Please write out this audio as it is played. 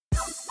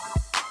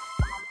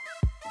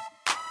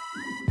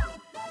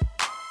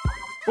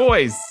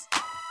Boys,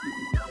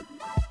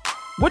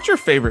 what's your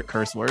favorite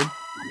curse word?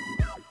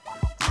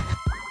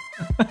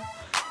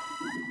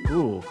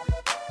 Ooh.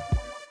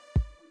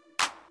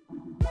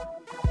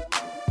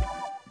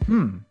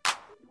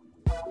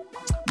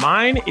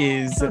 Mine I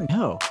is don't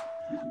know.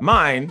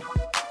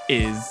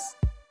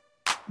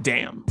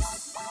 damn.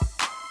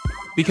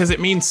 Because it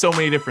means so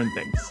many different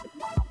things.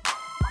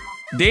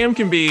 Damn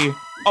can be,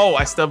 oh,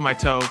 I stubbed my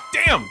toe.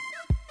 Damn.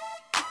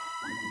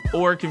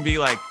 Or it can be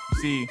like,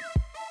 see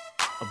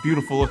a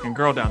beautiful looking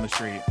girl down the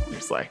street.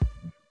 It's like,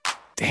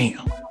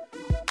 damn.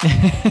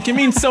 It can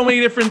mean so many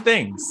different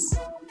things.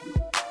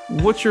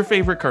 What's your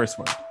favorite curse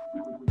word?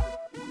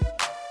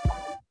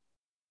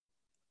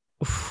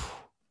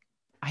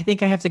 I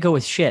think I have to go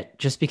with shit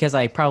just because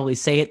I probably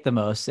say it the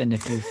most. And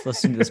if you've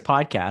listened to this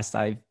podcast,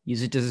 I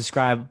use it to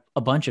describe a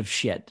bunch of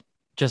shit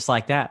just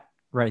like that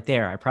right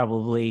there.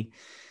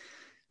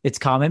 It's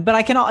common, but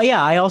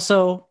I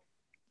also,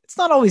 it's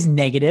not always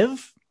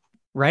negative,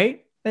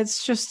 right?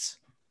 It's just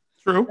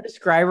True. a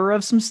describer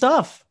of some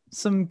stuff,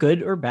 some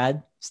good or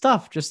bad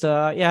stuff. Just,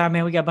 yeah,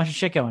 man, we got a bunch of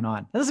shit going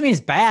on. That doesn't mean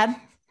it's bad.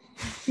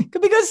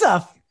 Could be good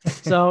stuff.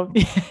 So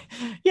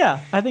yeah,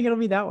 I think it'll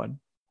be that one.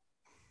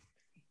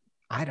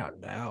 I don't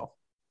know.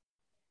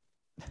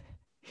 You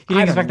didn't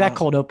I expect don't that know.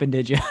 cold open,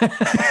 did you?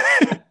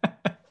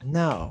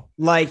 No,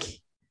 like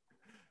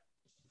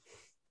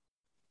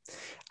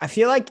I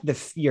feel like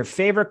your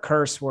favorite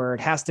curse word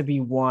has to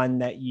be one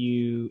that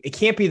it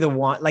can't be the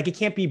one, like it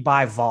can't be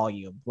by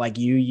volume. Like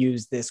you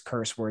use this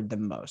curse word the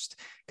most,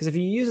 because if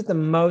you use it the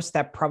most,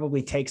 that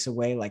probably takes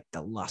away like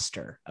the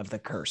luster of the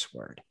curse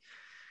word.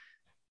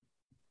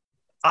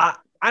 I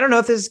don't know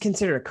if this is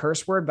considered a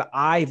curse word, but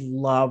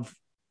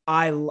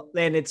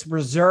and it's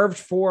reserved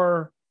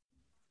for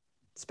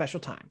special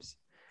times.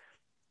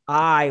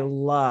 I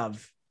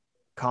love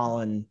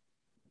calling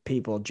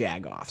people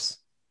jagoffs.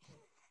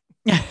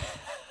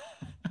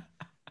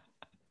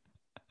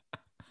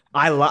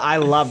 I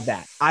love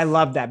that. I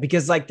love that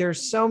because like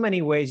there's so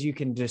many ways you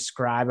can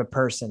describe a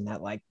person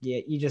that like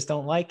you just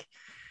don't like.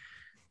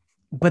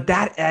 But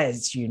that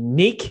is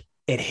unique.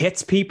 It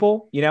hits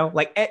people,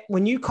 like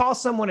when you call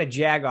someone a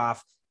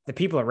jagoff, the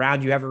people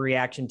around you have a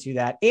reaction to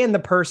that. And the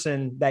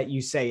person that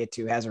you say it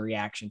to has a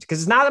reaction to,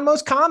 because it's not the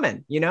most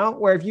common,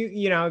 where if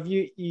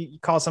you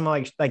call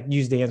someone like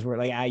use Dan's word,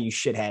 like, you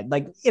shithead,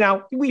 like,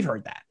 we've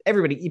heard that.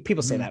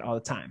 People say that all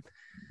the time.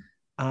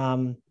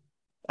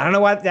 I don't know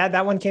why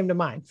that one came to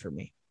mind for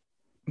me.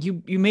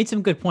 You made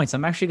some good points.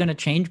 I'm actually going to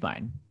change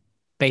mine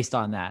based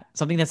on that.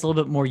 Something that's a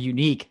little bit more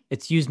unique.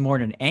 It's used more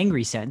in an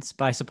angry sense,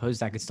 but I suppose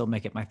that could still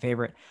make it my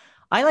favorite.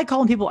 I like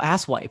calling people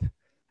asswipe.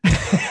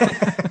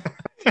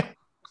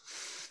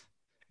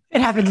 It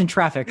happens in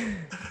traffic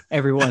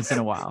every once in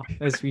a while.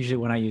 That's usually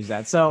when I use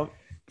that. So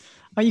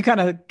you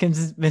kind of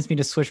convinced me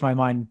to switch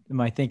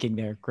my thinking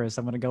there, Chris.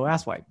 I'm going to go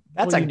asswipe.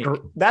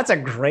 That's a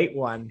great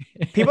one.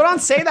 People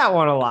don't say that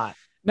one a lot.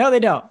 No,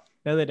 they don't.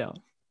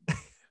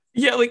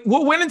 Yeah, like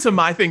what went into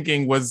my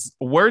thinking was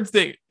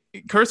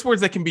curse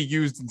words that can be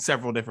used in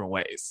several different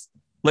ways.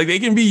 Like they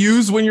can be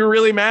used when you're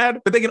really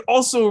mad, but they can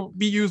also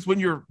be used when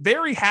you're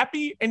very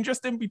happy and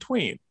just in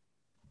between.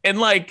 And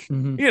like,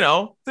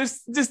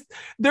 there's just,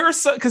 there are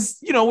so, because,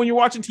 when you're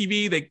watching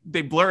TV,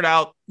 they blurt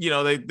out,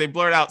 they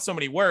blurt out so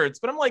many words,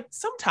 but I'm like,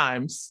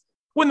 sometimes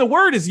when the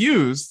word is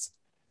used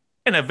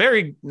in a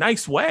very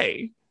nice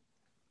way,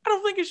 I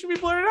don't think it should be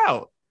blurted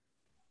out.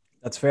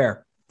 That's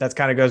fair. That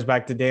kind of goes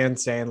back to Dan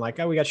saying like,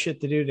 oh, we got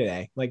shit to do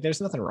today. Like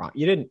there's nothing wrong.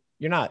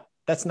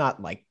 That's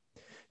not like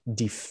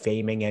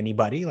defaming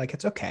anybody. Like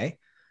it's okay.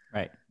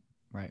 Right.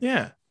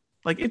 Yeah.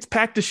 Like it's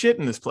packed to shit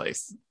in this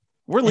place.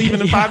 We're leaving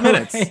in 5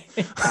 minutes.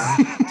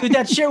 Dude,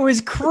 that shit was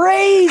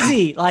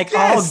crazy. Like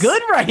all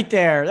good right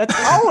there. That's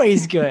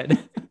always good.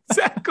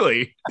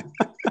 Exactly.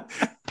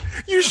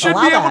 You should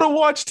be able to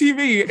watch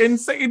TV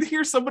and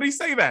hear somebody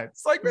say that.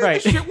 It's like, man,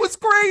 this shit was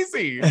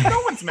crazy.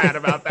 No one's mad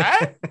about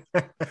that.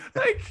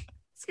 Like,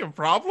 it's a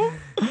problem.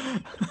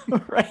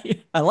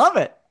 Right. I love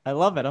it.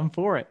 I'm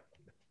for it.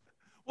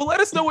 Well, let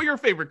us know what your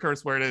favorite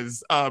curse word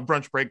is,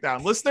 Brunch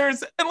Breakdown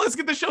listeners, and let's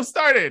get the show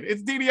started.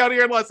 It's Dee out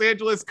here in Los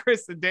Angeles.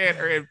 Chris and Dan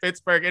are in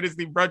Pittsburgh. It is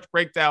the Brunch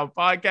Breakdown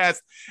podcast.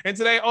 And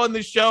today on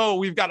the show,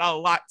 we've got a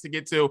lot to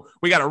get to.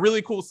 We got a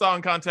really cool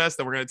song contest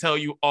that we're going to tell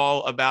you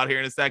all about here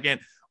in a second.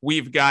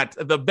 We've got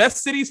the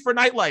best cities for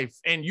nightlife,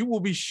 and you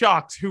will be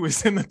shocked who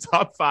is in the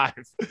top 5.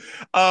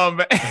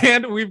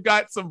 And we've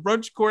got some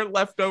brunch court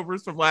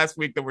leftovers from last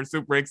week that we're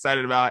super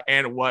excited about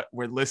and what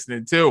we're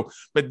listening to.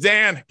 But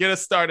Dan, get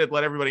us started.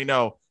 Let everybody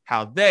know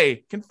how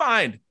they can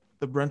find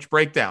the Brunch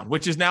Breakdown,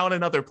 which is now in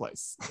another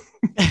place.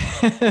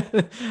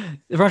 The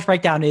Brunch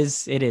Breakdown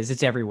it's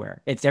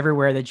everywhere. It's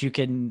everywhere that you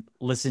can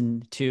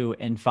listen to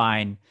and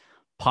find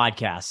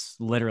podcasts,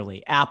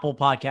 literally Apple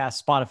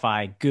Podcasts,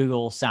 Spotify,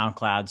 Google,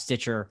 SoundCloud,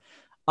 Stitcher,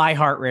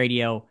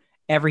 iHeartRadio.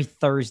 Every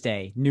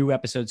Thursday, new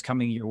episodes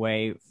coming your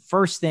way.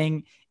 First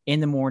thing in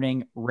the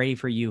morning, ready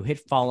for you.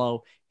 Hit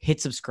follow, hit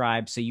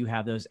subscribe so you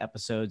have those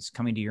episodes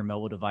coming to your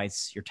mobile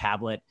device, your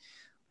tablet,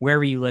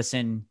 wherever you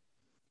listen.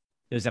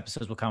 Those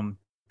episodes will come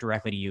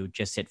directly to you.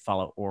 Just hit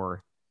follow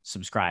or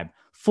subscribe.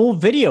 Full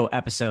video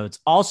episodes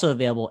also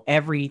available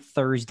every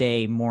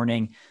Thursday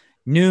morning,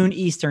 noon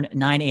Eastern,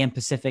 9 a.m.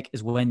 Pacific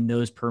is when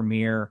those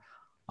premiere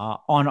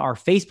on our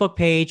Facebook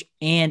page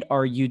and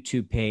our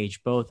YouTube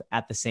page, both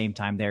at the same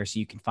time there. So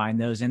you can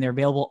find those, and they're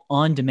available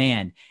on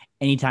demand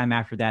anytime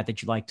after that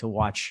you'd like to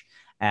watch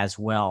as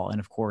well. And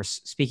of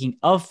course, speaking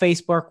of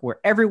Facebook, we're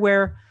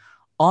everywhere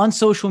on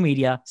social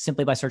media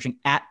simply by searching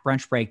at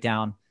Brunch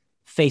Breakdown,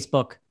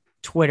 Facebook,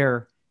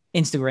 Twitter,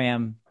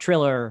 Instagram,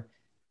 Triller,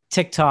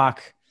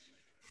 TikTok,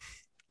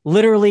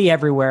 literally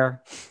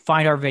everywhere.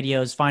 Find our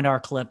videos, find our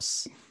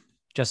clips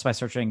just by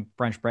searching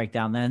Brunch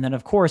Breakdown. And then,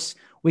 of course,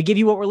 we give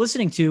you what we're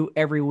listening to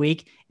every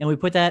week, and we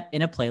put that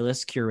in a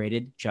playlist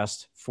curated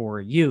just for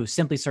you.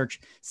 Simply search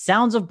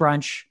Sounds of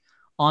Brunch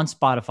on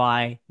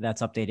Spotify.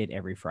 That's updated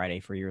every Friday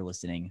for your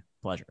listening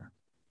pleasure.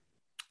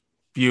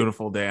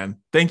 Beautiful, Dan.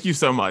 Thank you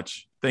so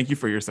much. Thank you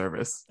for your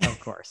service. Of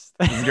course.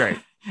 This is great.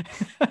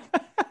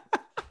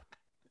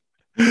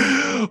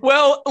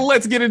 Well,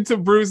 let's get into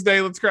Brews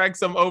Day. Let's crack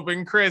some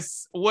open.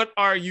 Chris, what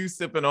are you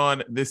sipping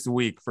on this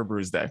week for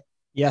Brews Day?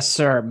 Yes,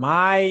 sir.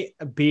 My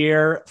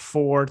beer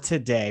for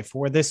today,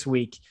 for this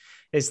week,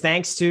 is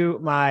thanks to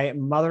my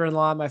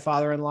mother-in-law, my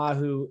father-in-law,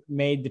 who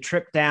made the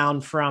trip down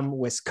from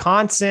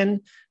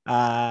Wisconsin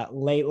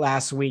late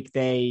last week.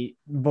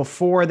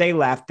 Before they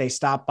left, they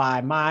stopped by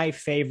my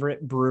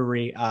favorite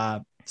brewery.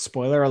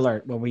 Spoiler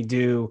alert, when we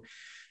do,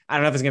 I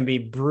don't know if it's going to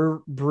be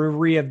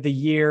brewery of the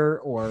year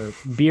or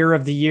beer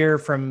of the year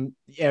from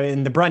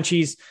in the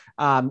brunchies.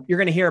 You're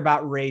going to hear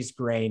about Raised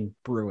Grain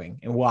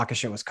Brewing in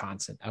Waukesha,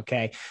 Wisconsin.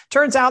 Okay.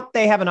 Turns out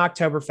they have an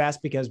Oktoberfest,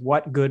 because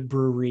what good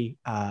brewery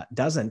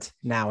doesn't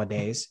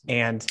nowadays?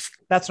 And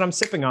that's what I'm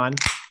sipping on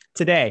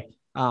today.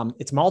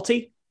 It's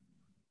malty.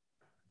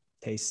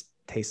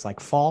 Tastes like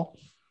fall.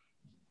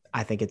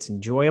 I think it's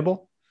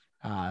enjoyable.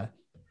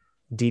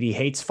 Dee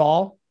hates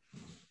fall.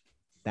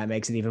 That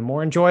makes it even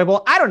more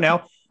enjoyable. I don't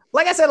know.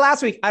 Like I said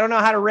last week, I don't know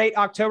how to rate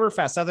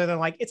Oktoberfest other than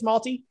like, it's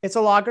malty, it's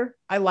a lager.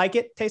 I like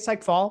it. Tastes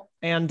like fall.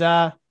 And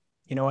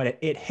you know what?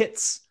 It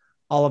hits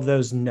all of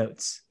those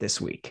notes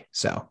this week.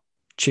 So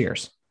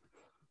cheers.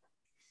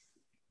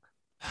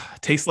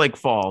 Tastes like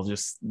fall.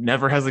 Just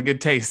never has a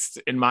good taste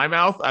in my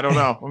mouth. I don't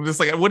know. I'm just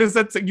like, what is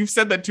that? You've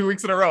said that 2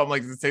 weeks in a row. I'm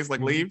like, does it taste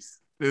like leaves?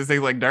 Does it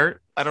taste like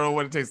dirt? I don't know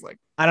what it tastes like.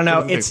 I don't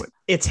know.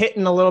 It's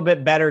hitting a little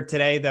bit better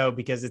today though,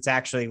 because it's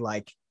actually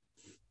like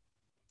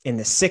in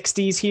the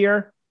 60s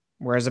here.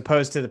 Whereas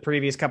opposed to the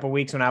previous couple of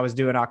weeks when I was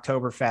doing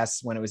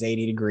Oktoberfest, when it was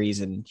 80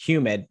 degrees and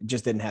humid, it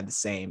just didn't have the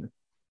same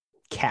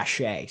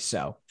cachet.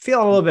 So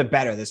feeling a little bit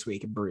better this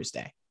week at Brews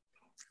Day.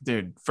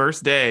 Dude,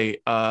 first day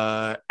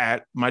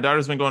at my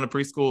daughter's been going to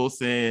preschool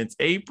since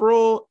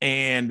April.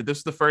 And this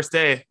was the first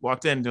day.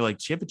 Walked in, they're like,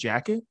 "Do you have a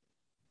jacket?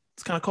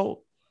 It's kind of cold."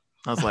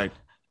 I was like,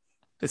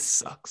 this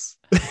sucks.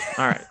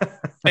 All right.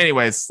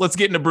 Anyways, let's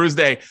get into Brews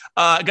Day.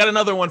 Got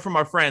another one from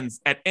our friends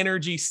at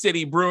Energy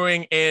City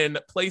Brewing in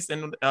place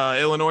in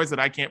Illinois that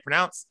I can't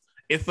pronounce.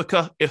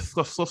 Ithaca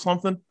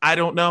something. I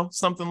don't know.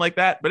 Something like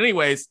that. But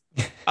anyways,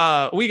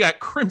 we got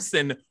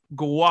Crimson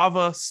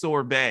Guava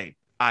Sorbet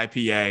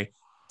IPA.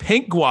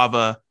 Pink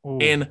guava. Ooh.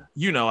 And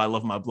you know I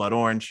love my blood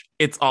orange.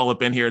 It's all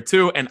up in here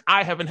too. And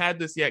I haven't had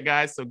this yet,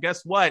 guys. So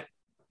guess what?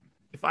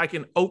 If I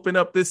can open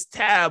up this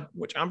tab,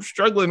 which I'm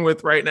struggling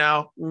with right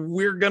now,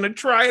 we're going to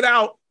try it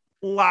out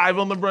live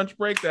on the Brunch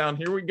Breakdown.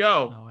 Here we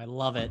go. Oh, I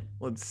love it.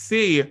 Let's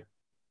see.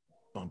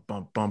 Bum,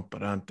 bum, bum,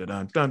 ba-dun,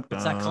 da-dun, dun,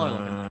 What's that color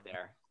looking like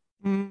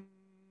there?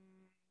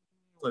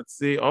 Let's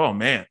see. Oh,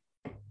 man.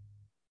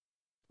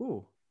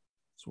 Ooh.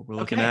 That's what we're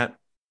looking at.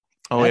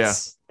 Oh, yeah.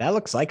 That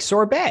looks like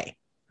sorbet.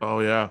 Oh,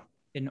 yeah.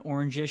 An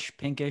orangish,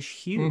 pinkish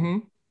hue. Mm-hmm.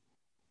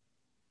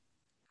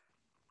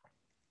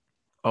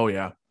 Oh,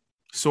 yeah.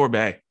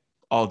 Sorbet.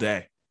 All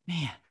day.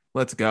 Man.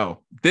 Let's go.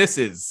 This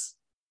is,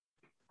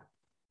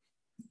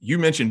 you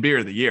mentioned beer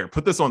of the year.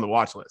 Put this on the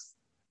watch list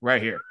right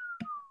here.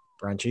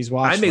 Brunchies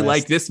watch I may list.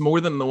 like this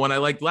more than the one I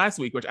liked last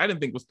week, which I didn't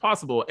think was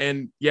possible.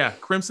 And yeah,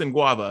 Crimson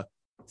Guava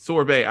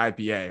Sorbet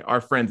IPA, our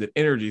friends at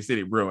Energy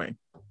City Brewing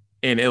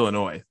in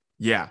Illinois.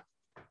 Yeah.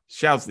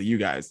 Shouts to you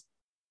guys.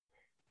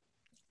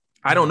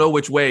 I don't know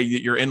which way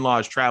your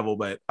in-laws travel,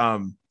 but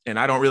and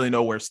I don't really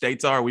know where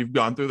states are. We've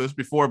gone through this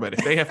before, but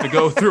if they have to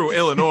go through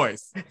Illinois,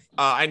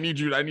 I need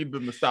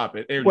them to stop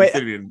at Energy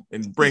City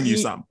and bring you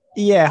some.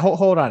 Yeah,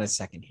 hold on a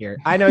second here.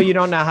 I know you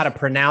don't know how to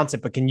pronounce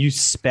it, but can you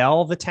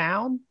spell the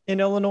town in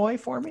Illinois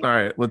for me? All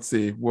right, let's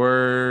see.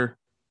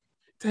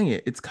 Dang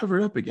it, it's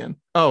covered up again.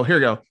 Oh, here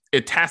we go.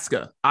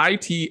 Itasca,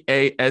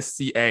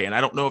 Itasca, and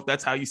I don't know if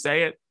that's how you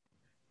say it.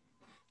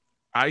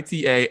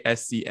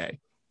 Itasca,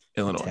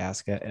 Illinois.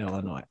 Itasca,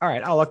 Illinois. All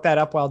right, I'll look that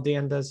up while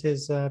Dan does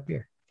his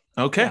beer.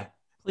 Okay.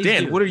 Yeah,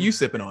 Dan, what are you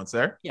sipping on,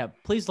 sir? Yeah,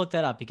 please look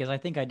that up, because I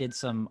think I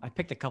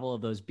picked a couple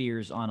of those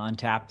beers on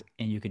Untappd,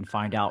 and you can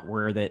find out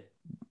where that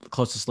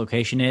closest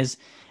location is.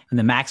 And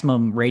the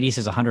maximum radius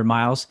is 100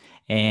 miles,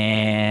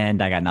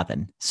 and I got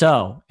nothing.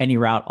 So any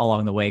route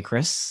along the way,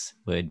 Chris,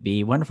 would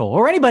be wonderful.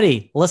 Or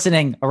anybody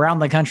listening around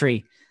the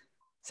country,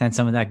 send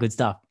some of that good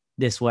stuff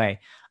this way.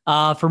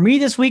 For me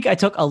this week, I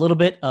took a little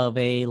bit of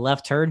a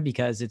left turn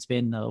because it's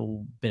been a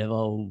bit of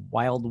a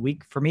wild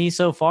week for me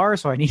so far.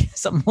 So I need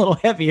something a little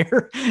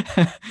heavier.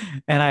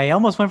 And I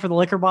almost went for the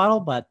liquor bottle,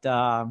 but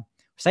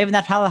saving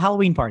that for the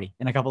Halloween party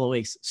in a couple of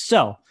weeks.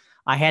 So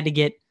I had to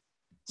get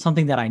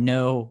something that I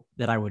know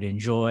that I would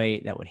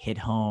enjoy, that would hit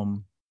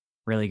home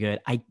really good.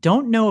 I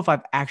don't know if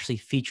I've actually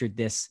featured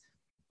this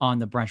on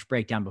the Brunch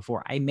Breakdown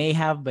before. I may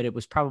have, but it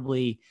was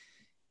probably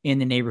in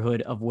the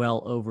neighborhood of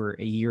well over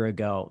a year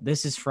ago.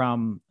 This is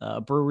from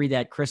a brewery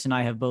that Chris and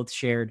I have both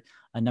shared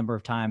a number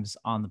of times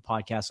on the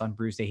podcast on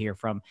Brews Day here,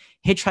 from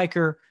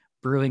Hitchhiker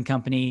Brewing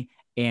Company.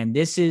 And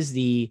this is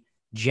the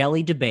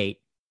Jelly Debate,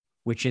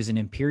 which is an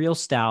imperial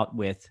stout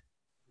with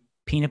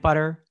peanut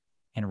butter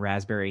and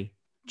raspberry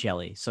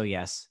jelly. So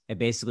yes, it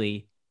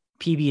basically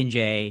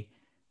PB&J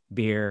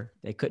beer.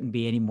 They couldn't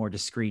be any more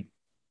discreet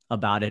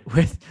about it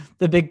with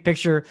the big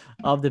picture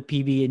of the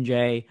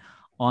PB&J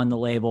on the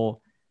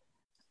label.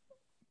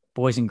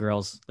 Boys and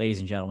girls, ladies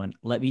and gentlemen,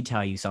 let me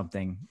tell you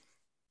something.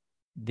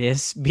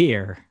 This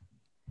beer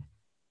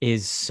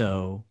is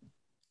so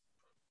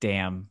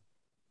damn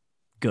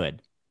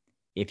good.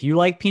 If you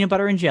like peanut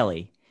butter and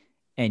jelly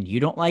and you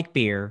don't like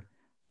beer,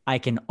 I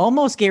can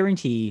almost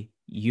guarantee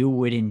you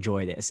would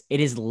enjoy this.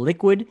 It is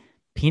liquid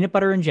peanut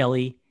butter and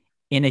jelly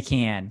in a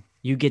can.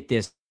 You get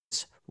this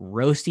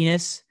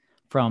roastiness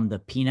from the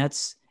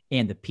peanuts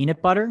and the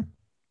peanut butter,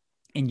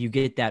 and you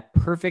get that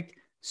perfect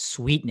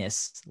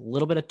sweetness, a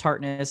little bit of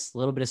tartness, a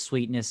little bit of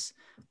sweetness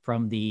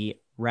from the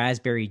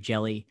raspberry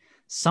jelly.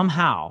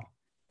 Somehow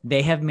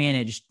they have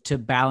managed to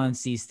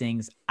balance these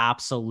things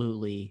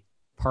absolutely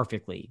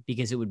perfectly,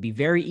 because it would be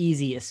very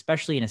easy,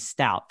 especially in a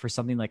stout, for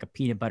something like a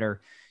peanut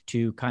butter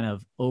to kind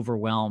of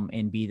overwhelm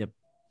and be the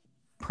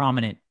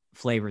prominent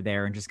flavor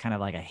there, and just kind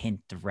of like a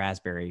hint of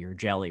raspberry or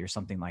jelly or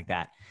something like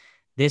that.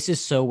 This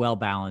is so well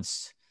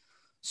balanced,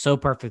 so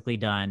perfectly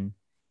done.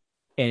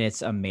 And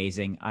it's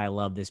amazing. I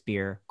love this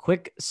beer.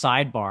 Quick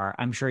sidebar.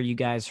 I'm sure you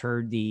guys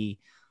heard the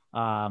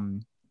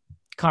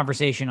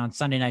conversation on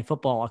Sunday Night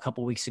Football a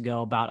couple weeks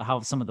ago about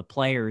how some of the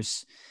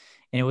players,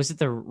 and it was at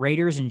the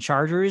Raiders and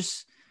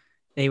Chargers,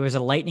 there was a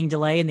lightning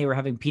delay and they were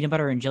having peanut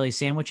butter and jelly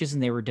sandwiches,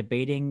 and they were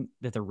debating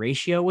that the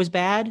ratio was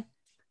bad,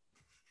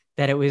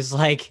 that it was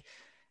like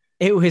closer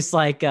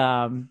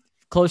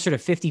to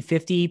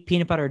 50-50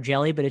 peanut butter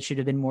jelly, but it should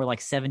have been more like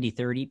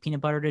 70-30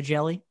 peanut butter to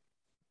jelly.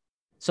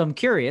 So I'm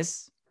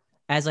curious,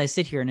 as I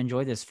sit here and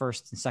enjoy this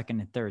first and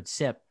second and third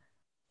sip,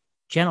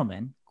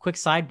 gentlemen, quick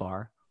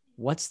sidebar,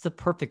 what's the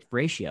perfect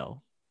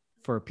ratio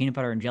for peanut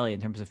butter and jelly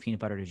in terms of peanut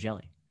butter to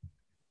jelly?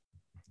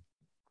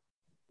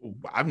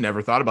 I've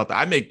never thought about that.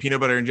 I make peanut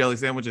butter and jelly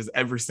sandwiches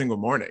every single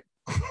morning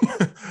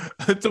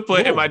to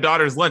put in my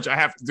daughter's lunch. I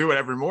have to do it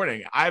every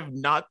morning. I've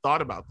not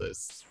thought about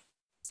this.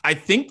 I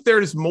think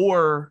there's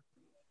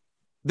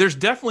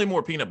definitely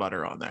more peanut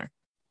butter on there.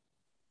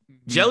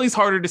 Mm-hmm. Jelly's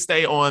harder to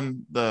stay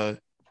on the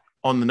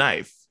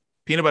knife.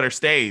 Peanut butter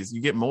stays, you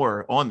get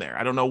more on there.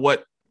 I don't know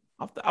what,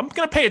 I'm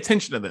going to pay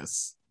attention to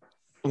this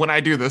when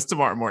I do this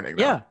tomorrow morning,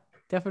 though. Yeah,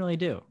 definitely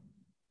do.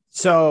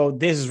 So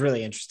this is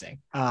really interesting.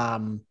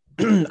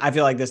 I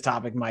feel like this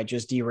topic might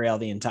just derail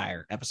the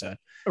entire episode.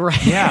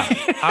 Right. Yeah.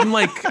 I'm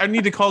like, I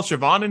need to call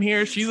Siobhan in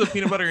here. She's a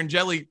peanut butter and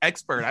jelly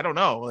expert. I don't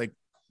know. Like,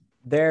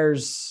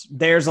 there's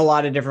a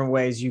lot of different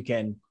ways you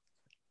can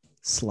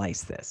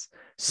slice this.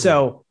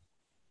 So,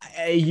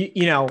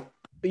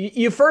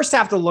 you first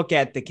have to look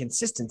at the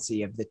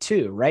consistency of the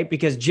two, right?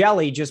 Because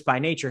jelly just by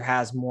nature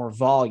has more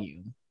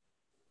volume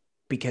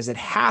because it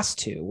has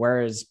to,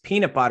 whereas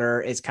peanut butter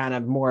is kind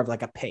of more of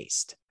like a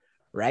paste,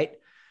 right?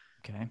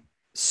 Okay.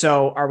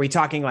 So are we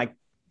talking like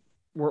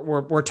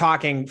we're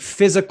talking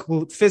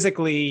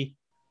physically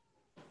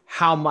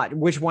how much,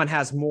 which one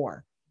has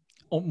more?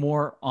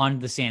 More on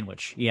the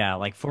sandwich. Yeah.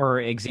 Like, for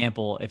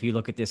example, if you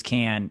look at this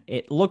can,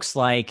 it looks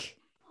like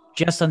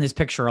just on this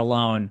picture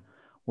alone,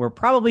 we're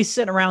probably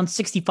sitting around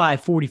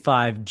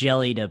 65-45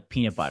 jelly to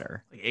peanut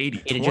butter. Like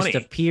 80-20. It just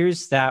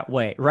appears that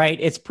way, right?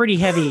 It's pretty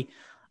heavy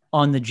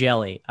on the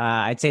jelly.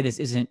 I'd say this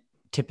isn't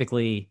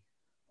typically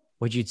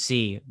what you'd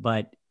see,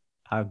 but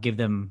I'll give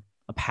them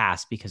a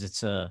pass because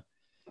it's a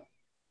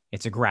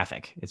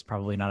graphic. It's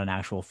probably not an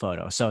actual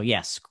photo. So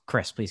yes,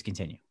 Chris, please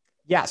continue.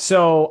 Yeah.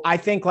 So I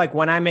think like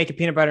when I make a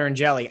peanut butter and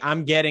jelly,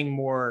 I'm getting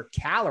more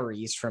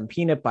calories from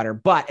peanut butter,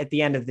 but at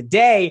the end of the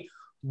day,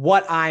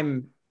 what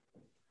I'm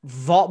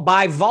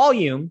by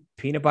volume,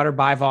 peanut butter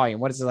by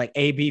volume. What is it, like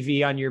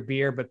ABV on your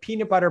beer, but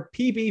peanut butter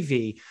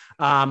PBV.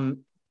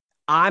 I'm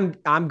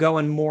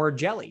going more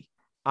jelly.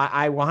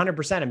 I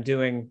 100% am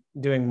doing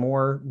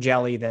more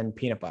jelly than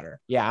peanut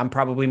butter. Yeah, I'm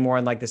probably more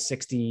in like the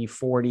 60,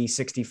 40,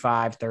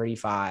 65,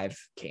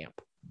 35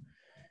 camp.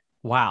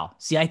 Wow.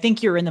 See, I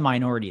think you're in the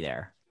minority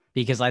there,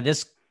 because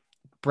this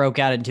broke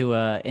out into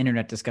a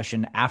internet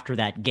discussion after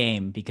that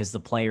game because the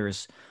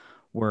players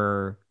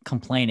were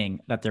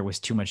complaining that there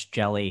was too much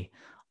jelly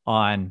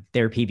on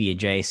their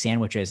PB&J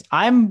sandwiches.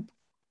 I'm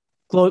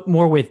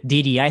more with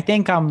DD. I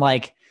think I'm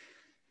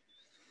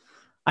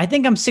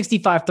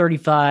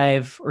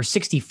 65-35 or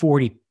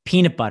 60-40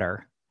 peanut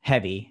butter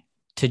heavy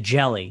to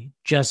jelly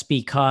just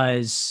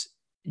because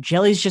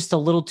jelly's just a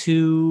little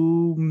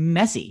too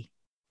messy,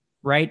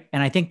 right?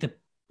 And I think that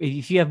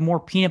if you have more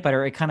peanut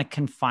butter, it kind of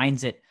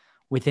confines it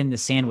within the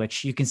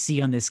sandwich. You can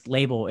see on this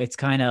label, it's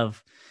kind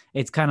of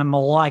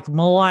like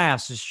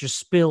molasses just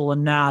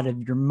spilling out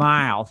of your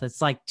mouth.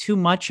 It's like too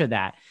much of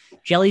that.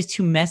 Jelly's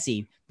too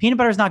messy. Peanut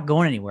butter is not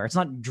going anywhere. It's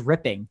not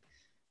dripping,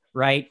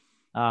 right?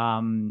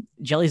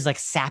 Jelly's like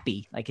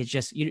sappy. Like it's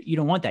just, you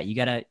don't want that. You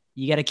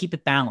gotta keep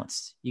it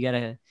balanced. You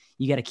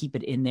gotta keep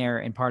it in there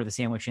and part of the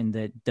sandwich.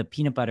 And the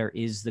peanut butter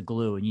is the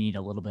glue, and you need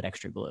a little bit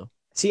extra glue.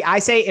 See, I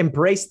say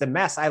embrace the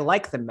mess. I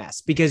like the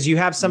mess because you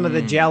have some of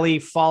the jelly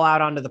fall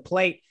out onto the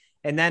plate.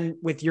 And then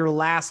with your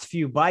last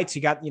few bites,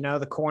 you got,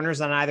 the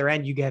corners on either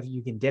end, you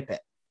can dip it.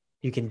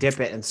 You can dip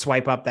it and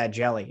swipe up that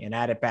jelly and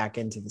add it back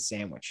into the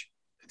sandwich.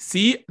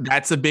 See,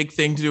 that's a big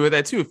thing to do with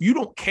that too. If you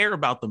don't care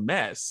about the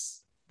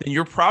mess, then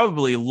you're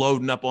probably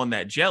loading up on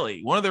that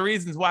jelly. One of the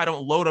reasons why I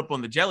don't load up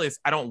on the jelly is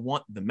I don't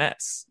want the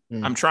mess.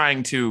 I'm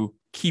trying to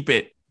keep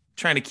it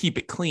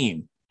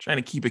clean, trying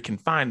to keep it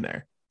confined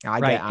there.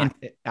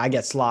 I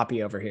get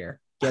sloppy over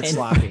here. Get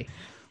sloppy.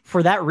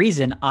 For that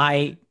reason,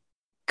 I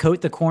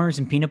coat the corners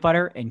in peanut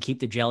butter and keep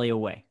the jelly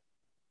away.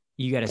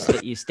 You got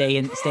to stay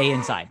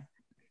inside.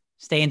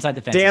 Stay inside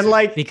the fence.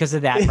 Dan, because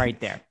of that right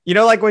there.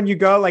 Like when you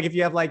go, like if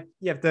you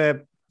have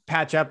to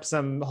patch up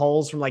some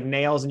holes from like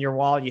nails in your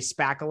wall, you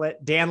spackle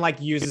it. Dan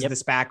uses the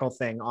spackle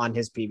thing on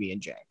his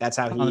PB&J. That's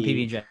how on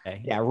the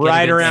PB&J. Yeah,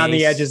 right around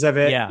the edges of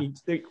it. Yeah.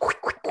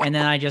 And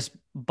then I just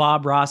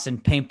Bob Ross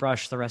and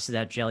paintbrush the rest of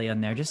that jelly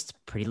on there. Just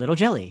pretty little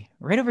jelly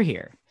right over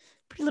here.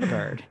 Pretty little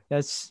bird.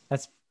 That's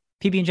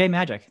PB&J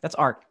magic. That's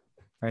art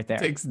right there.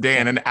 It takes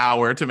Dan an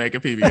hour to make a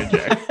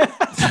PB&J.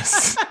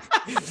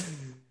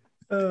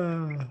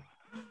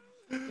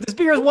 This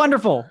beer is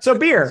wonderful. So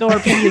beer. So are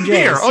PB&Js.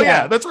 Beer. Oh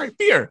yeah, that's right.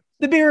 Beer.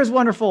 The beer is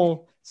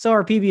wonderful. So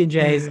are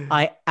PB&Js.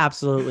 I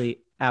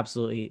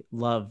absolutely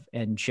love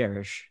and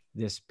cherish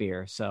this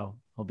beer. So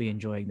I'll be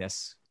enjoying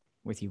this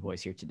with you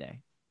boys here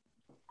today.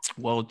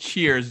 Well,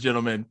 cheers,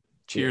 gentlemen.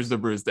 Cheers to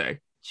Brews Day.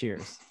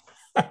 Cheers.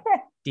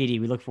 Didi,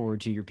 we look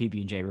forward to your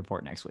PB&J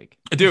report next week.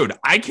 Dude,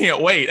 I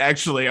can't wait.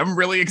 Actually, I'm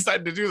really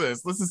excited to do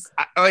this.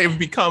 I have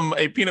become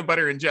a peanut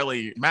butter and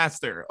jelly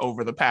master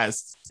over the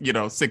past,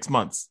 6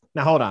 months.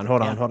 Now, hold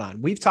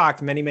on. We've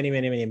talked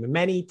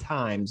many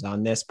times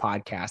on this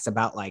podcast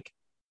about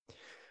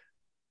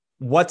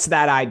what's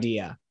that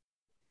idea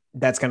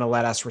that's going to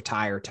let us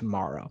retire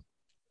tomorrow?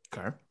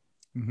 Okay.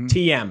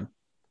 Mm-hmm.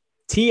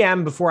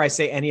 TM before I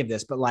say any of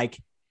this, but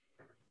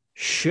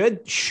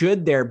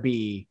should there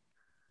be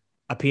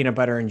a peanut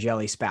butter and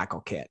jelly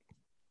spackle kit?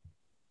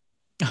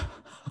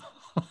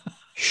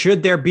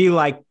 Should there be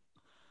a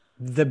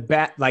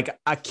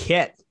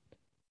kit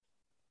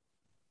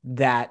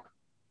that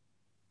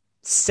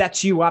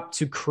sets you up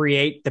to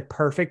create the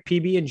perfect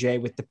PB&J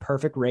with the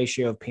perfect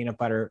ratio of peanut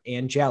butter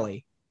and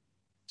jelly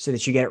so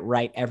that you get it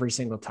right every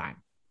single time?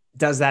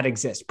 Does that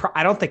exist?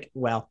 I don't think,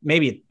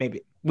 maybe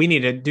we need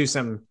to do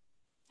some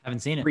Haven't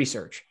seen it.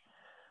 Research.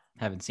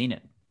 Haven't seen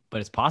it, but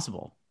it's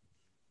possible.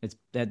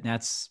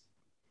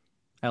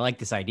 I like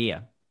this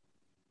idea.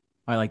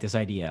 I like this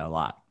idea a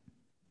lot.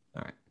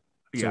 All right.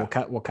 So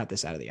Yeah. we'll cut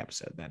this out of the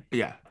episode then.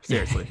 Yeah,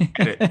 seriously.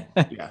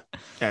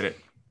 Edit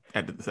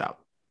this out.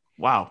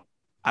 Wow.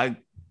 I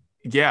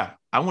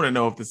want to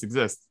know if this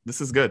exists. This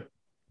is good.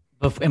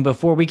 And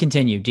before we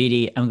continue,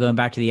 Didi, I'm going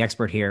back to the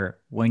expert here.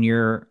 When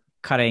you're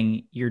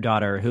cutting your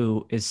daughter,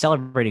 who is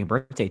celebrating a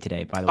birthday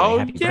today, by the way,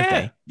 happy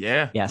birthday.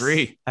 Yeah. Yes.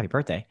 3. Happy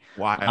birthday.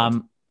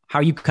 Wow. How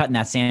are you cutting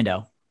that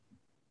sando?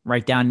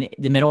 Right down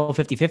the middle,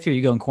 50-50, or are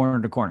you going corner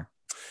to corner?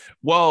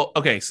 Well,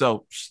 okay,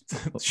 so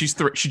she's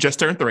 3. She just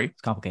turned 3.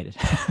 It's complicated.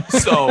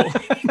 So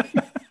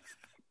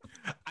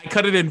I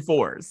cut it in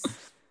 4s.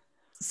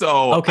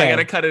 So I got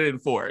to cut it in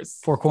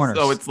 4s. 4 corners.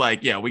 So it's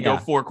we go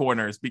 4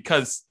 corners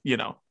because,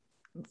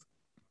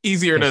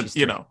 easier to,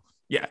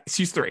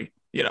 she's 3.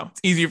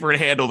 It's easier for her to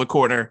handle the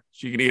corner.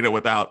 She can eat it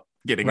without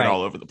getting it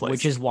all over the place.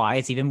 Which is why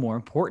it's even more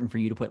important for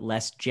you to put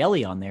less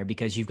jelly on there,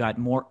 because you've got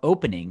more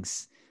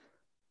openings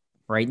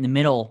right in the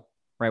middle,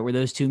 right where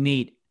those two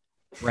meet,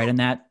 right in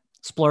that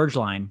splurge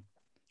line.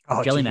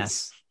 Jelly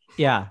mess.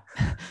 Yeah.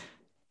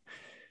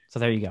 So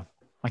there you go.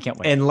 I can't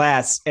wait.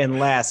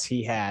 Unless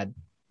he had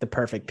the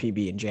perfect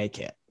PB&J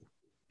kit.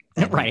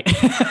 Right.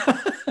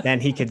 Then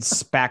he could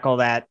spackle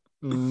that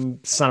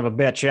son of a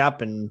bitch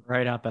up and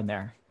right up in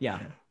there. Yeah.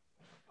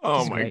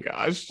 Oh my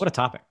gosh. What a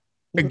topic.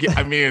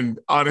 I mean,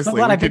 honestly, I'm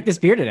glad I picked this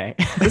beer today.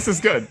 This is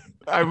good.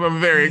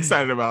 I'm very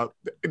excited about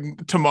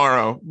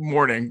tomorrow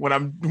morning when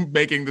I'm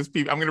making this.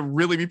 I'm going to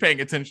really be paying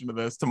attention to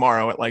this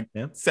tomorrow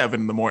at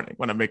 7 a.m.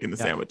 when I'm making the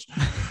sandwich.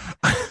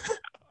 All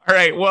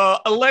right.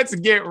 Well, let's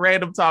get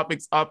random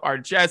topics up our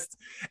chest.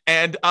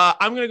 And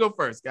I'm going to go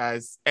first,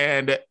 guys.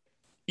 And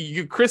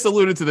Chris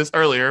alluded to this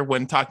earlier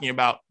when talking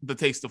about the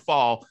taste of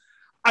fall.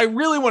 I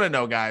really want to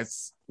know,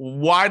 guys,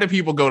 why do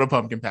people go to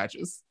pumpkin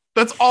patches?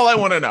 That's all I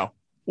want to know.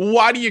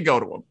 Why do you go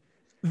to them?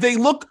 They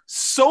look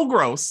so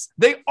gross.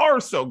 They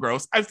are so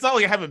gross. It's not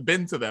like I haven't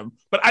been to them,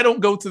 but I don't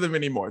go to them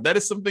anymore. That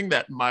is something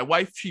that my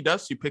wife, she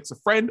does. She picks a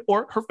friend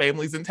or her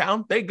family's in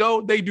town. They go,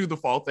 they do the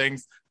fall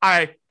things.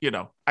 I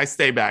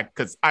stay back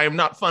because I'm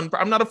not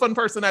a fun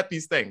person at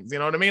these things. You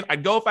know what I mean?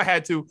 I'd go if I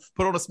had to,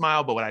 put on a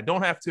smile, but when I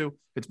don't have to,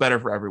 it's better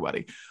for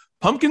everybody.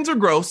 Pumpkins are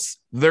gross.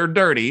 They're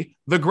dirty.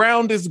 The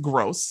ground is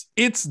gross.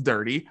 It's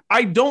dirty.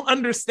 I don't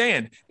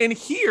understand. And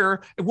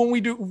here,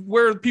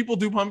 where people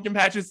do pumpkin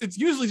patches, it's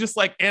usually just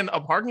like in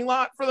a parking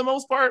lot for the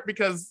most part,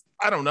 because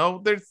I don't know,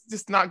 they're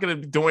just not going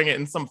to be doing it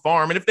in some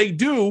farm. And if they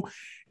do,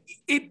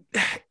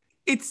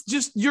 it's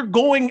just, you're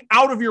going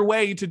out of your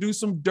way to do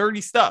some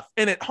dirty stuff.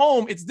 And at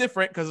home, it's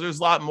different because there's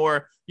a lot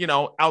more,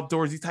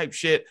 outdoorsy type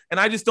shit. And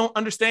I just don't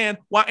understand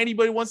why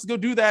anybody wants to go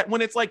do that when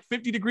it's like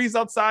 50 degrees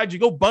outside. You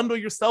go bundle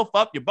yourself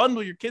up, you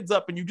bundle your kids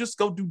up, and you just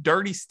go do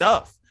dirty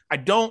stuff. I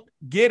don't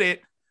get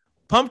it.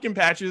 Pumpkin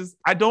patches,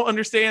 I don't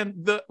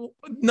understand.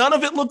 None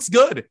of it looks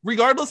good.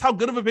 Regardless how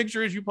good of a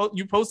picture is you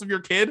post of your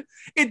kid,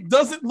 it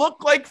doesn't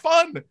look like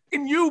fun.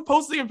 And you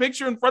posting a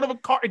picture in front of a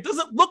car, it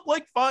doesn't look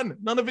like fun.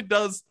 None of it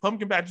does.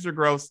 Pumpkin patches are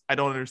gross. I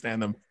don't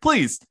understand them.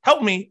 Please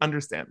help me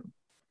understand them.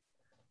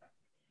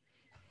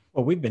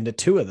 Well, we've been to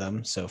 2 of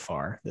them so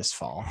far this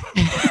fall.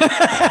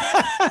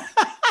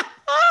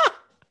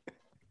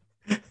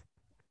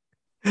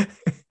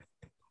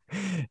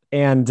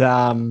 And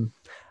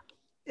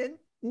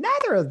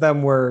neither of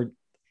them were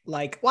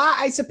like, well,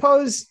 I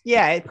suppose,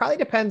 yeah, it probably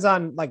depends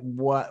on like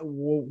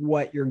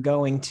what you're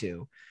going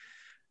to.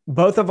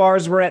 Both of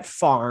ours were at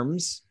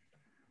farms.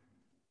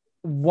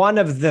 One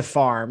of the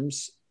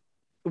farms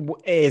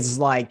is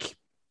like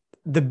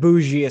the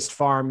bougiest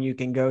farm you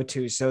can go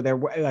to. So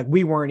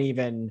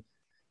the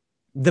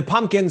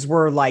pumpkins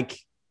were like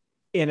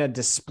in a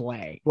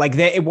display. Like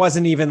you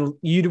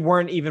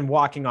weren't even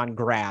walking on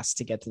grass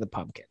to get to the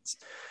pumpkins.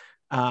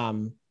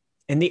 And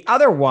the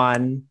other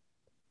one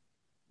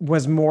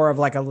was more of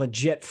like a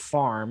legit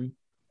farm,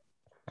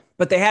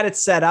 but they had it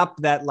set up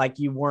that like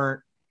you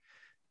weren't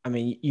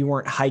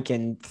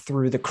hiking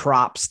through the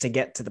crops to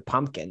get to the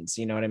pumpkins.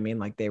 You know what I mean?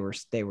 Like they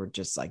were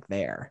just like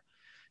there,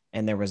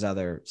 and there was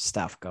other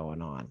stuff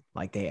going on.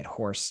 Like they had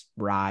horse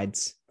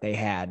rides. They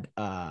had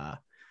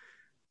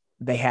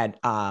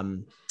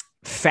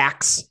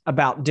facts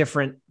about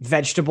different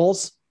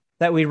vegetables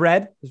that we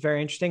read. It was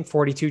very interesting.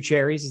 42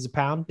 cherries is a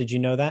pound. Did you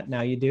know that?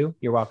 Now you do.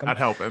 You're welcome. I'd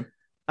help him.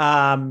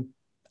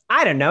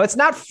 I don't know. It's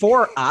not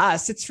for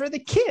us. It's for the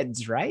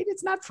kids, right?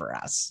 It's not for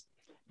us.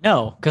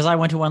 No, because I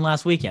went to one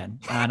last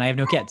weekend and I have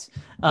no kids.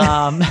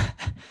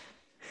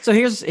 So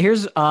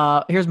here's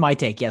my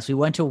take. Yes, we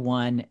went to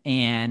one,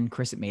 and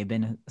Chris, it may have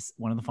been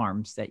one of the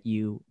farms that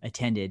you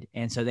attended.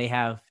 And so they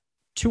have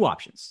 2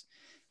 options.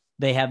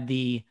 They have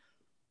the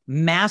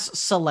mass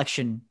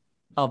selection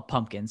of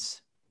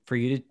pumpkins for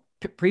you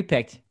to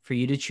pre-picked for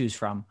you to choose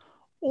from,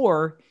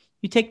 or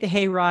you take the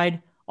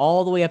hayride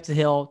all the way up the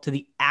hill to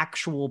the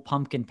actual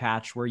pumpkin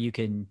patch where you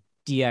can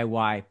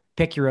DIY,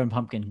 pick your own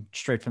pumpkin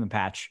straight from the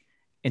patch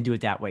and do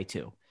it that way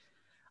too.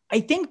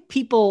 I think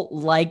people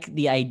like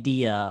the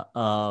idea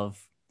of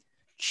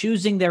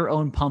choosing their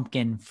own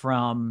pumpkin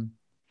from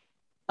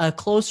a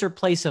closer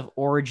place of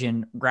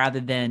origin rather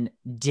than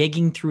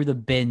digging through the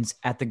bins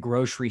at the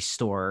grocery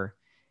store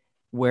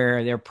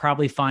where they're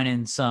probably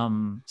finding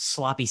some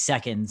sloppy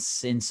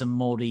seconds and some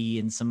moldy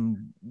and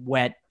some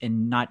wet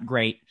and not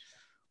great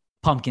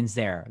pumpkins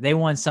there. They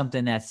want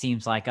something that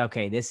seems like,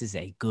 okay, this is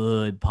a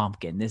good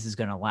pumpkin. This is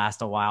going to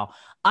last a while.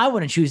 I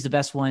want to choose the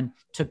best one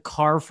to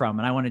carve from,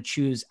 and I want to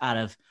choose out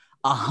of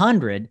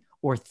 100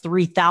 or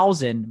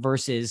 3,000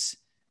 versus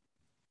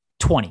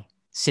 20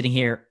 sitting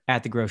here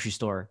at the grocery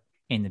store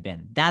in the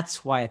bin.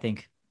 That's why I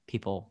think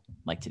people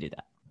like to do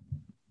that.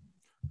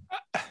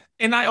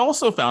 And I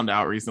also found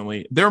out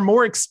recently they're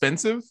more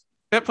expensive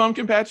at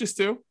pumpkin patches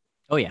too.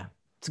 Oh yeah,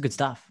 it's good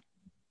stuff.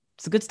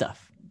 It's the good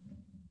stuff.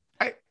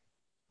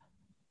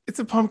 It's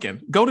a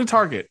pumpkin. Go to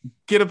Target,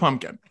 get a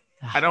pumpkin.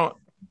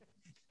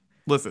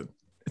 Listen,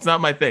 it's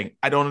not my thing.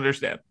 I don't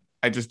understand.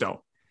 I just don't.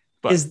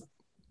 But is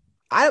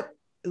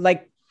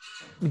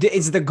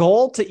the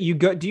goal do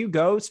you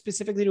go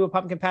specifically to a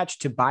pumpkin patch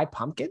to buy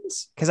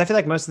pumpkins? Because I feel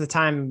like most of the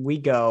time we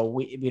go,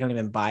 we don't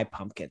even buy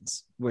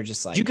pumpkins. We're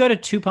just like, did you go to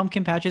 2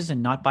 pumpkin patches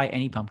and not buy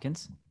any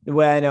pumpkins?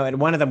 Well, no, and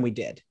one of them we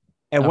did.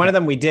 And one of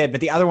them we did, but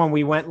the other one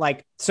we went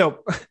like,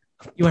 so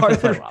you went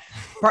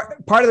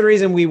part of the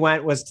reason we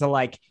went was to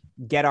like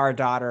get our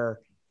daughter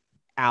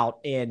out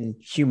in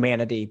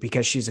humanity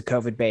because she's a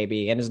COVID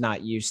baby and is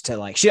not used to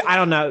like, I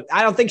don't know.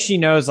 I don't think she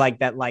knows like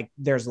that, like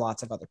there's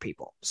lots of other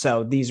people.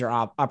 So these are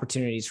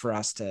opportunities for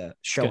us to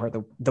show her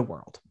the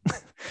world.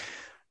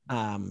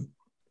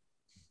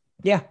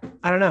 Yeah,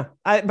 I don't know.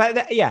 I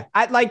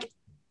like,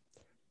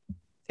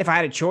 if I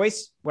had a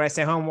choice, would I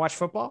stay home and watch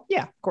football?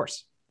 Yeah, of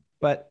course.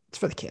 But it's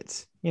for the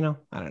kids, I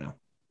don't know.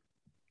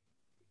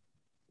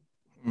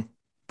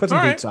 Put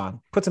some boots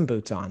on. Put some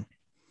boots on.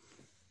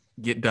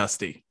 Get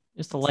dusty.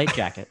 Just a light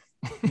jacket.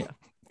 Yeah.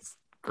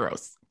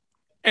 Gross.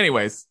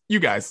 Anyways, you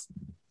guys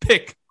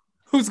pick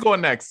who's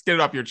going next. Get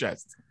it off your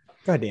chest.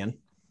 Go ahead, Dan.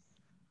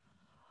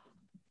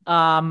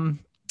 Um,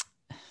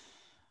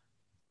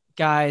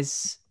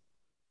 guys,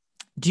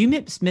 do you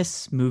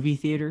miss movie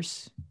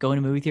theaters? Going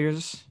to movie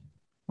theaters?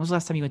 When was the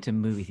last time you went to a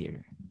movie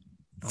theater?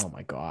 Oh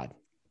my God.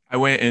 I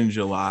went in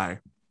July.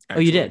 Oh,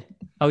 you actually. did?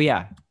 Oh,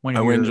 yeah. When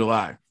I went in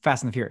July.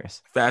 Fast and the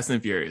Furious. Fast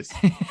and Furious.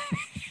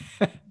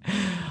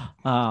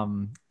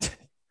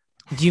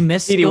 Do you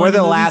miss? Edie, going what are to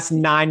the movies? last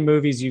 9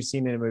 movies you've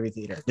seen in a movie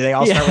theater? Do they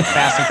all start with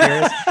Fast and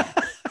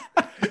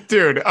Furious?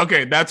 Dude,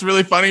 okay, that's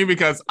really funny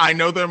because I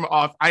know them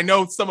off. I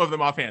know some of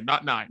them offhand,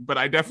 not 9, but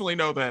I definitely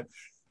know that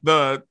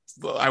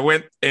I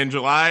went in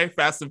July,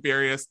 Fast and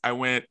Furious. I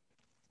went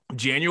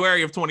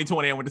January of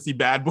 2020. I went to see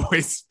Bad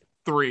Boys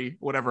 3,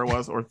 whatever it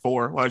was, or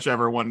 4,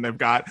 whichever one they've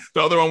got.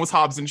 The other one was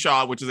Hobbs and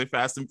Shaw, which is a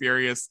Fast and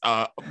Furious,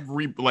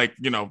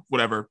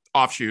 whatever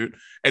offshoot.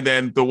 And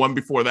then the one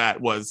before that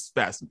was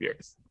Fast and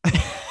Furious.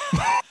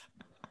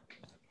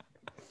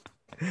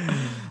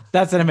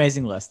 That's an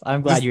amazing list.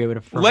 I'm glad Just you were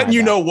able to provide letting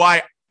you that. know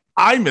why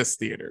I miss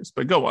theaters,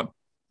 but go on.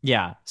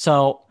 Yeah.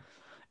 So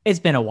it's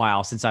been a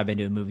while since I've been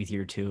to a movie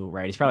theater too,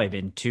 right? It's probably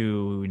been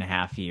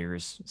 2.5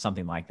 years,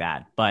 something like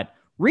that. But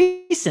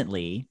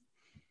recently,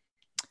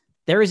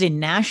 there is a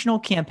national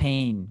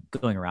campaign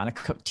going around, a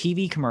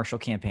TV commercial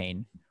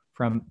campaign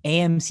from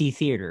AMC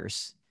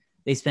Theaters.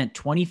 They spent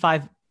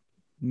 $25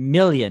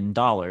 million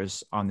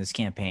on this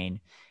campaign,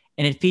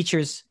 and it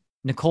features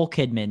Nicole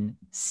Kidman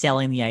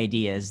selling the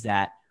ideas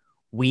that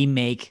we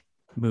make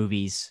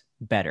movies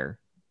better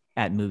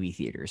at movie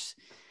theaters.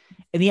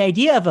 And the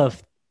idea of a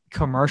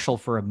commercial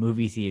for a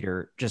movie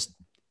theater just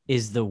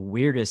is the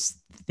weirdest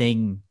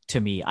thing to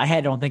me. I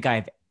don't think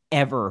I've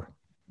ever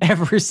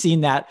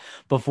seen that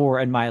before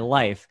in my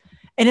life.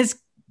 And it's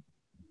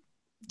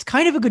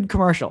kind of a good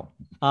commercial.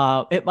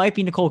 It might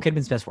be Nicole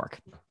Kidman's best work.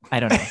 I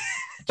don't know.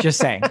 Just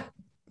saying.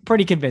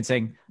 Pretty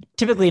convincing.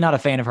 Typically not a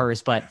fan of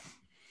hers, but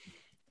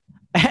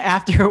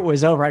after it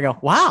was over, I go,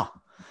 wow.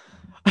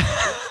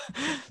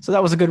 So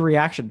that was a good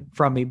reaction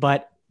from me,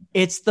 but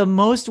it's the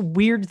most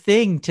weird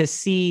thing to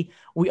see.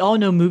 We all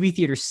know movie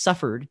theaters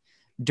suffered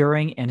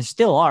during and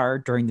still are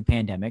during the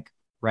pandemic,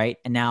 right?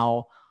 And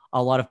now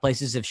a lot of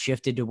places have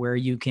shifted to where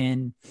you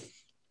can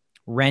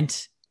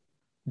rent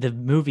the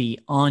movie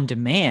on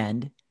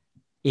demand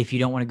if you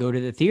don't want to go to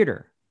the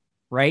theater,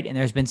 right? And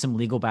there's been some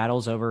legal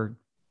battles over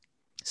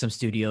some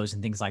studios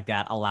and things like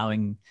that,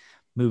 allowing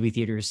movie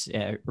theaters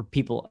or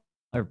people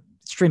or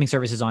streaming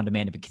services on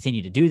demand to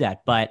continue to do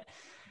that. But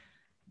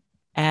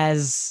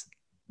as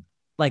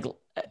like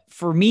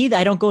for me,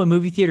 I don't go to a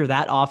movie theater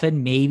that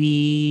often,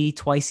 maybe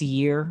twice a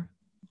year,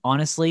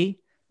 honestly,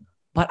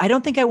 but I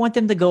don't think I want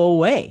them to go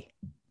away.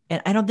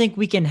 And I don't think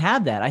we can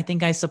have that. I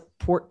think I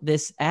support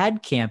this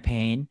ad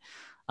campaign.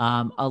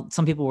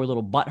 Some people were a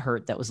little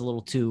butthurt that was a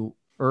little too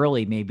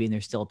early, maybe, and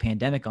there's still a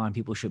pandemic on.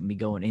 People shouldn't be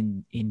going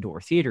in indoor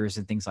theaters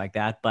and things like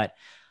that. But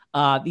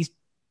these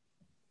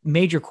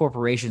major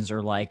corporations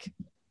are like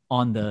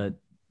on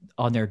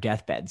their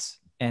deathbeds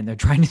and they're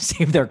trying to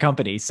save their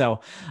company.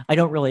 So I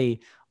don't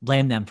really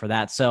blame them for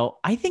that. So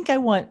I think I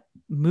want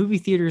movie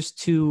theaters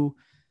to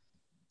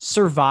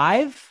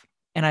survive.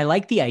 And I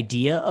like the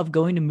idea of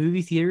going to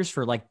movie theaters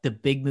for like the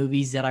big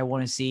movies that I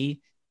want to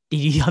see.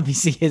 He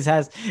obviously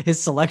has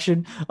his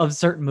selection of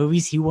certain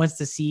movies he wants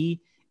to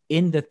see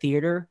in the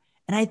theater.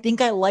 And I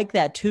think I like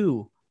that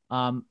too.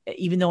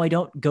 Even though I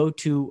don't go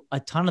to a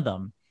ton of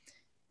them.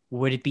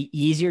 Would it be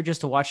easier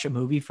just to watch a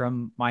movie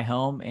from my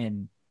home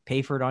and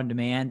pay for it on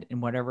demand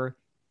and whatever?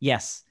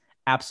 Yes,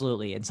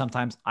 absolutely. And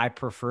sometimes I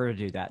prefer to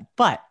do that,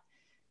 but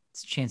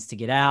it's a chance to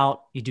get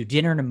out. You do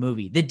dinner and a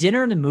movie. The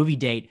dinner and the movie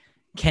date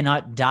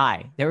cannot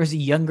die. There is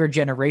younger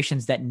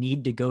generations that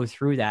need to go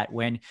through that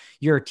when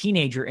you're a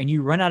teenager and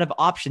you run out of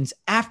options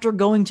after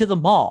going to the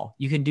mall.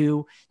 You can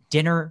do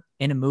dinner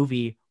and a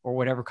movie or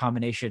whatever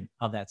combination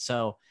of that.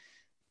 So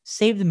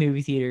save the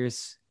movie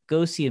theaters,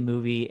 go see a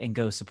movie, and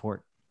go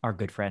support our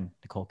good friend,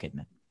 Nicole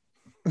Kidman.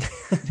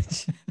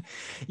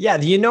 Yeah.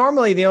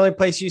 Normally the only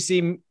place you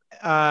see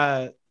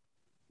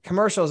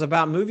commercials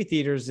about movie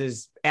theaters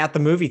is at the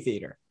movie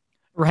theater.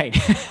 Right.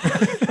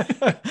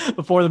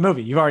 Before the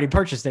movie, you've already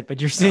purchased it, but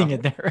you're seeing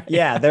it there. Right?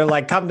 Yeah. They're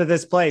like, come to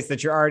this place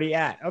that you're already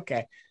at.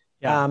 Okay.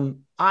 Yeah.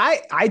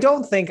 I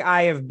don't think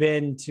I have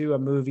been to a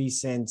movie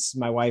since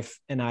my wife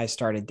and I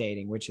started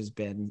dating, which has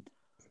been,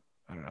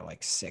 I don't know,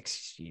 like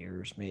 6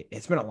 years, maybe.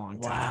 It's been a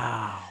long time.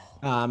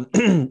 Wow.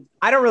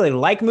 I don't really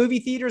like movie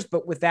theaters,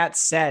 but with that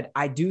said,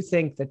 I do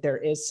think that there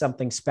is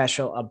something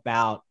special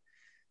about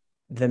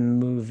the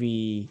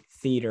movie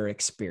theater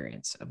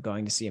experience of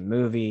going to see a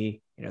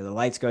movie. You know, the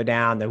lights go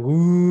down, the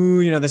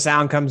woo, the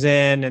sound comes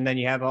in, and then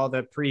you have all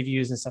the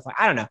previews and stuff.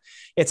 I don't know.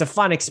 It's a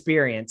fun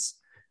experience.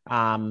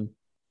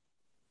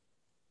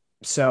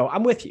 So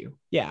I'm with you.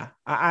 Yeah.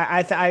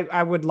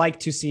 I would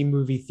like to see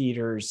movie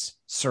theaters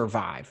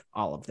survive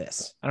all of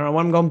this. I don't know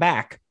when I'm going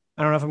back.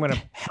 I don't know if I'm going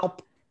to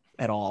help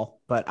at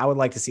all, but I would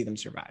like to see them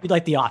survive. You'd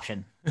like the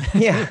option.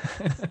 Yeah.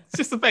 It's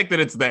just the fact that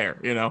it's there,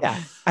 Yeah.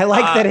 I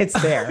like that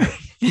it's there.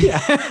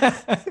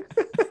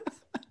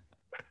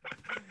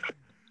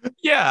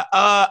 Yeah, Yeah,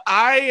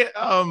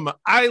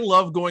 I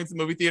love going to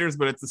movie theaters,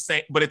 but it's the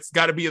same. But it's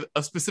got to be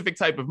a specific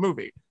type of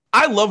movie.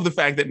 I love the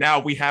fact that now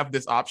we have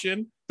this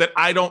option that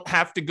I don't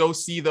have to go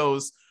see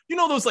those. You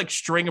know, those like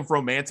string of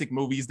romantic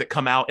movies that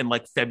come out in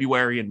like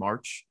February and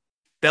March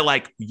that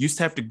like we used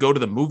to have to go to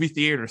the movie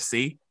theater to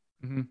see.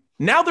 Mhm.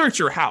 Now they're at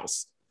your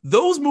house.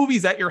 Those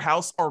movies at your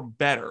house are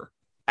better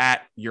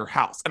at your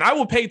house, and I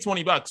will pay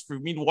 $20 for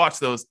me to watch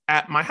those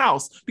at my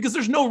house because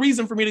there's no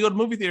reason for me to go to the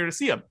movie theater to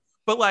see them.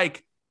 But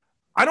like,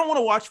 I don't want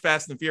to watch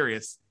Fast and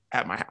Furious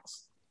at my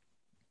house.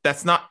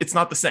 It's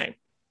not the same.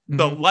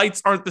 The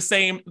lights aren't the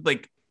same.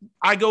 Like,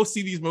 I go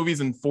see these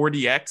movies in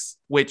 4DX,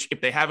 which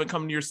if they haven't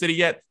come to your city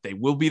yet, they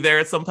will be there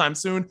at sometime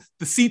soon.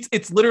 The seats,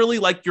 it's literally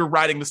like you're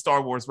riding the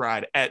Star Wars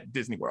ride at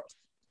Disney World.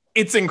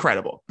 It's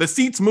incredible. The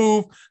seats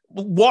move,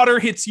 water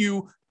hits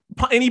you,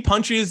 any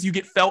punches you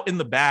get felt in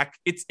the back.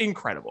 It's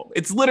incredible.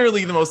 It's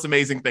literally the most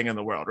amazing thing in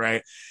the world,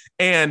 right?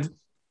 And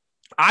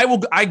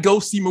I go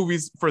see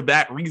movies for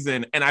that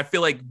reason. And I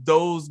feel like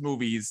those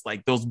movies,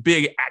 like those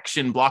big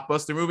action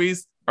blockbuster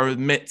movies, are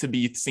meant to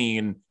be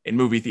seen in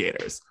movie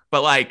theaters.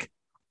 But like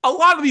a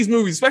lot of these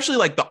movies, especially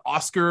like the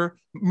Oscar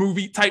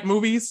movie type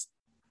movies,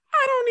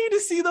 I don't need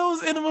to see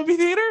those in a movie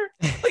theater.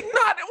 Like,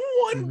 not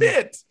one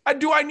bit.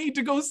 I need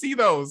to go see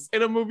those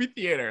in a movie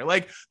theater.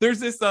 Like, there's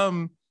this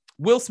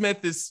Will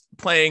Smith is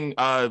playing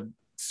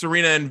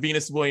Serena and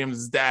Venus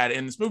Williams' dad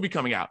in this movie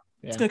coming out.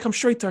 Yeah. It's gonna come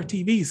straight to our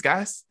TVs,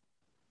 guys.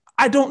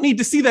 I don't need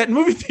to see that in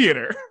movie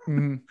theater.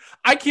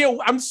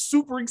 I'm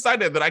super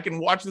excited that I can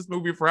watch this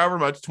movie for however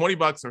much,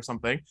 $20 or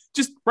something,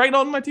 just right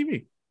on my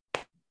TV.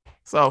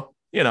 So,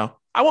 you know,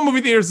 I want movie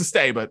theaters to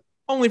stay, but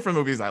only for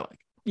movies I like.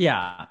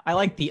 Yeah, I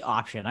like the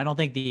option. I don't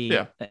think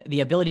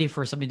the ability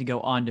for something to go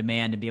on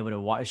demand and be able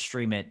to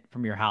stream it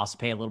from your house,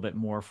 pay a little bit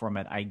more from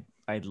it.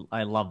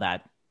 I love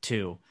that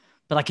too.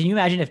 But like, can you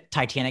imagine if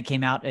Titanic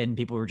came out and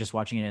people were just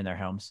watching it in their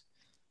homes?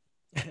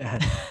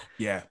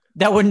 Yeah,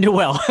 that wouldn't do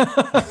well.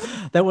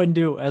 That wouldn't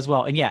do as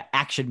well. And yeah,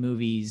 action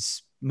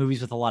movies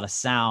with a lot of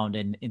sound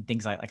and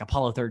things like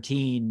Apollo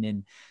 13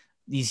 and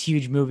these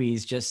huge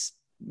movies, just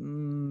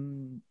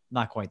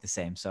not quite the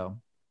same. So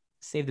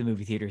save the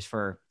movie theaters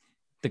for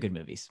the good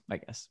movies, I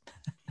guess.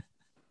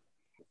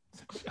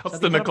 Helps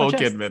the Nicole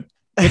Kidman.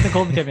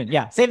 Nicole Kidman.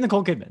 Yeah, save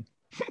Nicole Kidman.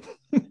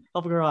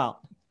 Help a girl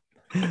out.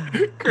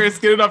 Chris,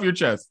 get it off your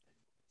chest.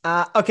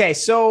 Okay,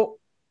 so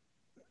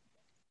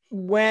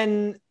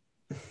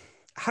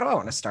how do I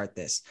want to start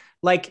this?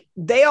 Like,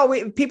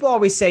 people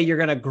always say you're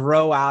going to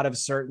grow out of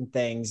certain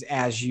things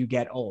as you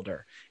get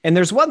older. And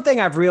there's one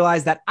thing I've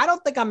realized that I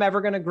don't think I'm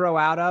ever going to grow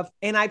out of.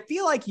 And I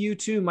feel like you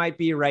two might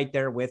be right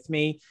there with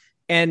me.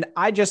 And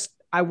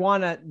I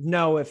want to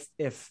know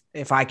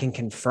if I can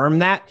confirm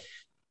that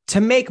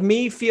to make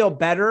me feel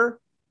better,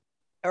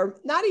 or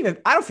not even,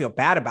 I don't feel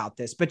bad about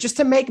this, but just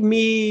to make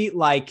me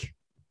like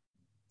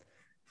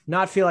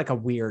not feel like a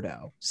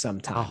weirdo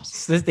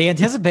sometimes. Oh, the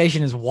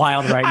anticipation is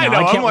wild right now. I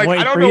know. I can't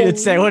wait for you to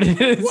say what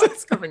it is.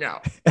 What's coming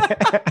out?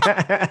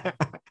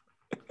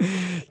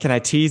 Can I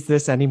tease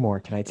this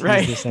anymore?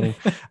 This anymore?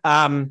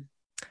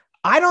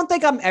 I don't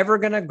think I'm ever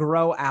going to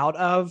grow out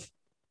of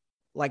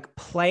like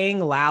playing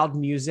loud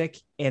music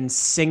and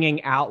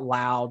singing out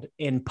loud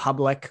in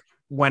public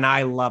when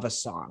I love a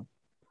song.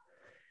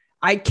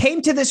 I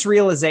came to this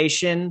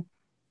realization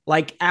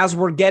like as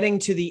we're getting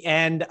to the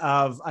end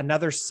of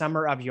another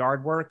summer of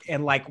yard work,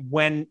 and like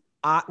when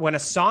a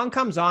song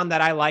comes on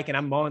that I like and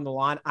I'm mowing the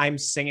lawn, I'm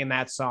singing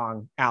that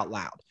song out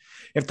loud.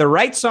 If the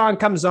right song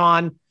comes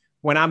on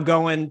when I'm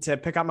going to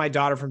pick up my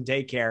daughter from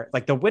daycare,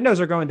 like the windows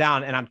are going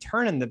down and I'm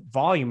turning the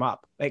volume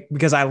up, like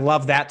because I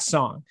love that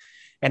song.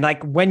 And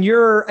like when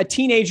you're a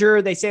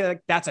teenager, they say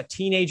like that's a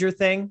teenager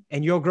thing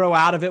and you'll grow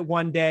out of it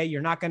one day.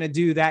 You're not going to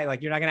do that.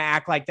 Like you're not going to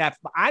act like that.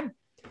 But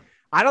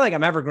I don't think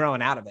I'm ever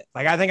growing out of it.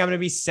 Like I think I'm going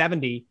to be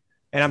 70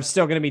 and I'm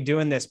still going to be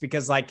doing this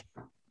because like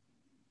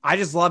I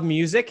just love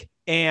music,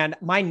 and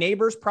my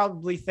neighbors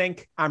probably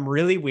think I'm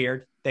really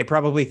weird. They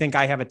probably think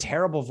I have a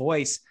terrible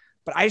voice,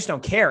 but I just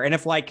don't care. And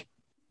if like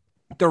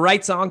the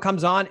right song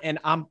comes on and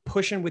I'm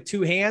pushing with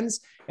two hands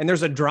and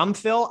there's a drum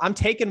fill, I'm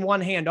taking one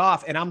hand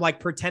off and I'm like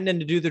pretending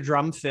to do the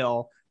drum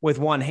fill with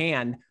one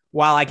hand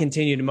while I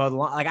continue to mow the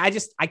lawn. Like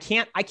I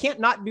can't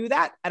not do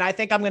that. And I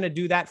think I'm going to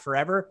do that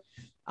forever.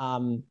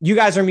 You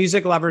guys are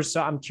music lovers,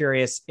 so I'm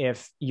curious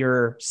if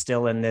you're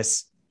still in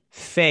this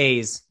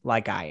phase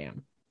like I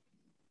am.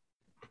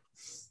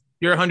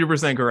 You're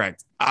 100%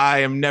 correct. I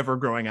am never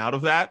growing out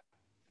of that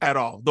at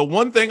all. The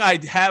one thing I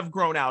have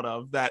grown out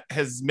of that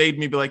has made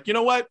me be like, you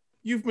know what?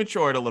 You've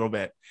matured a little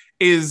bit,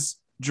 is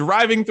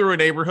driving through a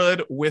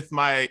neighborhood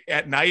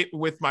at night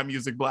with my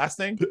music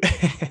blasting.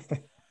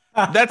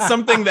 That's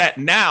something that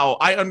now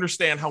I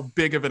understand how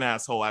big of an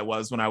asshole I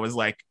was when I was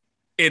like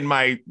in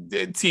my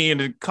teen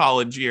and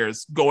college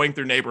years going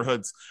through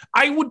neighborhoods.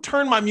 I would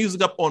turn my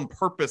music up on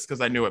purpose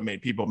because I knew it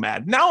made people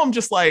mad. Now I'm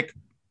just like,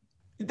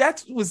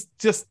 that was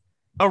just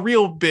a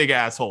real big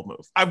asshole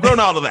move. I've grown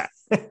out of that.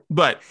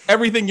 But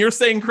everything you're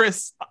saying,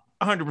 Chris,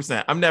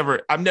 100%. I'm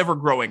never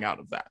growing out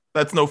of that.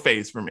 That's no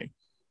phase for me.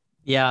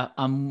 Yeah,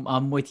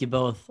 I'm with you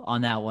both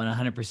on that one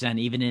 100%.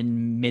 Even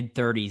in mid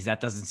 30s, that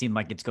doesn't seem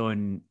like it's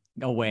going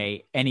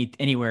away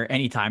anywhere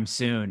anytime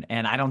soon.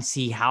 And I don't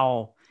see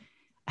how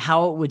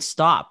it would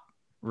stop,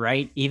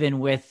 right? Even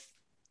with,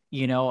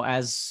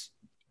 as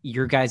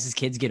your guys'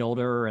 kids get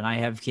older and I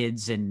have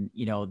kids and,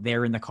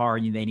 they're in the car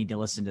and they need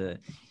to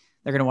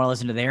they're going to want to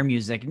listen to their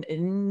music.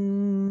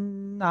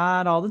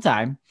 Not all the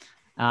time.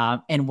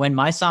 And when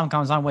my song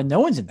comes on, when no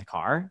one's in the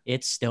car,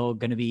 it's still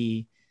going to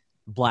be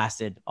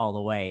blasted all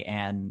the way.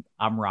 And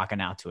I'm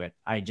rocking out to it.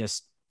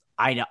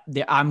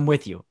 I'm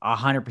with you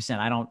 100%.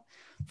 I don't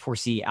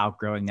foresee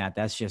outgrowing that.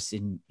 That's just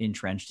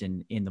entrenched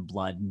in the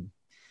blood, and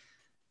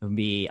it would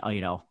be,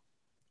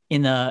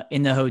 in the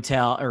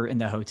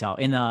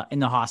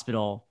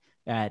hospital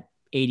at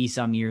 80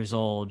 some years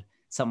old,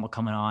 something will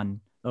come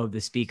on. Oh,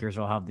 the speakers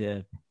will have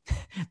the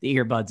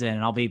earbuds in,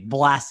 and I'll be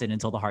blasted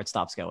until the heart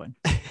stops going.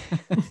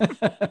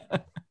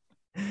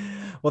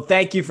 Well,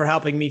 thank you for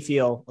helping me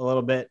feel a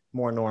little bit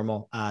more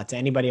normal. To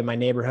anybody in my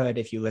neighborhood,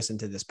 if you listen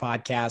to this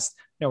podcast,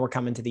 we're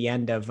coming to the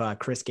end of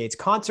Chris Gates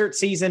concert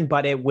season,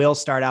 but it will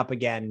start up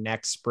again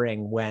next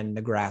spring when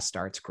the grass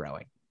starts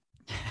growing.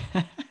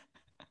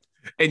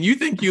 And you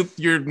think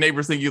your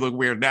neighbors think you look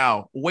weird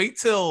now. Wait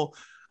till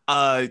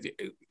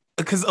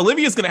because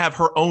Olivia's going to have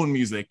her own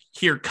music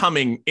here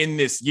coming in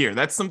this year.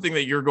 That's something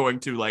that you're going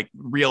to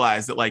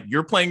realize that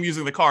you're playing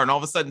music in the car and all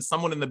of a sudden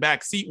someone in the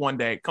back seat one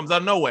day comes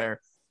out of nowhere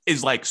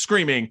is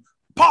screaming,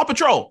 Paw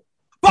Patrol,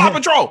 Paw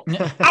Patrol.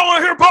 I want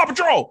to hear Paw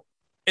Patrol.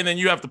 And then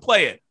you have to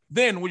play it.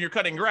 Then when you're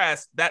cutting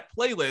grass, that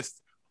playlist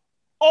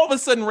all of a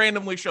sudden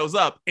randomly shows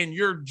up and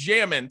you're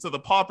jamming to the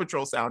Paw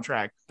Patrol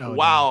soundtrack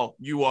while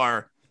you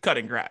are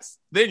cutting grass.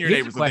 Then your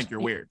neighbors will think you're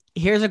weird.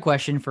 Here's a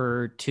question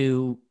for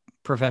two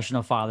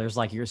professional fathers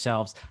like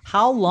yourselves.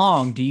 How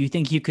long do you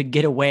think you could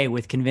get away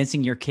with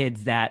convincing your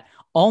kids that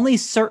only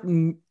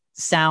certain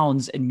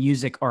sounds and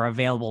music are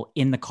available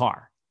in the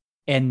car?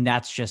 And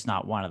that's just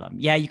not one of them.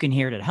 Yeah, you can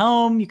hear it at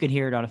home. You can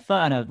hear it on a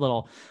phone, a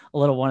little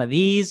one of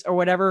these or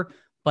whatever,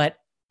 but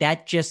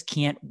that just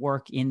can't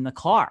work in the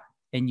car.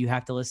 And you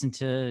have to listen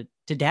to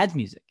dad's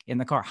music in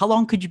the car. How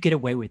long could you get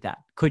away with that?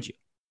 Could you?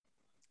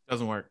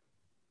 Doesn't work.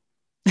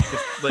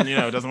 Just letting you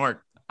know, it doesn't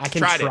work. I've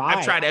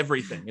tried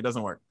everything. It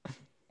doesn't work.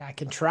 I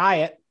can try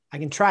it. I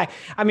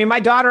mean, my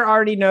daughter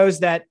already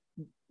knows that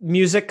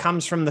music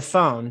comes from the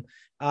phone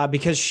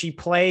because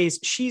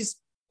she's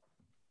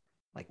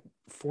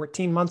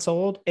 14 months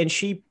old and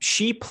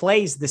she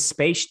plays the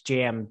Space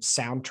Jam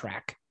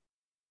soundtrack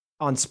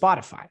on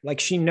Spotify.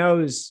 She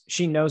knows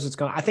what's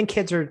going on. I think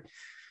kids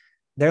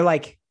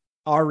they're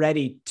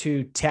already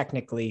too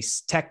technology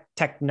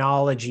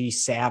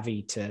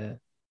savvy to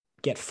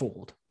get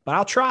fooled, but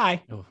I'll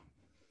try. Oh,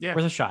 yeah.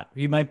 Worth a shot.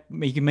 You can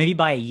maybe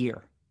buy a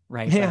year,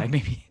 right? Yeah.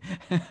 Maybe.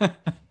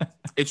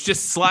 It's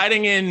just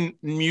sliding in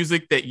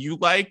music that you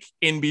like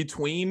in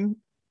between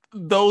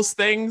those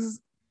things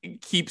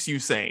keeps you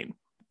sane.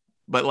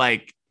 But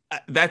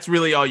that's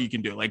really all you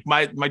can do.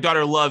 My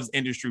daughter loves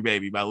Industry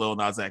Baby by Lil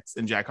Nas X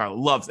and Jack Harlow.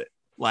 Loves it.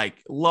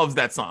 Loves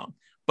that song.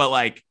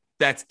 But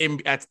that's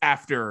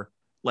after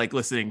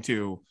listening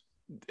to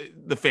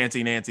the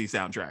Fancy Nancy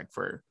soundtrack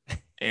for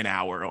an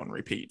hour on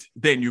repeat.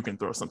 Then you can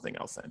throw something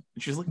else in. And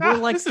she's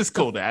this is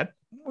cool, Dad.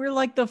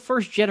 We're the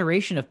first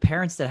generation of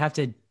parents that have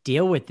to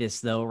deal with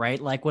this though,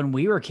 right? When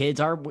we were kids,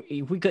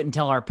 we couldn't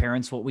tell our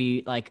parents what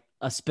we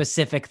a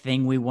specific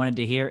thing we wanted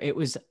to hear. It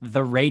was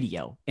the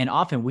radio. And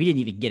often we didn't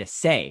even get a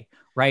say,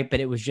 right?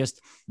 But it was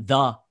just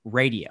the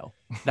radio.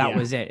 That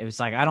was it. It was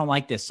I don't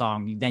like this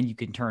song. Then you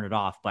can turn it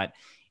off, but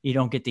you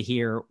don't get to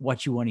hear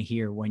what you want to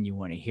hear when you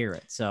want to hear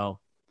it. So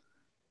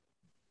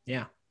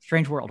yeah,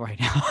 strange world right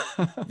now.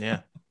 Yeah.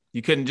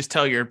 You couldn't just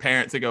tell your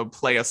parents to go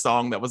play a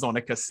song that was on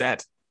a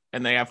cassette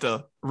and they have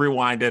to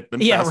rewind it,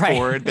 then fast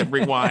forward, then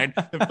rewind,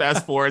 then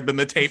fast forward, then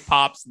the tape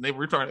pops and they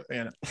return it.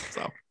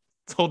 So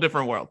it's a whole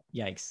different world.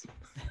 Yikes.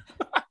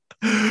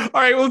 All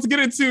right, well, let's get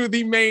into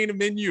the main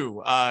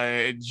menu,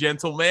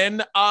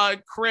 gentlemen.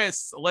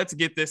 Chris, let's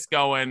get this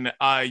going.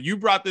 Did you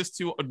bring this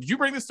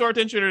to our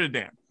attention or to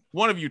Dan?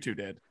 One of you two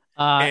did.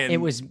 It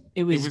was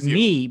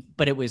me,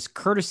 but it was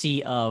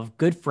courtesy of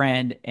good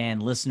friend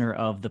and listener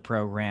of the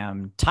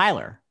program,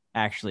 Tyler.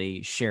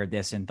 Actually shared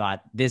this and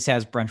thought this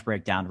has Brunch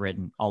Breakdown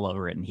written all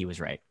over it, and he was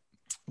right.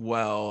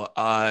 Well,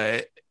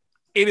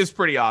 it is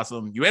pretty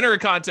awesome. You enter a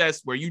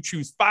contest where you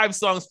choose 5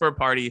 songs for a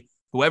party.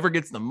 Whoever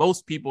gets the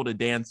most people to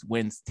dance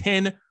wins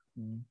 10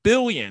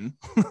 billion.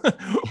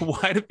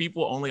 Why do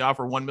people only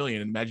offer 1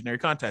 million in imaginary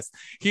contests?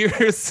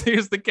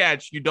 Here's the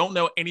catch. You don't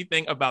know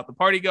anything about the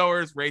party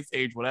goers, race,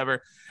 age,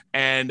 whatever.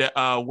 And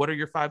what are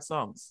your 5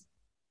 songs?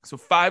 So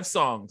 5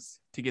 songs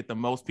to get the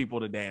most people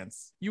to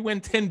dance. You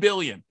win 10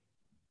 billion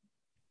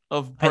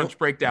of Brunch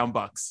Breakdown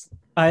bucks.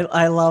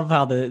 I love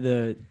how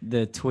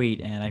the tweet,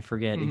 and I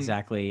forget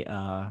exactly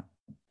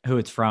who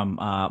it's from,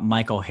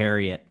 Michael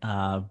Harriet.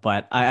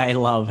 But I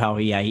love how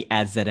he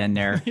adds that in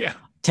there. Yeah.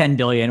 10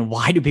 billion.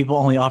 Why do people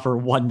only offer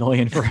 1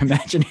 million for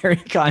imaginary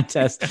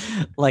contest?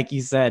 Like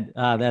you said,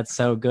 that's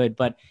so good.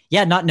 But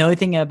yeah, not know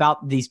anything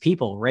about these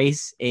people,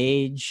 race,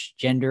 age,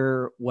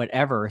 gender,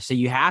 whatever. So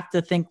you have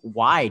to think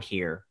wide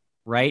here,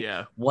 right?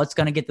 Yeah. What's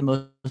going to get the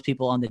most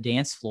people on the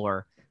dance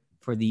floor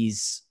for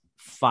these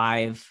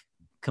 5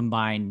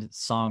 combined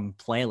song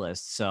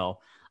playlists? So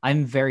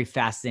I'm very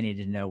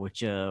fascinated to know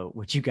what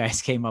you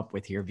guys came up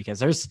with here,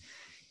 because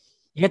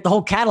you get the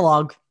whole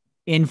catalog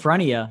in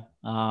front of you.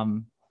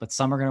 But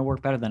some are going to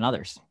work better than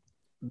others.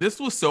 This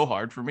was so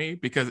hard for me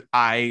because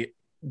I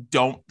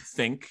don't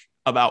think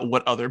about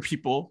what other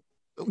people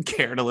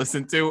care to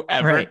listen to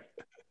ever. Right.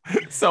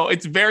 So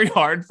it's very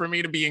hard for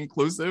me to be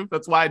inclusive.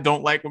 That's why I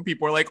don't like when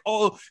people are like,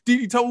 "Oh, did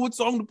you tell me what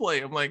song to play?"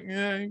 I'm like,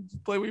 "Yeah, you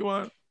just play what you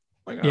want."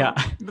 Like, yeah,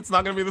 it's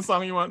not going to be the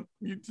song you want.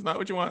 It's not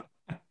what you want.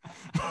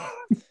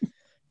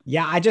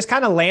 Yeah, I just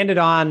kind of landed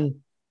on,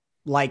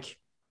 like,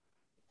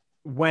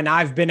 when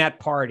I've been at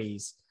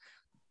parties,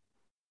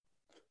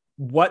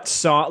 what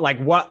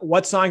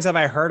songs have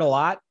I heard a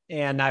lot?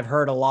 And I've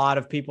heard a lot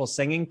of people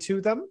singing to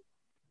them.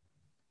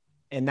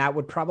 And that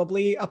would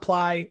probably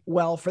apply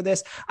well for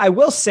this. I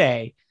will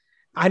say,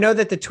 I know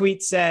that the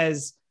tweet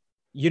says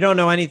you don't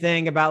know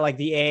anything about like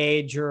the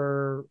age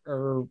or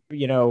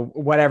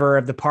whatever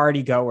of the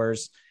party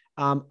goers.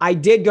 I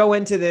did go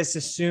into this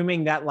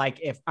assuming that, like,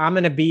 if I'm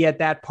going to be at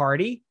that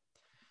party,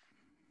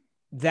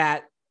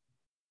 that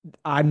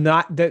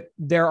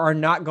there are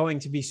not going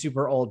to be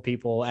super old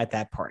people at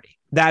that party.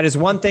 That is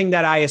one thing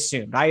that I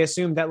assumed. I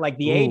assumed that, like,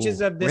 the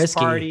ages of this risky.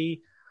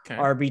 party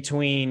are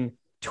between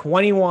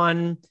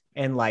 21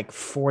 and like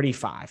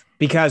 45,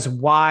 because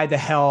why the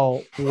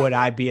hell would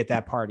I be at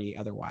that party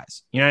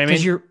otherwise? You know what I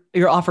mean? Because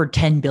you're offered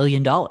 $10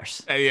 billion.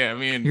 Yeah, I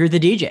mean, You're the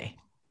DJ.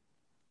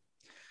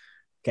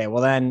 Okay,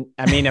 well then,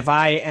 I mean, if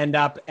I end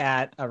up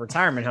at a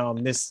retirement home,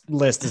 this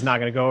list is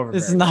not going to go over.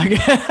 This is not good.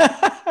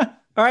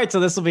 All right, so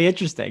this will be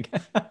interesting.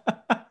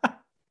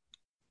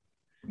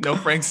 No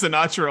Frank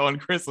Sinatra on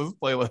Chris's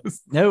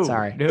playlist. No,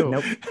 Sorry. no.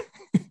 Nope.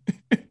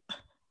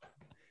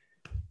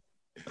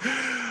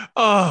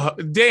 Oh,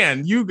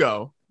 Dan, you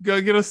go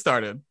get us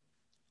started.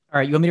 All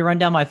right, you want me to run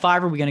down my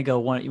 5, or are we gonna go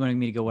one? You want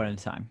me to go one at a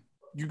time?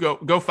 You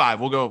go 5.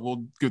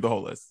 We'll do the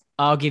whole list.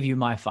 I'll give you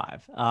my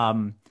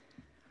 5.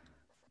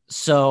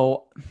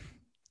 So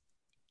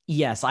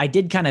yes, I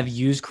did kind of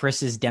use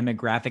Chris's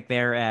demographic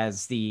there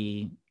as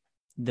the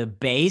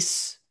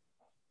base,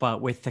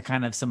 but with the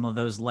kind of some of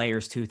those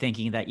layers too,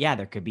 thinking that, yeah,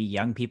 there could be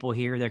young people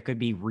here. There could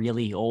be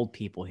really old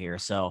people here.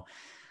 So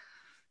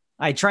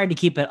I tried to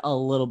keep it a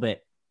little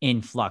bit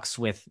in flux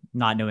with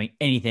not knowing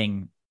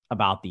anything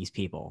about these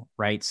people.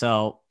 Right.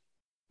 So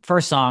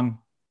first song,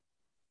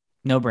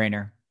 no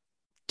brainer,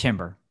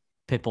 Timber,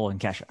 Pitbull, and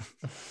Kesha.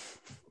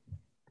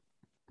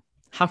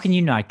 How can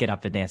you not get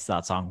up and dance to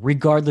that song,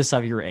 regardless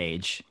of your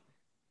age?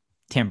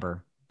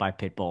 Timber by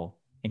Pitbull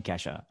and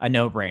Kesha, a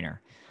no-brainer.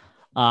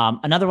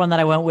 Another one that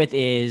I went with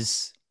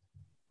is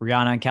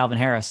Rihanna and Calvin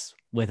Harris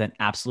with an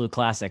absolute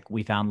classic,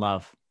 We Found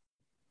Love.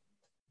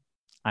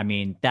 I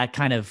mean, that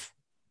kind of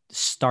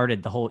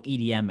started the whole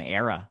EDM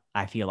era.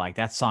 I feel like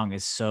that song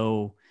is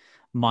so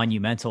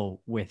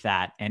monumental with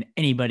that, and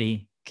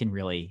anybody can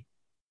really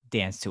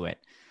dance to it.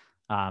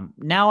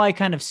 Now I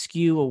kind of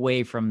skew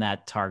away from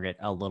that target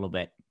a little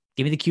bit.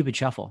 Give me the Cupid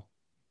Shuffle.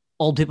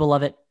 Old people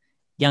love it.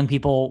 Young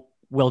people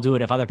will do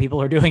it if other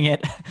people are doing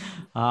it.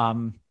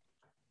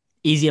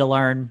 Easy to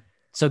learn.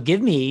 So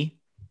give me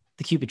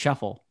the Cupid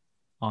Shuffle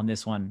on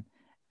this one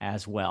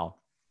as well.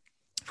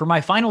 For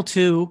my final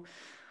 2,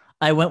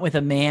 I went with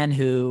a man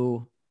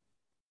who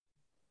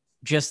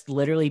just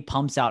literally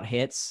pumps out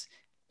hits,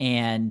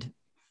 and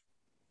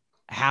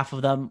half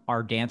of them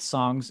are dance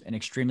songs and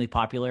extremely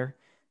popular.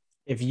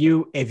 If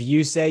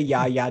you say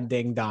 "ya ya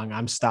ding dong,"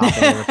 I'm stopping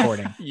the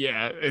recording.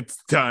 Yeah,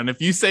 it's done.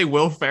 If you say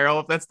Will Ferrell,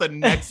 if that's the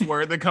next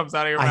word that comes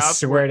out of your mouth, I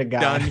swear to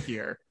God, done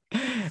here.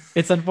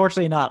 It's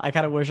unfortunately not. I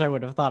kind of wish I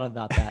would have thought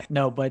about that.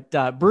 No, but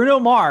Bruno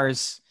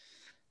Mars,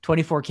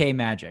 24K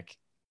Magic.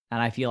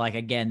 And I feel like,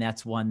 again,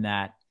 that's one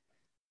that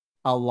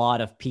a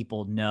lot of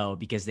people know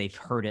because they've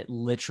heard it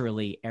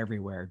literally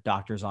everywhere.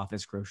 Doctor's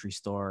office, grocery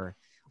store,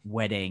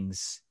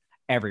 weddings,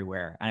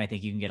 everywhere. And I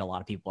think you can get a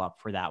lot of people up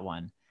for that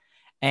one.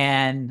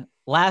 And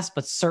last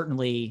but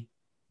certainly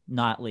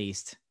not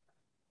least,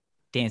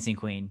 Dancing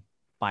Queen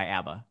by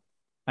ABBA.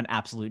 An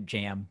absolute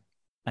jam,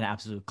 an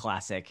absolute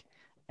classic.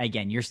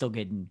 Again, you're still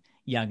getting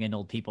young and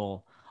old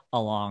people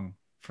along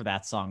for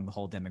that song, the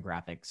whole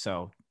demographic.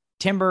 So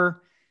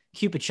Timber,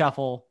 Cupid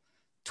Shuffle,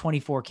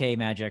 24K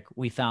Magic,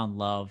 We Found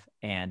Love,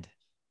 and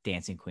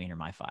Dancing Queen are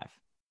my 5.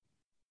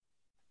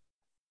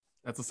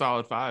 That's a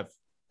solid 5.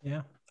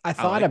 Yeah. I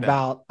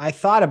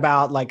thought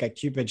about like a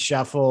Cupid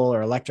Shuffle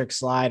or Electric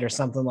Slide or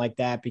something like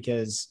that,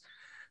 because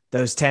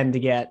those tend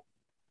to get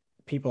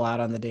people out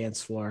on the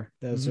dance floor.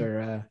 Those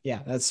are,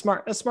 that's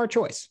smart. A smart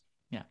choice.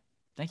 Yeah.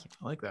 Thank you.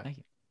 I like that. Thank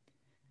you.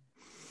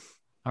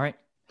 All right.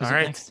 All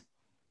right. Next?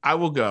 I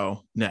will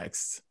go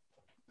next.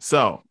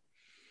 So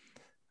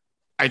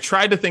I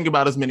tried to think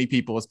about as many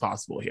people as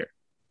possible here.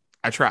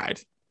 I tried.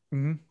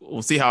 Mm-hmm.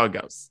 We'll see how it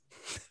goes.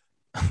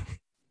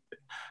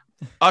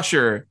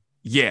 Usher,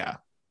 yeah.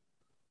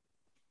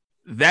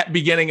 That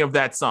beginning of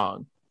that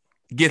song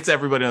gets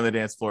everybody on the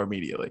dance floor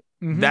immediately.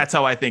 Mhm. That's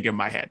how I think in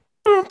my head.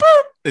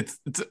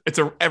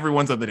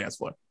 Everyone's on the dance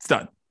floor. It's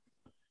done.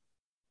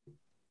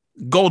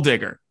 Gold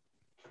Digger.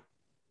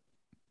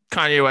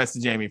 Kanye West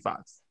and Jamie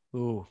Foxx.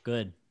 Ooh,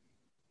 good.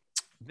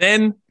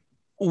 Then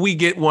we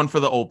get one for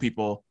the old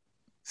people,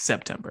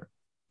 September.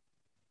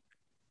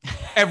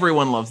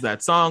 Everyone loves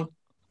that song,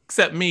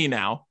 except me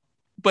now,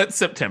 but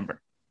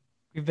September.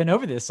 We've been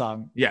over this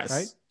song. Yes.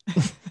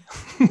 Right?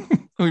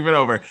 We've been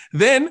over.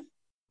 Then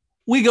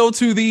we go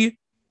to the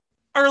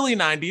early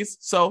 90s.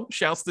 So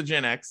shouts to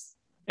Gen X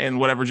and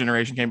whatever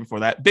generation came before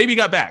that. Baby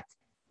Got Back.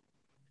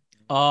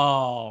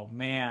 Oh,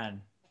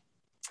 man.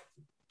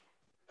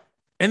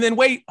 And then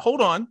wait,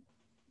 hold on.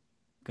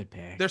 Good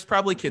pick. There's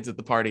probably kids at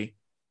the party.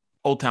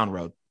 Old Town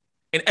Road.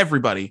 And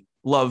everybody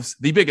loves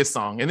the biggest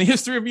song in the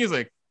history of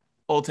music,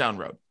 Old Town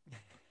Road.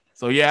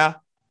 So yeah,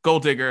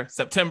 Gold Digger,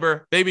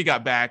 September, Baby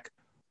Got Back,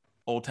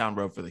 Old Town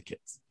Road for the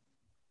kids.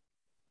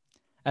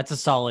 That's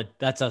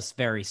a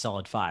very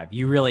solid 5.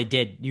 You really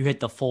did. You hit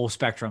the full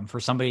spectrum for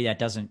somebody that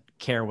doesn't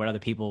care what other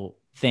people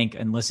think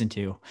and listen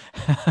to.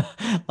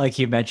 Like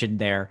you mentioned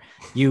there,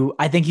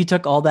 I think you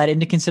took all that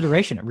into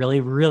consideration. A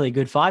really, really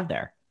good 5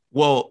 there.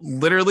 Well,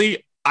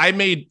 literally, I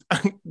made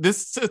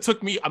this. It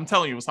took me, I'm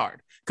telling you, it was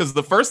hard because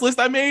the first list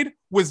I made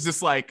was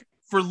just like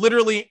for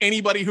literally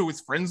anybody who was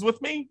friends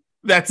with me.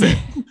 That's it.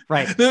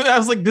 Right. I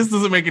was like, this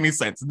doesn't make any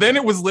sense. Then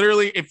it was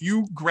literally if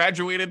you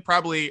graduated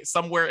probably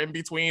somewhere in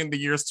between the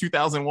years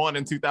 2001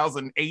 and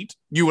 2008,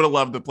 you would have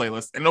loved the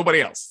playlist and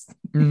nobody else.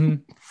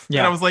 Mm-hmm.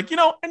 Yeah. And I was like,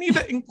 I need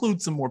to include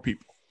some more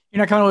people. You're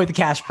not coming away with the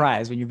cash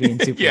prize when you're being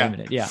super Yeah.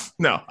 limited. Yeah.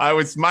 No,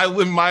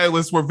 my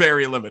lists were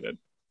very limited.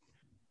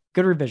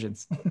 Good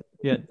revisions.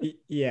 Yeah.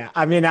 Yeah.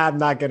 I mean, I'm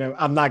not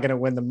gonna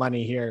win the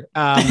money here.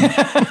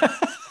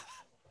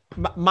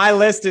 My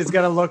list is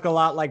going to look a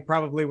lot like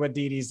probably what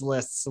Dee Dee's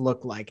lists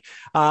look like.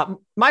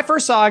 My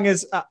first song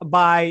is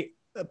by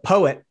a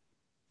poet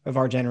of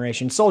our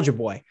generation, Soulja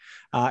Boy.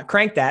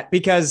 Crank That,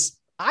 because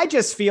I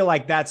just feel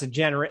like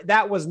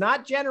that was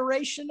not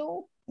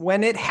generational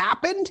when it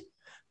happened,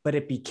 but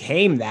it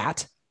became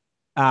that.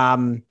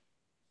 And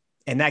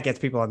that gets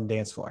people on the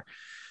dance floor.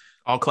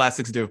 All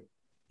classics do.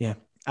 Yeah.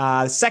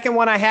 The second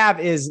one I have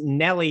is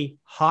Nelly,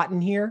 Hot in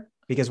Here,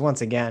 because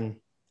once again,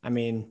 I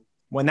mean,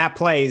 when that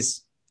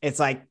plays, it's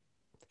like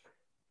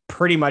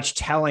pretty much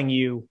telling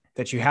you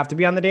that you have to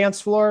be on the dance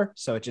floor.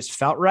 So it just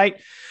felt right.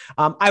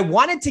 I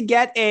wanted to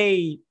get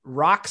a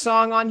rock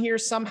song on here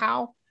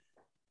somehow.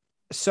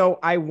 So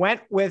I went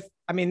with,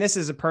 this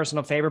is a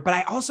personal favorite, but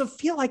I also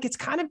feel like it's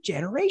kind of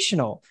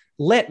generational.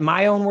 Lit,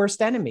 My Own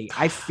Worst Enemy.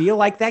 I feel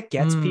like that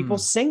gets people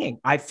singing.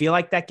 I feel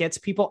like that gets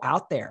people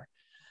out there.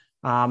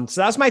 So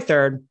that was my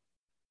third.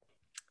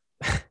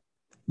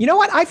 You know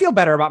what? I feel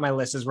better about my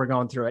list as we're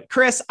going through it.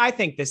 Chris, I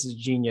think this is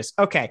genius.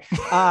 Okay.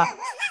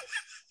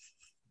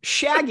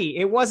 Shaggy,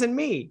 It Wasn't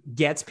Me,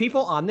 gets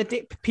people on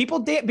the people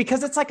dance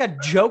because it's like a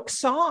joke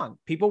song.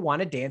 People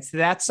want to dance to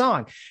that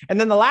song. And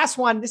then the last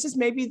one, this is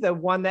maybe the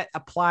one that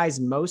applies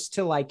most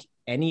to like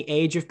any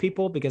age of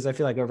people, because I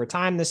feel like over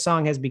time, this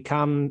song has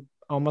become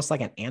almost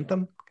like an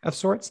anthem of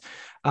sorts.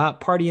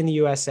 Party in the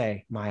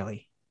USA,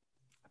 Miley.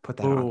 I put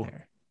that on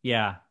there.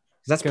 Yeah.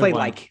 That's played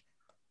like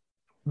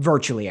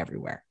virtually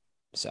everywhere.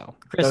 So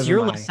Chris,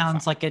 your list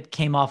sounds like it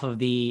came off of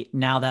the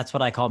Now That's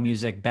What I Call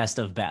Music Best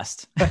of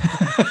Best.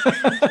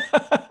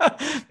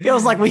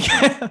 Feels like we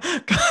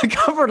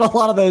covered a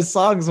lot of those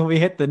songs when we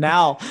hit the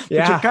Now, which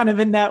are kind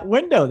of in that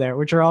window there,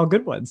 which are all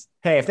good ones.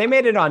 Hey, if they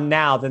made it on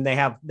Now, then they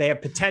have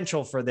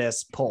potential for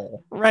this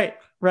poll. Right.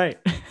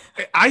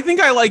 I think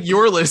I like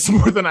your list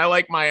more than I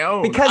like my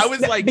own. Because I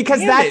was like,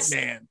 that's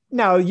man.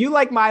 No, you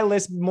like my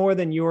list more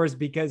than yours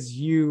because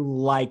you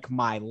like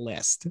my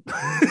list.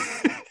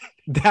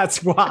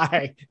 That's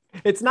why.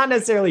 It's not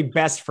necessarily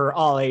best for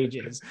all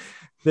ages.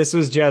 This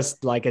was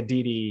just like a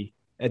Dee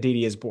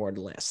Dee is bored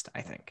list,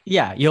 I think.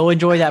 Yeah, you'll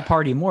enjoy that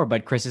party more,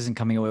 but Chris isn't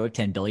coming away with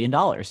 $10 billion.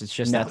 It's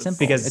just that simple.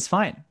 Because it's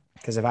fine.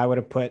 Because if I would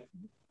have put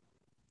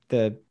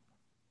the,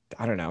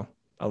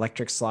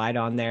 Electric Slide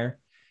on there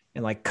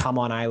and like Come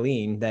On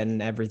Eileen,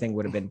 then everything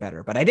would have been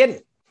better. But I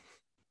didn't.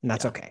 And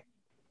that's okay.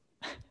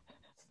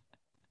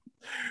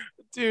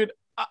 Dude,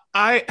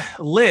 I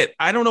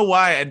don't know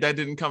why that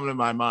didn't come to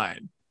my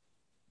mind.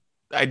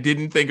 I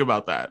didn't think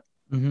about that.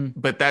 Mm-hmm.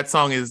 But that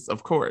song is,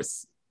 of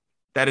course,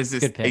 that is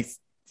just good pick.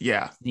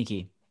 Yeah.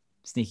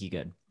 Sneaky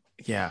good.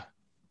 Yeah.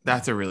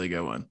 That's a really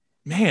good one.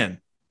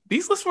 Man,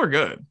 these lists were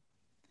good.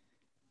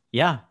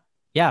 Yeah.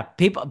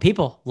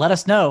 People, let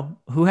us know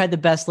who had the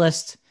best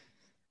list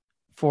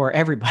for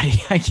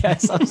everybody. I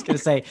guess I was going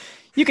to say,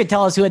 you could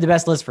tell us who had the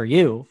best list for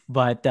you,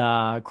 but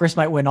Chris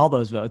might win all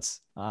those votes.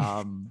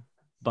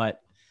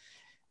 But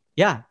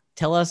yeah,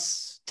 tell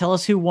us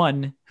who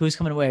won, who's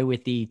coming away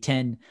with the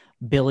 $10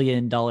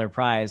 billion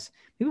prize.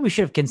 Maybe we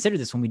should have considered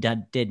this when we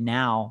did the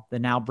Now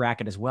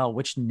bracket as well.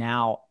 Which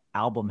Now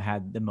album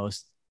had the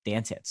most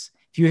dance hits?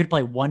 If you could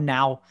play one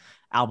Now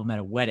album at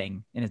a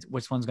wedding, and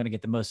which one's going to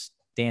get the most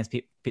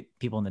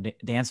people on the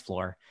dance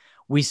floor.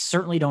 We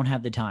certainly don't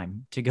have the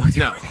time to go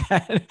through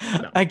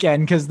that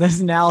again, because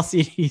those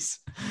analyses,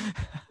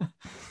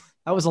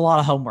 that was a lot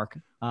of homework.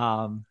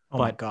 Oh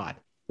my God.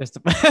 Just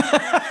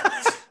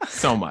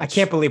so much. I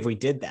can't believe we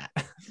did that.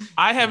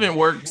 I haven't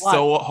worked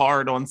so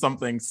hard on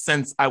something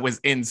since I was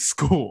in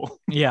school.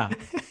 Yeah,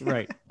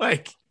 right.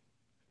 Like,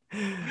 a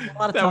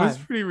lot of that time. was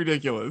pretty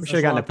ridiculous. We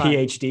should have gotten a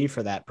PhD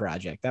for that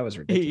project. That was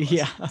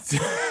ridiculous.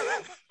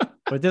 Yeah.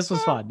 But this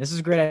was fun. This is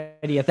a great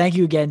idea. Thank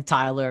you again,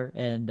 Tyler.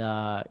 And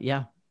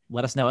yeah,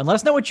 let us know. And let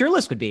us know what your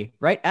list would be,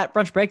 right? At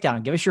Brunch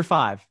Breakdown. Give us your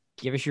 5.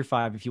 Give us your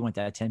 5 if you want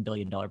that $10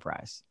 billion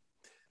prize.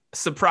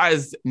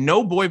 Surprised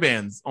no boy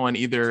bands on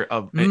either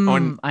of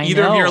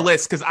your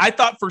lists, because I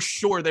thought for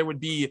sure there would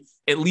be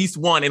at least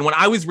one. And when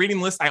I was reading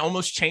the list, I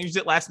almost changed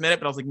it last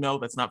minute, but I was like, no,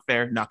 that's not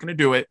fair. Not going to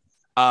do it.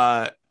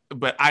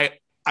 But I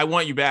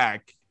Want You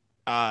Back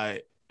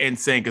and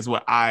Sync is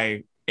what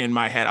in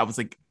my head, I was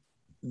like,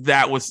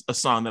 that was a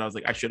song that I was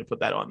like, I should have put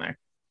that on there.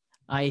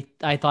 I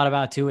thought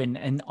about it too.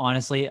 And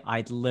honestly,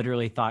 I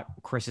literally thought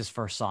Chris's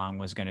first song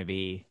was going to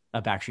be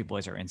a Backstreet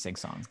Boys or NSYNC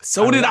song.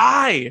 So did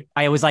I.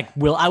 I was like,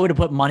 I would have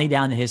put money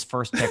down that his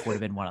first pick would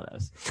have been one of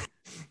those.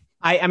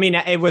 I mean,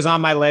 it was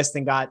on my list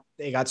and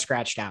it got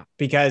scratched out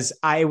because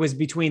I was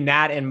between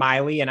that and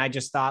Miley. And I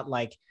just thought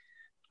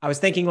I was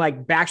thinking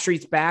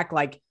Backstreet's Back,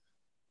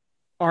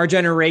 our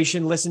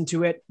generation listened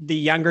to it. The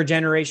younger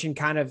generation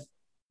kind of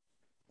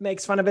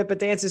makes fun of it, but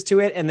dances to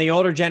it. And the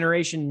older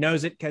generation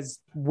knows it because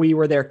we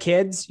were their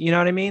kids. You know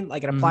what I mean?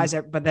 It applies.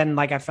 But then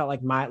I felt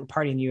like my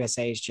Party in the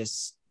USA is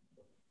just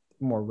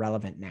more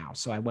relevant now.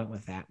 So I went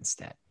with that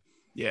instead.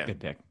 Yeah. Good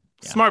pick.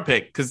 Yeah. Smart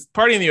pick. Because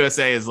Party in the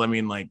USA is,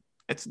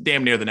 it's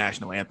damn near the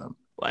national anthem.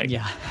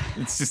 Yeah.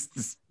 It's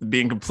just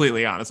being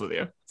completely honest with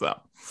you. So,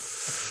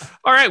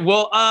 all right.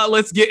 Well,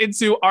 let's get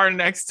into our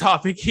next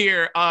topic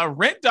here.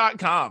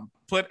 Rent.com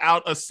put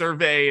out a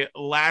survey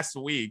last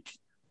week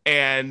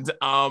and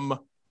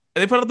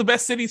they put out the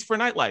best cities for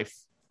nightlife.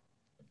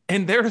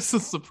 And there are some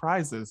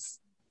surprises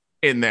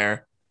in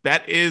there.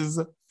 That is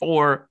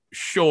for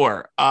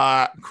sure.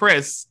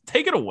 Chris,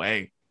 take it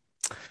away.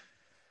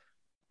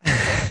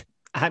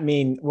 I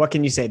mean, what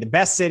can you say? The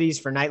best cities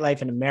for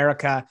nightlife in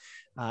America.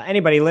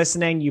 Anybody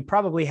listening, you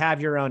probably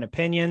have your own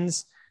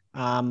opinions.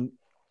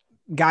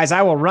 Guys,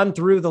 I will run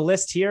through the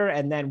list here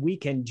and then we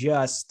can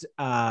just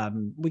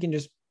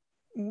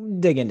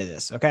dig into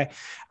this. Okay.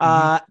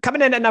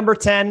 Coming in at number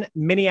 10,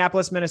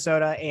 Minneapolis,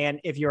 Minnesota.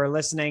 And if you're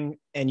listening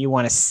and you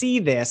want to see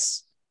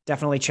this,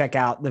 definitely check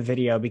out the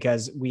video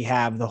because we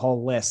have the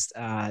whole list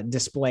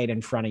displayed in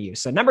front of you.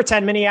 So number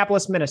 10,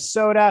 Minneapolis,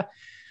 Minnesota.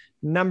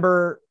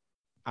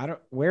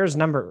 Where's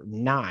number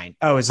 9?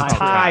 Oh, it's a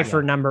tie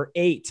for number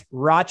 8,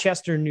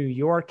 Rochester, New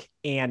York,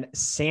 and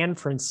San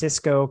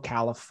Francisco,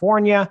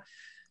 California.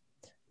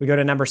 We go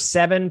to number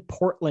 7,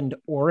 Portland,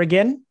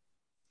 Oregon.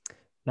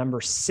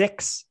 Number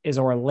 6 is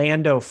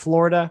Orlando,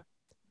 Florida.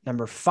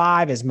 Number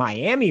 5 is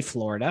Miami,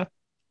 Florida.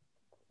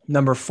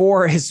 Number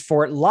 4 is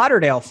Fort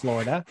Lauderdale,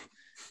 Florida.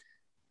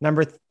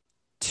 Number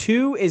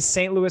 2 is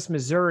St. Louis,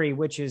 Missouri,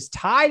 which is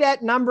tied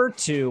at number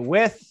 2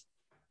 with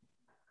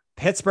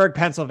Pittsburgh,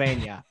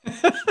 Pennsylvania.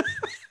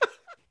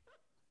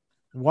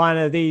 One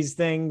of these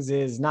things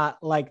is not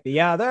like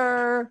the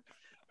other.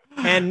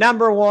 And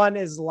number 1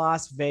 is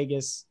Las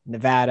Vegas,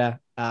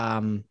 Nevada.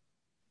 The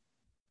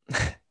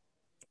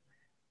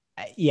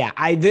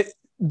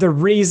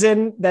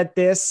reason that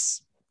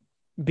this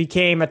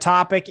became a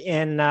topic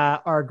in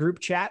our group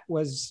chat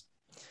was,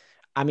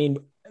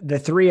 the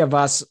 3 of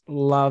us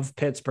love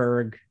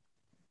Pittsburgh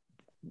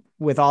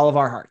with all of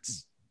our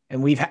hearts.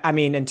 And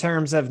in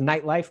terms of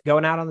nightlife,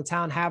 going out on the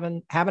town,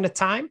 having a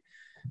time,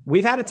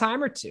 we've had a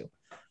time or two.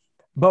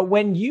 But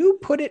when you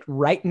put it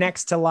right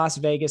next to Las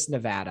Vegas,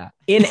 Nevada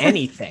in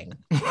anything,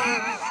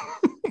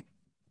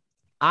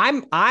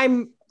 I'm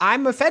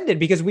offended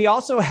because we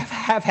also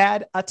have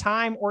had a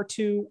time or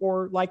 2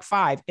 or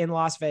 5 in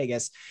Las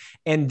Vegas.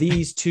 And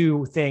these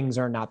 2 things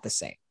are not the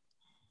same.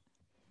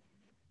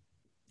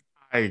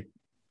 I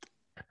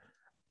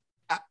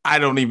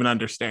don't even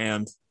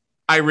understand.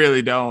 I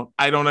really don't.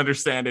 I don't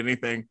understand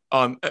anything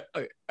on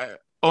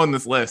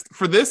this list.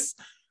 For this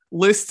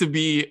list to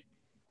be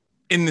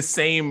in the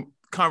same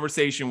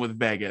conversation with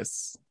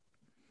Vegas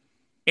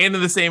and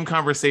in the same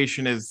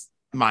conversation as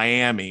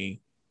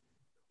Miami,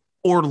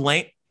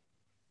 Orlando.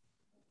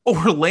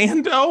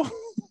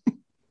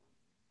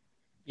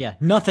 Yeah,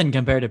 nothing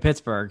compared to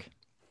Pittsburgh.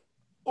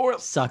 Or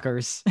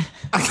suckers.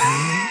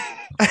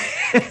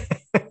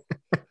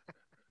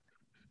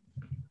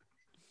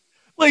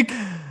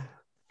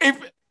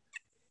 If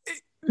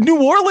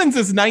New Orleans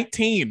is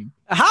 19.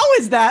 How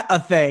is that a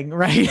thing,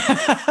 right?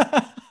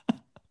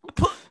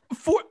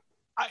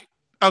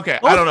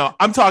 I don't know.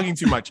 I'm talking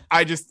too much.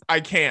 I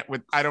can't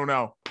I don't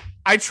know.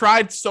 I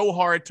tried so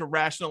hard to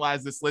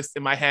rationalize this list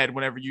in my head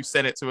whenever you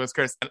sent it to us,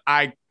 Chris, and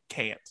I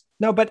can't.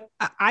 No, but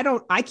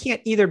I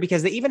can't either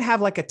because they even have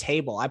like a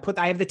table.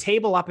 I have the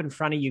table up in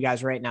front of you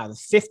guys right now, the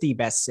 50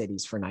 best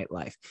cities for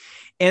nightlife.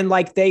 And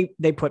like they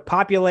put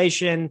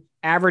population,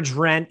 average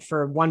rent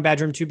for 1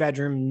 bedroom, 2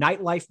 bedroom,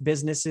 nightlife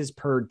businesses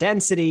per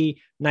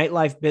density,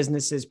 nightlife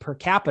businesses per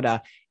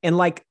capita. And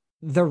like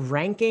the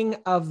ranking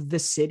of the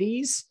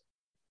cities,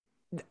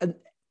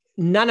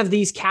 none of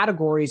these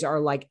categories are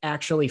like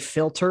actually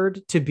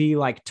filtered to be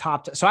like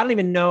top. So I don't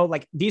even know,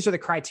 like these are the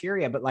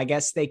criteria, but I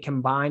guess they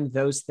combined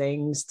those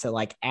things to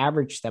like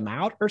average them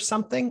out or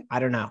something. I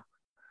don't know.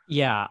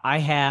 Yeah, I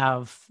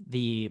have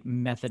the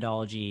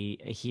methodology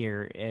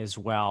here as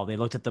well. They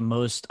looked at the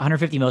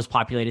 150 most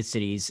populated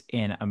cities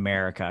in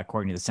America,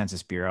 according to the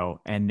Census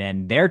Bureau. And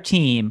then their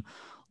team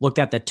looked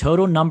at the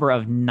total number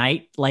of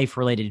nightlife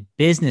related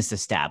business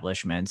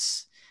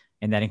establishments.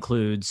 And that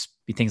includes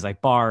things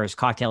like bars,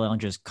 cocktail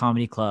lounges,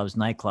 comedy clubs,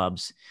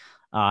 nightclubs,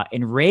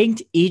 and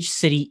ranked each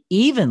city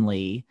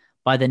evenly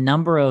by the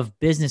number of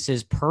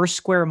businesses per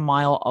square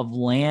mile of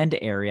land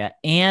area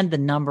and the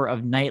number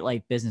of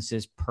nightlife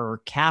businesses per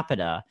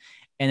capita.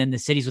 And then the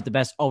cities with the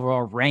best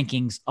overall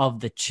rankings of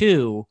the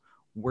two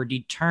were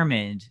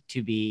determined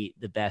to be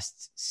the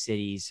best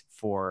cities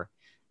for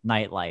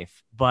nightlife.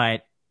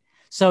 But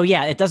so,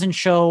 yeah, it doesn't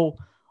show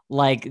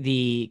like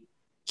the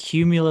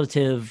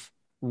cumulative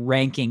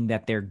ranking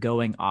that they're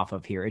going off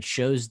of here. It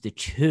shows the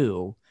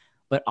two,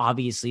 but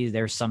obviously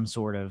there's some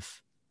sort of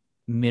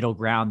middle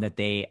ground that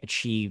they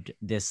achieved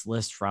this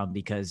list from,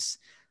 because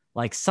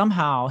like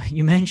somehow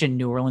you mentioned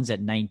New Orleans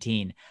at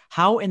 19.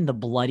 How in the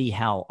bloody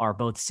hell are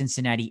both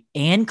Cincinnati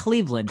and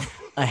Cleveland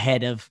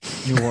ahead of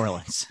New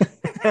Orleans?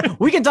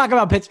 We can talk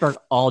about Pittsburgh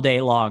all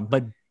day long,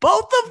 but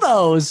both of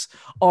those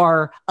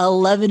are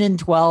 11 and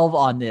 12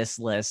 on this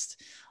list.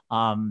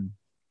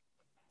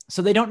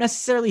 So they don't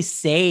necessarily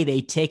say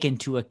they take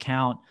into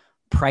account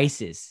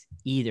prices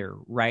either,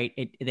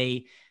 right?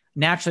 They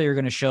naturally are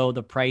going to show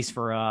the price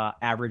for an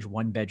average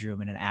 1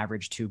 bedroom and an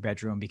average 2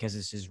 bedroom because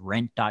this is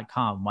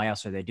rent.com. Why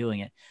else are they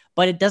doing it?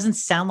 But it doesn't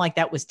sound like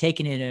that was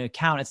taken into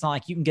account. It's not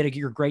like you can get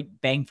your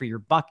great bang for your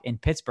buck in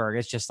Pittsburgh.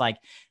 It's just like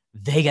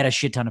they got a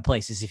shit ton of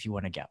places if you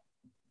want to go.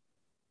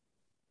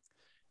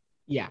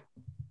 Yeah.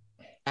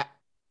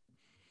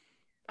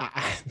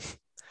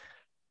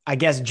 I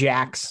guess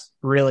Jack's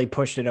really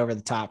pushed it over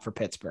the top for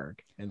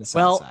Pittsburgh in the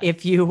South side.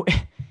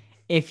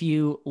 if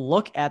you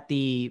look at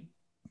the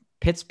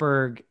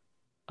Pittsburgh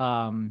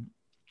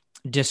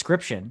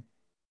description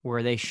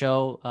where they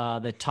show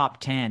the top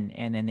 10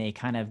 and then they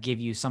kind of give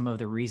you some of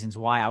the reasons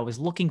why. I was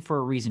looking for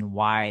a reason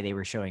why they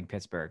were showing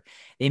Pittsburgh.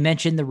 They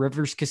mentioned the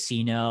Rivers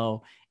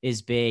Casino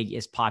is big,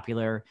 is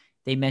popular.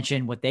 They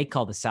mentioned what they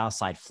call the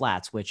Southside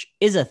Flats, which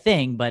is a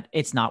thing, but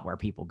it's not where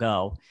people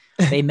go.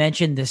 They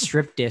mentioned the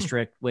Strip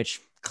District, which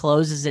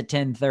closes at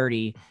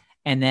 10:30.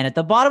 And then at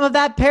the bottom of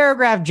that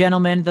paragraph,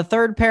 gentlemen, the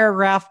third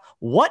paragraph,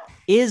 what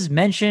is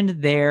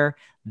mentioned there?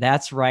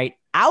 That's right.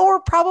 Our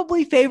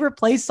probably favorite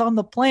place on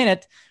the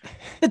planet,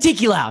 the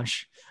Tiki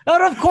Lounge.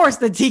 And of course,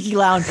 the Tiki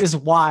Lounge is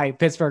why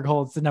Pittsburgh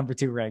holds the number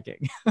 2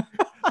 ranking.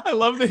 I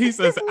love that he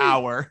says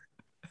our.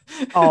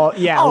 Oh,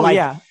 yeah.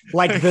 Yeah.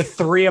 Like the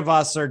three of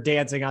us are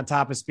dancing on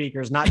top of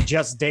speakers, not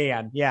just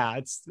Dan. Yeah,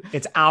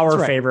 it's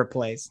our favorite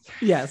place.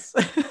 Yes.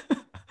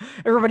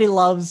 Everybody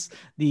loves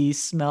the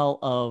smell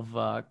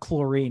of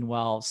chlorine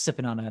while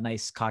sipping on a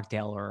nice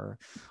cocktail or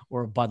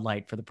a Bud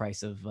Light for the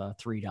price of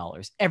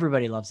 $3.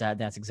 Everybody loves that.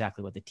 That's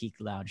exactly what the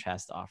Tiki Lounge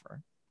has to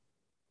offer.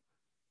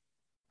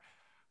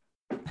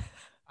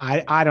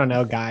 I don't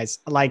know, guys.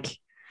 Like,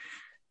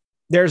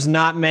 there's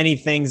not many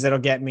things that'll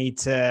get me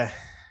to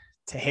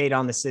hate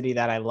on the city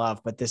that I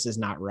love, but this is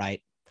not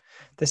right.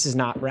 This is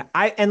not right.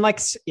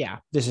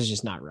 This is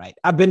just not right.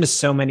 I've been to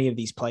so many of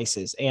these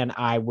places and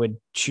I would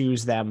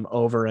choose them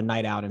over a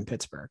night out in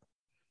Pittsburgh.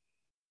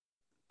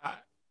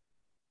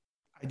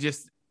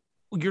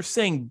 You're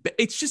saying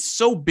it's just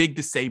so big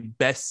to say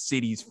best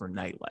cities for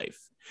nightlife.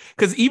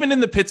 Because even in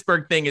the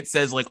Pittsburgh thing, it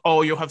says like,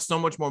 oh, you'll have so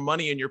much more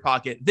money in your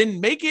pocket. Then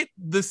make it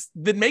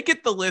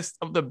the list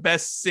of the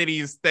best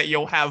cities that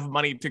you'll have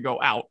money to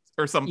go out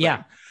or something.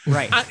 Yeah,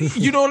 right.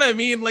 You know what I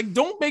mean? Like,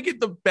 don't make it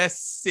the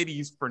best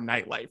cities for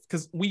nightlife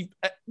because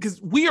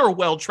we are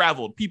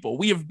well-traveled people.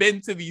 We have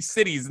been to these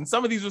cities and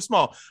some of these are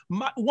small.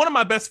 One of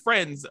my best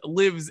friends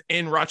lives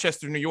in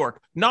Rochester, New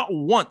York. Not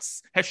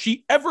once has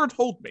she ever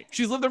told me.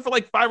 She's lived there for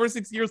like 5 or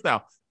 6 years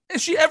now.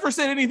 Has she ever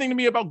said anything to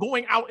me about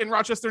going out in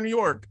Rochester, New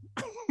York?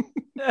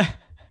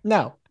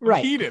 No, right.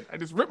 I'm heated. I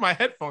just ripped my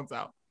headphones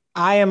out.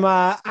 I am.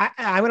 I'm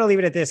going to leave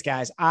it at this,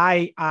 guys.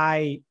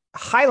 I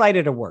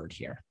highlighted a word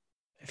here.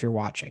 If you're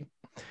watching,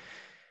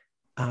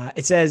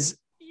 it says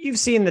you've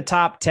seen the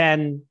top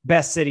 10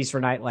 best cities for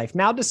nightlife.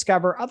 Now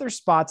discover other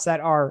spots that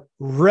are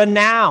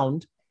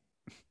renowned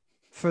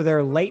for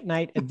their late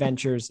night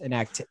adventures and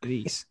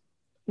activities.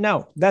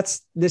 No,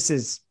 this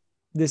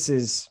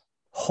is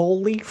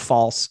wholly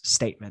false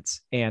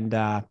statements. And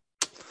I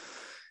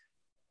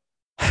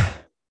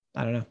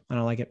don't know. I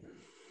don't like it.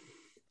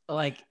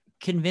 Like,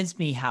 convince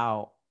me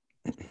how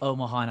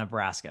Omaha,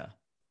 Nebraska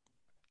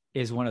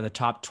is one of the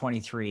top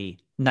 23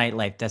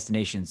 nightlife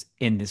destinations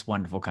in this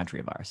wonderful country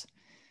of ours?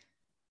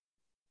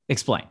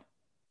 Explain.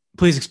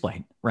 Please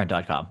explain.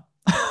 Rent.com.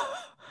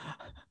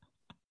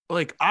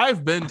 Like,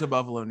 I've been to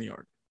Buffalo, New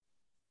York.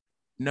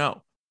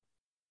 No.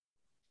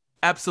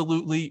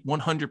 Absolutely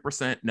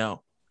 100%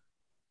 no.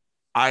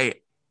 I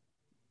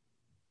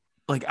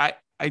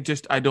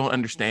don't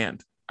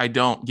understand. I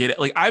don't get it.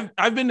 Like,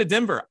 I've been to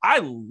Denver. I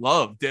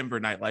love Denver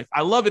nightlife.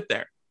 I love it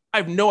there. I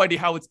have no idea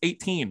how it's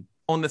 18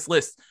 on this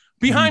list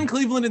behind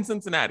Cleveland and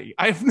Cincinnati.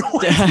 I have no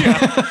idea.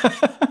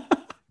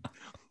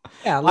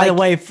 Yeah. By the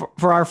way,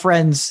 for our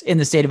friends in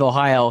the state of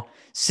Ohio,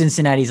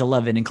 Cincinnati's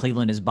 11 and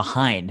Cleveland is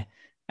behind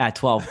at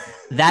 12.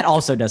 That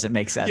also doesn't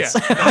make sense.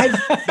 Yeah,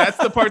 that's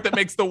the part that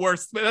makes the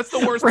worst. That's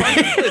the worst part of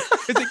this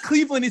list, is that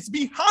Cleveland is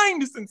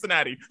behind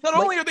Cincinnati. Not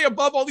only are they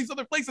above all these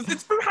other places,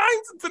 it's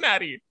behind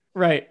Cincinnati.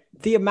 Right.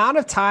 The amount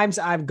of times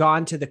I've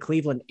gone to the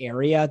Cleveland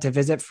area to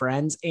visit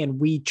friends and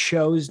we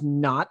chose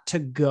not to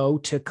go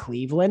to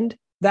Cleveland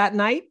that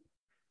night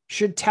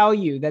should tell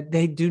you that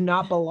they do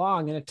not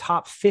belong in a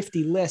top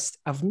 50 list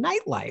of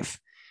nightlife.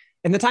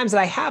 And the times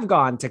that I have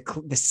gone to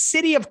the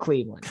city of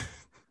Cleveland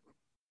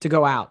to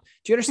go out,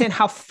 do you understand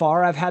how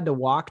far I've had to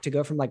walk to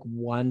go from like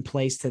one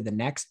place to the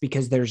next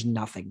because there's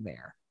nothing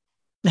there?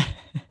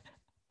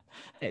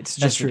 It's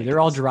just true. They're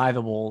all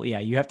drivable. Yeah,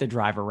 you have to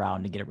drive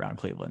around to get around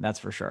Cleveland. That's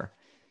for sure.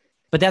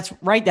 But that's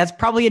right. That's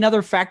probably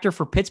another factor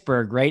for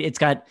Pittsburgh, right? It's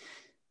got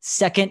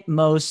second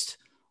most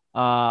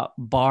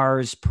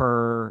bars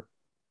per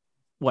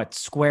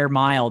square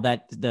mile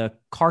that the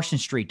Carson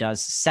Street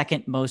does,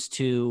 second most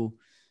to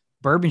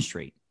Bourbon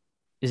Street.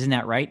 Isn't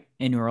that right?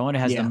 In New Orleans,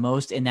 it has the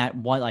most in that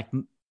one, like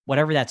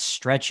whatever that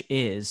stretch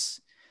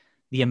is,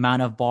 the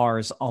amount of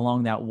bars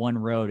along that one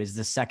road is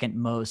the second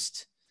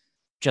most,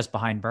 just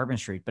behind Bourbon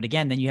Street. But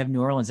again, then you have New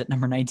Orleans at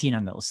number 19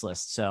 on this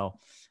list. So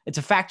it's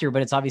a factor,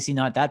 but it's obviously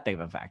not that big of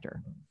a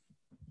factor.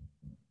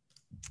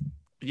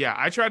 Yeah,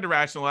 I tried to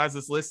rationalize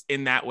this list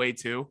in that way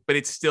too, but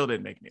it still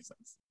didn't make any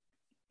sense.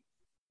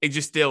 It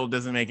just still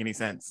doesn't make any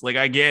sense. Like,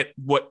 I get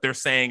what they're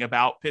saying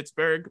about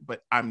Pittsburgh,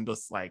 but I'm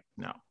just like,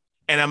 no.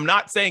 And I'm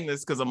not saying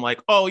this because I'm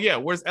like, oh yeah,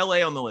 where's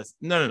LA on the list?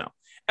 No.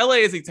 LA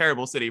is a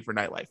terrible city for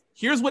nightlife.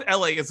 Here's what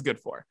LA is good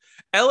for.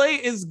 LA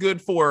is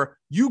good for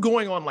you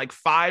going on like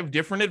 5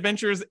 different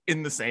adventures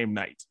in the same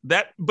night.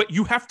 But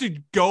you have to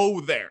go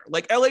there.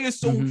 Like, LA is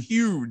so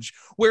huge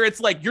where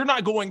it's like, you're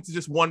not going to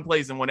just one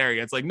place in one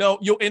area. It's like, no,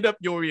 you'll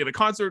be at a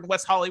concert in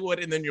West Hollywood,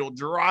 and then you'll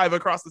drive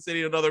across the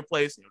city to another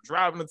place, and you'll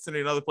drive into the city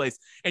to another place,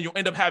 and you'll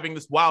end up having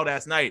this wild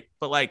ass night.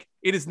 But like,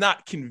 it is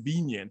not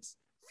convenient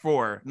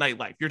for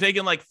nightlife. You're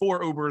taking like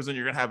 4 Ubers and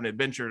you're gonna have an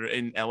adventure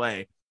in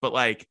LA. But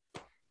like,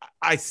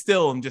 I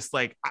still am just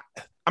like,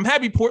 I'm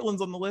happy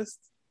Portland's on the list.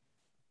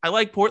 I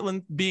like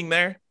Portland being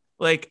there.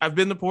 Like, I've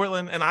been to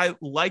Portland and I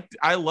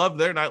love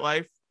their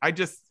nightlife. I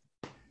just,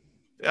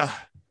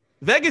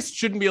 Vegas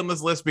shouldn't be on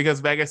this list because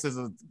Vegas is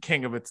a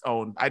king of its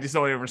own. I just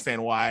don't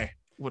understand why,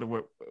 what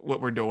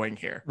we're doing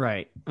here.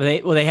 Right.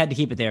 Well, they had to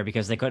keep it there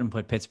because they couldn't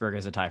put Pittsburgh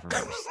as a tie for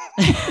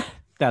first.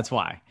 That's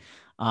why.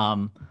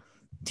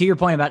 To your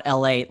point about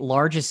LA,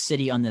 largest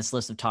city on this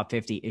list of top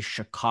 50 is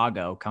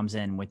Chicago, comes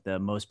in with the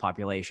most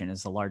population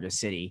as the largest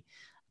city.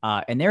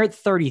 And they're at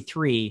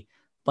 33,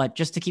 but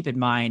just to keep in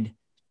mind,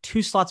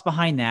 2 slots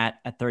behind that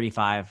at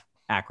 35,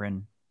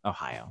 Akron,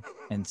 Ohio.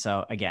 And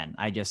so again,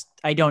 I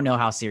don't know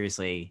how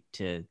seriously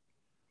to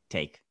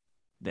take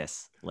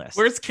this list.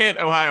 Where's Kent,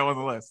 Ohio on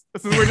the list?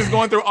 We're just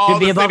going through all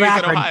the cities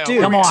Akron. in Ohio.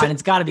 Dude, come on,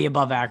 it's got to be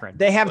above Akron.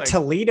 They have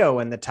Toledo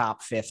in the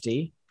top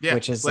 50,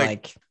 which is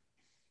like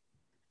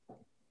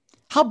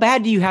how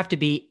bad do you have to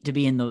be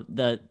in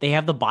they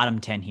have the bottom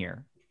 10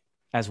 here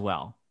as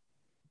well.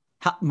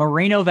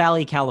 Moreno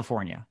Valley,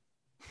 California,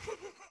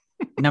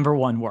 number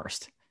 1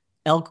 worst.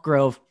 Elk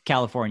Grove,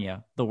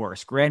 California, the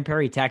worst. Grand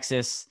Prairie,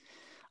 Texas,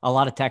 a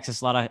lot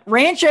of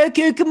Rancho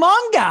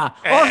Cucamonga,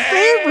 our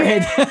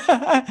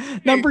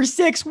favorite, number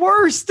 6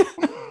 worst.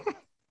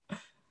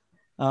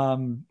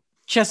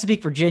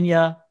 Chesapeake,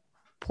 Virginia,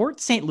 Port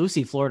St.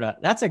 Lucie, Florida.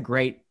 That's a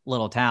great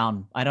little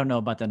town. I don't know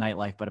about the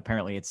nightlife, but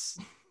apparently it's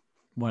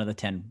one of the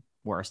 10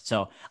 worst.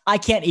 So I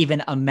can't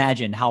even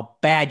imagine how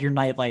bad your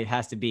nightlife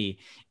has to be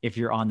if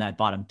you're on that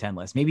bottom 10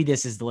 list. Maybe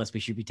this is the list we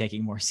should be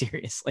taking more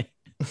seriously.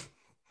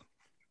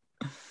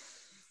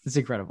 It's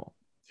incredible.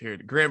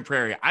 Dude, Grand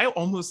Prairie. I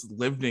almost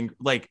lived in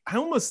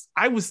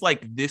I was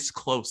like this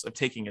close of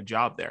taking a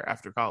job there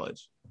after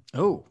college.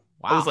 Oh,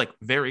 wow. I was like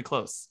very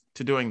close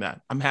to doing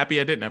that. I'm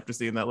happy I didn't after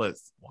seeing that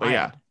list. But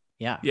yeah.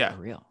 Yeah.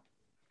 For real.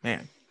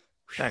 Man,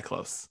 that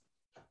close.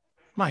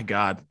 My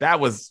God, that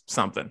was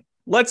something.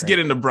 Let's get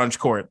into Brunch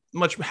Court.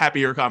 Much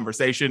happier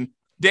conversation.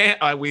 Dan,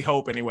 we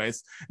hope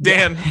anyways.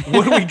 Dan,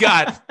 what do we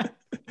got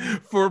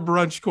for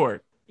Brunch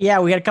Court? Yeah,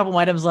 we had a couple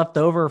items left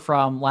over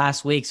from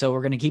last week, so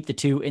we're going to keep the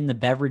 2 in the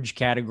beverage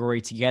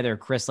category together.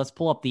 Chris, let's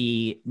pull up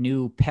the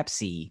new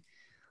Pepsi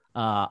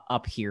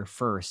up here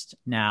first.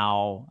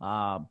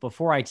 Now,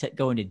 before I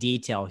go into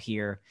detail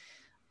here,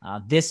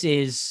 this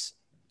is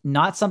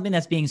not something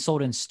that's being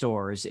sold in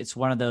stores. It's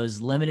one of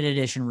those limited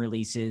edition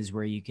releases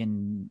where you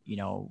can,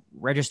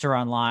 register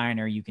online,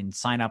 or you can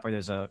sign up, or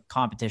there's a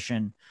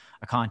competition,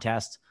 a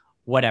contest,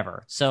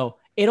 whatever. So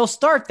it'll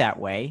start that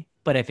way,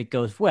 but if it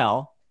goes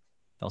well,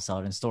 they'll sell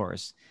it in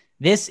stores.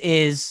 This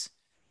is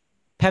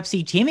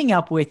Pepsi teaming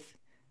up with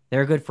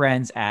their good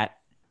friends at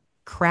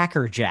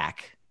Cracker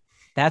Jack.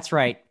 That's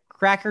right.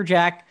 Cracker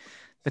Jack,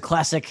 the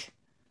classic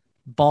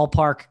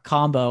ballpark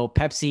combo,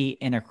 Pepsi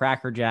and a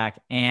Cracker Jack.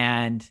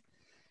 And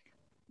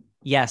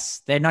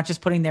yes, they're not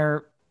just putting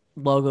their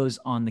logos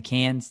on the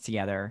cans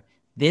together.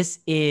 This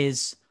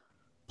is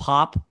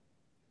pop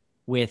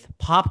with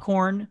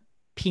popcorn,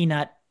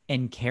 peanut,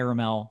 and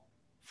caramel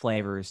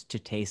flavors to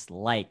taste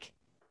like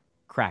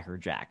Cracker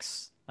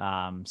Jacks.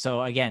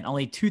 So again,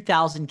 only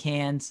 2,000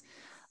 cans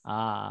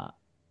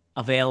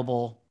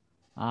available.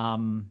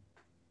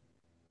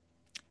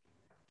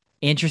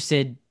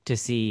 Interested to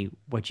see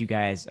what you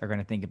guys are going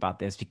to think about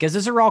this, because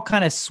those are all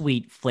kind of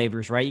sweet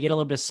flavors, right? You get a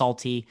little bit of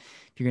salty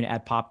if you're going to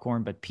add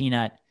popcorn, but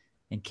peanut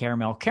and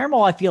caramel.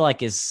 Caramel, I feel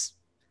like, is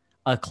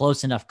a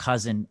close enough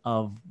cousin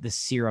of the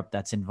syrup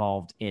that's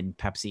involved in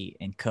Pepsi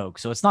and Coke.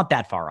 So it's not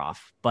that far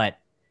off, but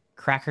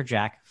Cracker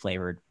Jack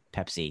flavored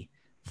Pepsi.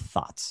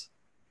 Thoughts?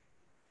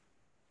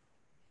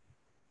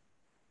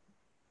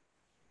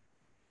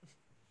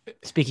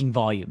 Speaking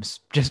volumes,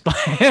 just by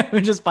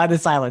the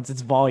silence,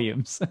 it's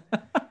volumes.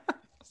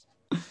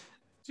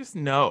 Just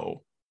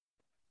no.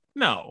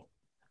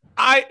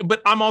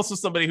 But I'm also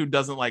somebody who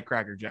doesn't like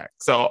Cracker Jack.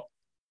 So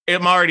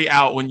I'm already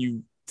out when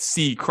you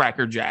see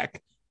Cracker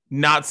Jack.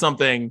 Not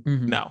something.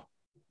 No.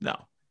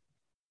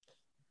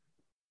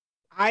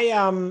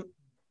 I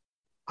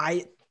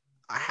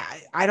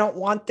don't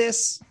want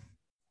this,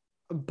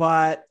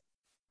 but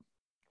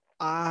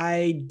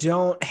I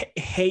don't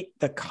hate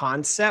the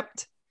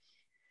concept,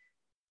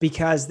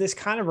 because this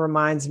kind of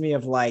reminds me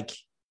of like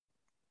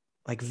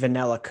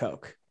vanilla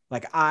Coke.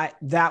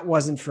 That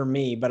wasn't for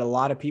me, but a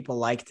lot of people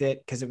liked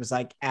it because it was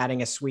like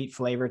adding a sweet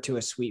flavor to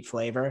a sweet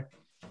flavor.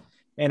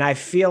 And I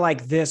feel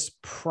like this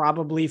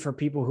probably, for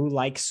people who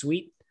like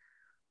sweet,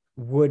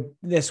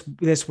 this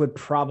would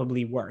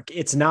probably work.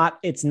 It's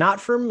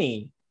not for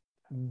me,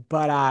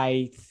 but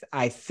I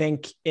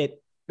think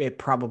it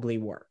probably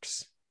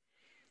works.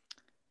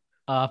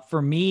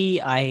 For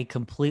me, I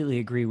completely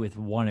agree with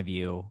one of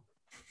you,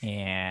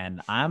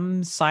 and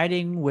I'm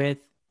siding with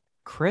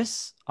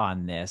Chris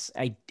on this.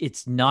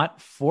 It's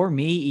not for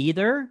me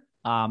either.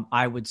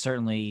 I would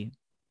certainly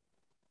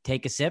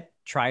take a sip,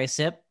 try a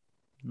sip,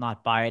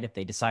 not buy it if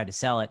they decide to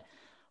sell it.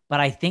 But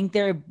I think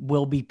there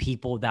will be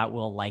people that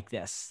will like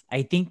this.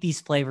 I think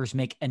these flavors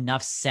make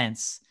enough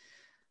sense.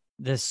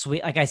 The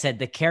sweet, like I said,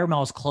 the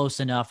caramel is close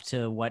enough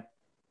to what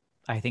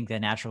I think the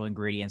natural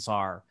ingredients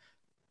are.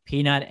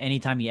 Peanut,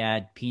 anytime you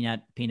add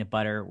peanut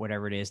butter,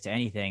 whatever it is, to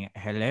anything.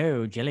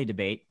 Hello, jelly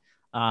debate.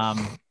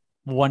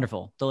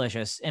 Wonderful,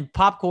 delicious. And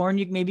popcorn,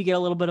 you can maybe get a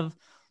little bit of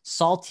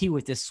salty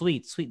with this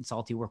sweet. Sweet and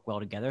salty work well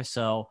together.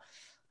 So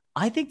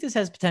I think this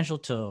has potential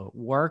to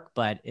work,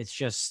 but it's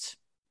just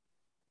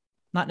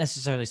not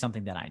necessarily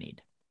something that I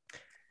need.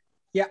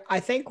 Yeah, I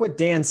think what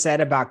Dan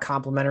said about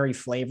complementary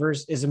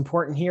flavors is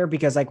important here,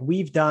 because like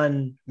we've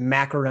done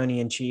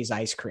macaroni and cheese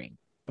ice cream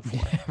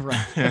before.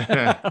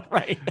 Right.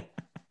 Right.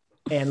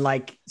 And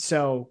like,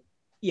 so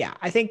yeah,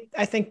 I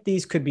think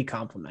these could be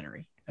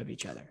complementary of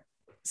each other.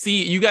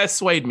 See, you guys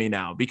swayed me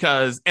now,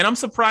 because, and I'm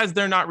surprised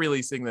they're not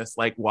releasing this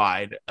like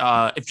wide,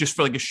 if just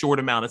for like a short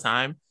amount of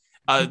time,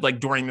 like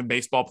during the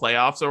baseball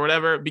playoffs or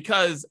whatever,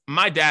 because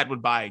my dad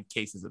would buy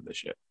cases of this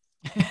shit.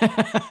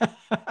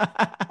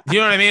 You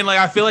know what I mean? Like,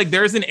 I feel like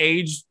there's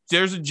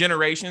a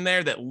generation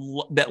there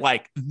that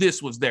like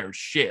this was their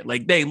shit.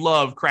 Like, they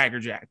love Cracker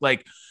Jack.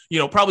 Like,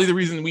 probably the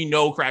reason we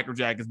know Cracker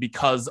Jack is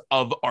because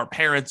of our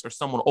parents or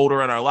someone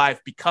older in our life,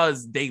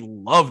 because they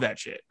love that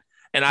shit.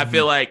 And I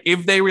feel like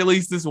if they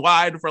release this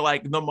wide for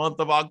like the month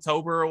of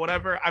October or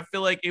whatever, I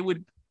feel like it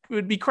would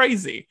be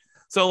crazy.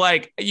 So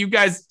like, you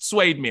guys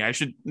swayed me. I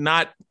should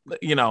not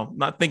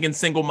thinking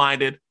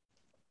single-minded.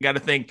 Got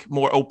to think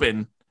more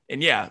open.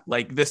 And yeah,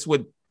 like this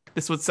would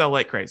sell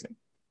like crazy.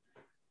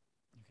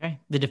 Okay.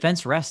 The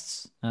defense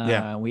rests.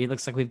 Yeah.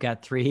 Looks like we've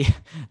got three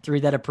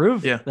that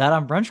approve that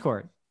on Brunch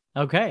Court.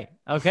 Okay.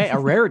 A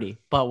rarity,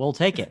 but we'll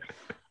take it.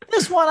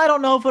 This one, I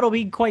don't know if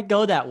it'll quite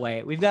go that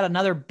way. We've got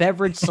another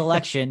beverage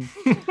selection.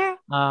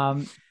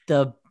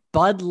 The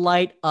Bud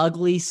Light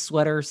Ugly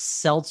Sweater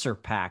Seltzer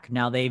Pack.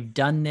 Now they've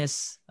done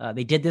this.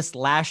 They did this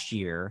last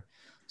year.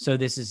 So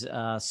this is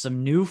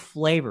some new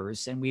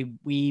flavors, and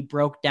we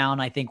broke down,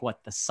 I think,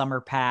 the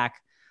summer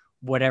pack,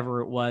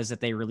 whatever it was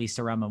that they released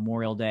around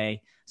Memorial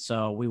Day.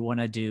 So we want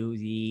to do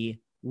the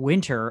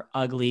winter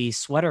ugly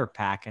sweater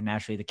pack, and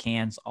naturally the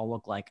cans all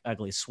look like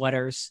ugly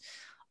sweaters.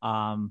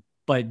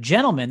 But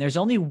gentlemen, there's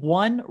only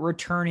one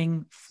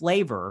returning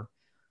flavor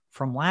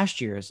from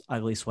last year's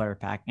ugly sweater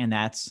pack, and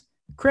that's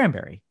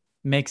cranberry.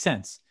 Makes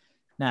sense.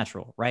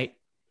 Natural, right?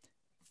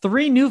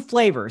 3 new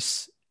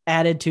flavors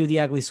added to the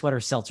ugly sweater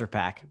seltzer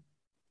pack: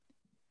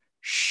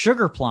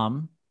 sugar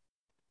plum,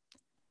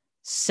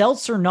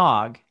 seltzer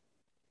nog,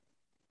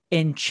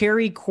 and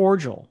cherry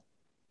cordial.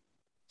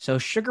 So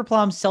sugar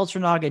plum, seltzer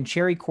nog, and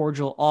cherry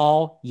cordial,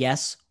 all,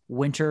 yes,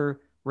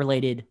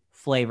 winter-related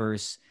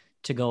flavors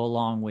to go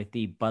along with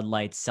the Bud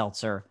Light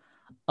Seltzer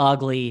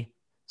Ugly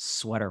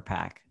Sweater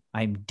Pack.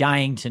 I'm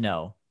dying to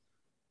know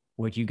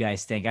what you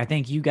guys think. I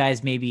think you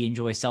guys maybe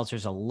enjoy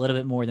seltzers a little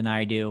bit more than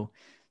I do.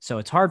 So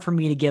it's hard for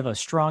me to give a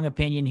strong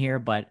opinion here,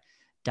 but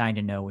dying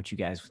to know what you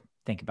guys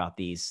think about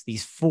these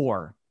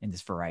 4 in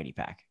this variety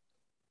pack.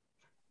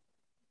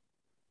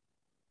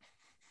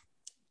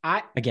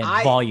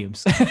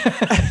 Volumes.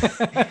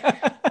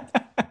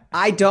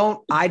 I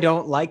don't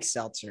like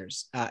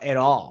seltzers at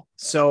all.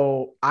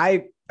 So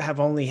I have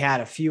only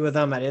had a few of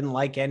them. I didn't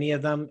like any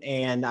of them,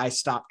 and I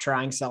stopped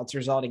trying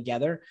seltzers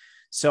altogether.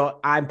 So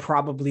I'm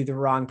probably the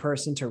wrong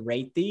person to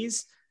rate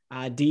these.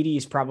 Dee Dee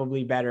is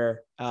probably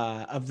better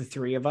of the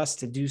 3 of us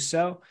to do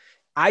so.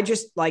 I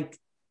just like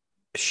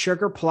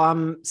sugar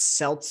plum,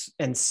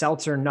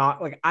 seltzer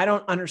not like, I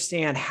don't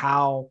understand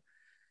how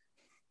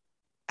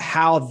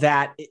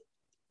that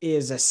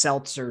is a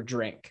seltzer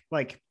drink.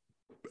 Like,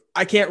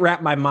 I can't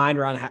wrap my mind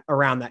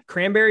around that.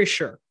 Cranberry,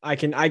 sure. I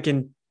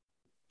can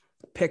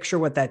picture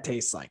what that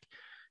tastes like.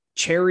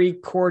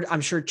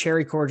 I'm sure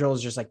cherry cordial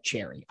is just like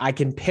cherry. I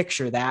can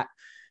picture that.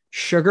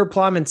 Sugar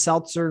plum and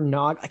seltzer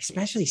nog,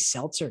 especially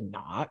seltzer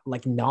nog,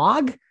 like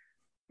nog.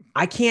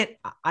 I can't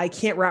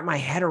wrap my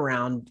head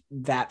around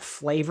that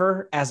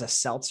flavor as a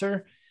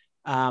seltzer.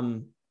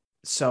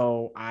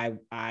 So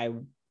I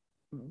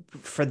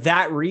for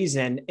that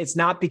reason, it's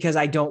not because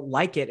I don't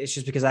like it. It's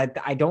just because I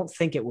don't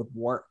think it would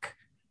work.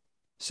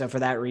 So for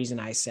that reason,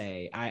 I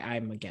say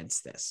I'm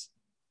against this.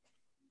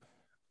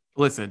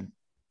 Listen,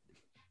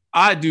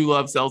 I do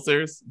love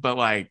seltzers, but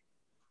like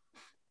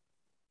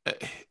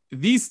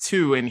these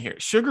 2 in here,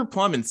 sugar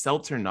plum and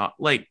seltzer nog,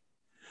 like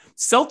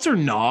seltzer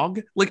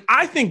nog, like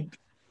I think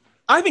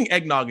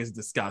eggnog is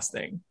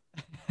disgusting.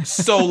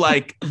 So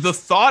like the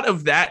thought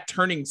of that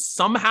turning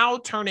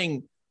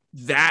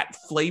that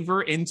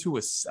flavor into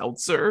a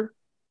seltzer,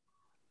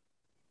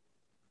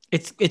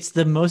 it's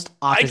the most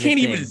opposite I can't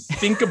thing. even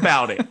think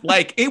about it.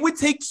 Like, it would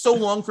take so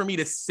long for me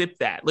to sip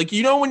that. Like,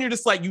 you know, when you're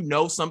just like, you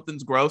know,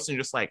 something's gross and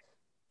you're just like,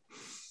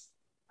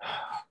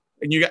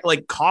 and you got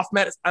like cough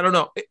medicine. I don't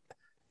know.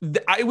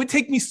 It would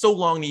take me so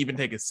long to even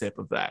take a sip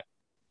of that.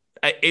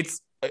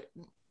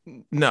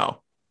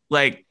 No,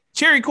 like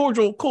cherry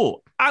cordial.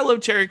 Cool. I love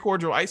cherry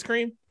cordial ice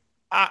cream.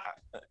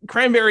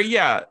 Cranberry.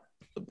 Yeah.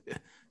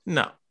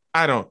 No,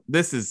 I don't.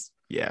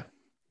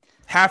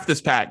 Half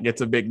this pack gets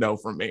a big no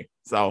from me.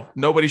 So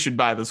nobody should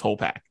buy this whole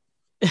pack.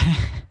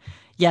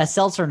 Yeah,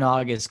 seltzer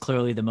nog is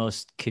clearly the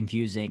most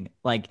confusing.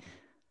 Like,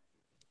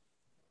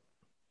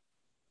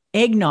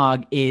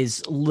 eggnog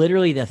is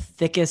literally the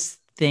thickest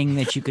thing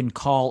that you can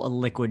call a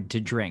liquid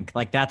to drink.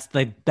 Like, that's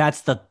the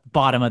that's the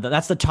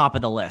top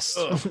of the list.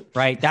 Ugh.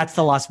 Right? That's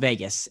the Las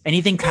Vegas.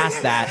 Anything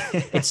past that,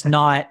 it's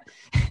not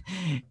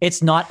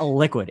a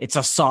liquid. It's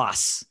a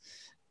sauce.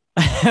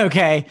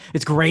 Okay,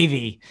 it's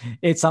gravy.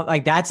 It's not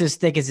like, that's as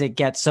thick as it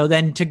gets. So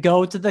then to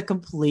go to the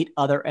complete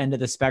other end of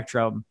the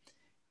spectrum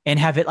and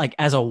have it like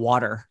as a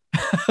water,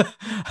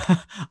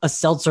 a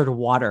seltzered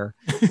water,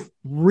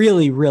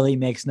 really, really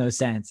makes no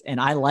sense. And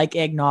I like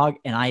eggnog,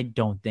 and I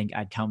don't think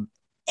I'd come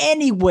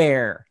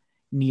anywhere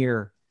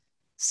near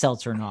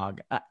seltzer nog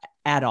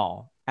at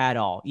all.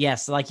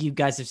 Yes, like you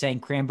guys are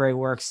saying, cranberry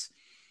works.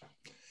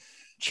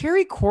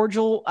 Cherry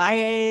cordial,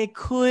 I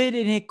could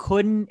and it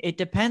couldn't. It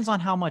depends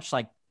on how much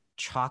like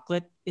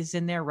chocolate is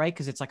in there, right?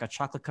 Because it's like a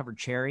chocolate covered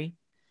cherry.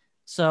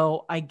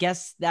 So I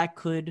guess that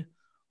could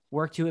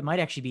work too. It might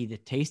actually be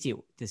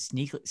the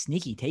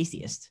sneaky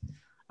tastiest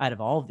out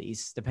of all of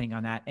these, depending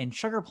on that. And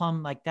sugar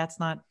plum, like, that's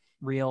not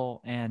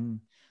real and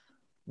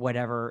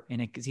whatever.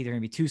 And it's either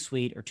gonna be too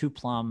sweet or too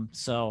plum.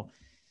 So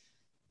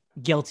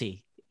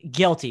guilty.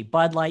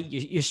 Bud Light,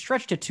 you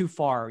stretched it too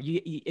far.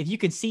 If you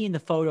can see in the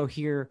photo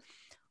here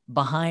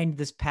behind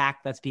this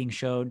pack that's being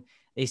showed,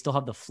 they still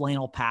have the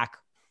flannel pack,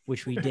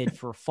 which we did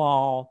for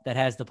fall, that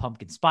has the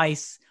pumpkin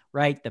spice,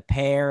 right? The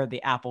pear,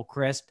 the apple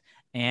crisp.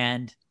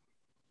 And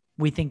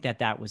we think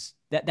that was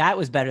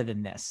better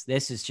than this.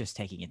 This is just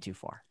taking it too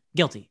far.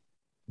 Guilty.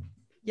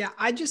 Yeah.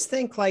 I just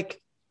think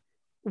like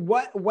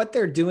what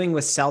they're doing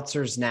with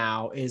seltzers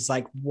now is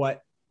like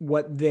what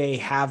they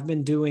have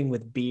been doing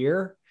with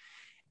beer.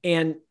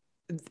 And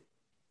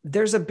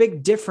there's a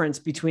big difference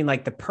between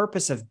like the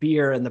purpose of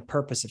beer and the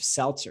purpose of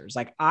seltzers.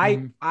 Like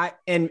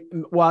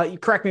you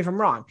correct me if I'm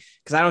wrong,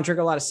 because I don't drink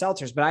a lot of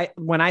seltzers, but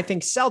when I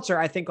think seltzer,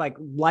 I think like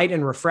light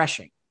and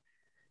refreshing.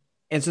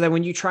 And so then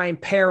when you try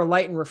and pair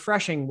light and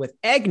refreshing with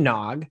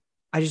eggnog,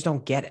 I just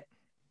don't get it.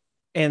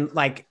 And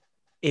like,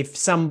 if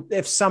some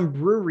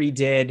brewery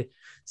did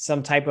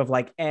some type of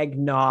like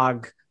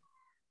eggnog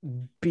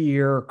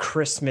beer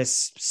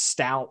Christmas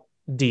stout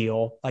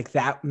deal, like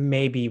that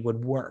maybe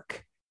would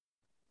work,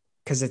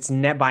 because it's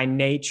by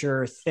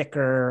nature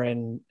thicker.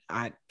 And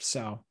I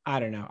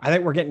don't know. I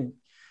think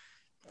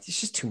it's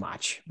just too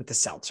much with the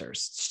seltzers.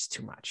 It's just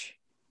too much.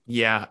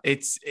 Yeah,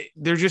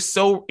 they're just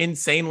so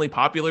insanely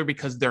popular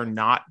because they're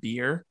not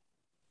beer.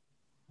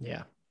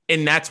 Yeah.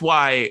 And that's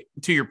why,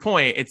 to your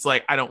point, it's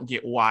like, I don't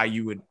get why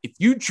you would, if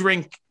you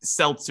drink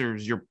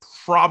seltzers, you're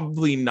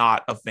probably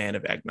not a fan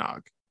of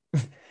eggnog.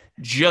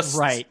 Just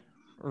right.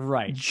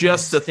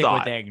 Just a Stick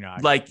thought. with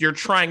eggnog. Like you're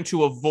trying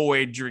to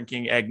avoid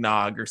drinking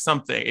eggnog or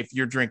something if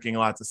you're drinking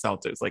lots of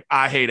seltzers. Like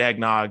I hate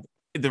eggnog.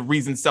 The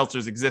reason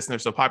seltzers exist and they're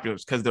so popular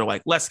is because they're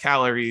like less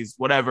calories,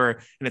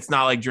 whatever. And it's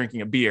not like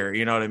drinking a beer.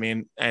 You know what I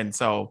mean? And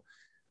so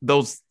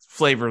those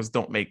flavors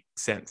don't make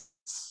sense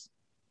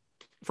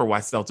for why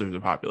seltzers are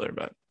popular,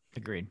 but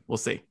agreed. We'll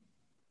see.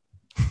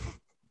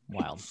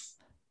 Wild.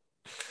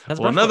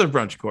 Well, another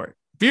brunch court.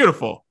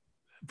 Beautiful.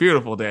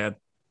 Beautiful, Dan.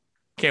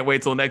 Can't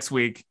wait till next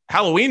week.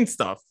 Halloween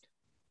stuff.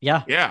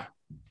 Yeah.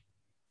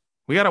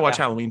 We got to watch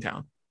Halloween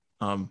Town.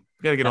 We got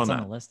to get That's on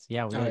the that. list.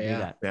 Yeah, we got to do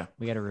that. Yeah.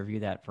 We got to review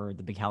that for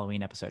the big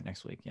Halloween episode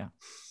next week. Yeah.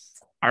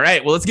 All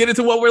right. Well, let's get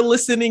into what we're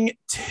listening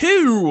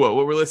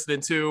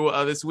to.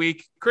 This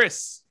week.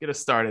 Chris, get us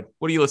started.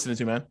 What are you listening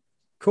to, man?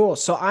 Cool.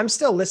 So I'm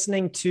still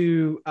listening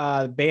to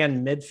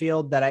band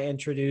Midfield that I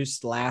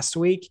introduced last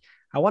week.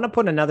 I want to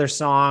put another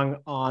song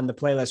on the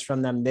playlist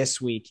from them this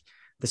week.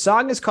 The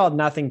song is called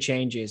Nothing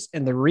Changes.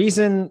 And the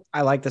reason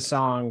I like the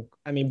song,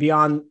 I mean,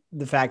 beyond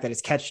the fact that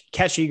it's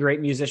catchy,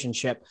 great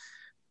musicianship,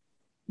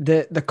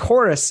 the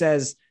chorus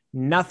says,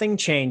 nothing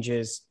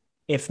changes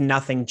if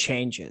nothing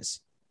changes.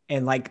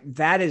 And like,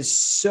 that is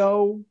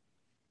so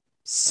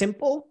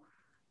simple,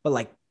 but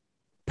like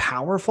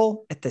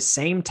powerful at the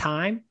same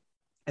time.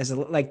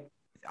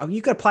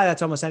 You could apply that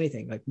to almost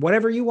anything, like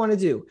whatever you want to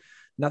do,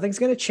 nothing's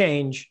going to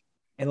change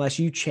unless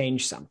you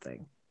change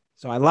something.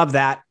 So I love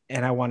that.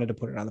 And I wanted to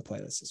put it on the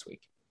playlist this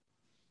week.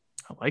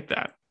 I like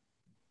that.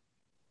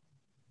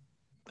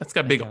 That's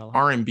got big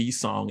R&B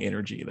song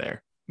energy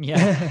there.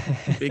 Yeah.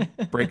 Big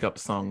breakup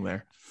song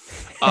there.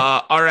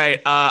 All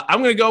right.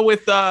 I'm going to go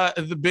with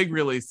the big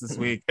release this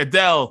week.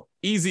 Adele,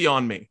 Easy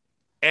on Me.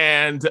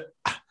 And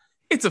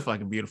it's a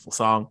fucking beautiful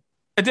song.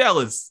 Adele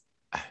is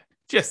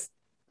just,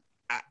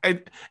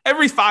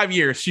 every 5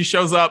 years she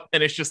shows up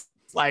and it's just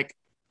like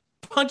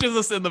punches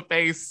us in the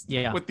face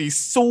with these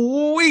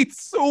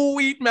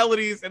sweet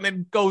melodies and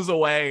then goes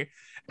away.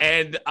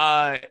 And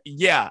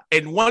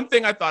and one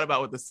thing I thought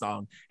about with this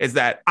song is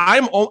that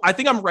I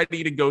think I'm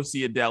ready to go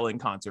see Adele in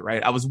concert,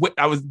 right? I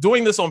was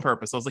doing this on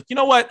purpose. I was like, you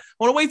know what? I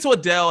want to wait till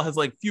Adele has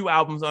like few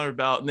albums on her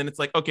belt, and then it's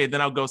like, okay,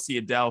 then I'll go see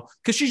Adele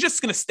because she's just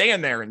gonna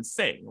stand there and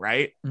sing,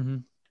 right? Mm-hmm.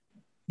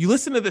 You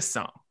listen to this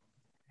song,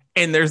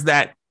 and there's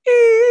that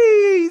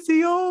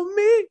easy on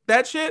me,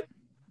 that shit.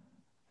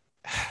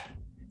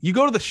 You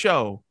go to the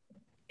show,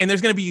 and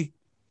there's gonna be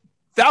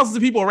thousands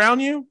of people around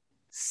you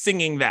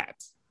singing that.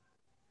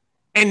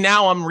 And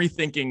now I'm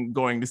rethinking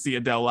going to see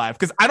Adele live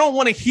because I don't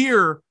want to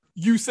hear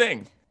you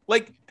sing.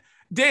 Like,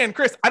 Dan,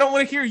 Chris, I don't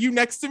want to hear you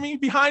next to me,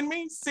 behind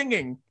me,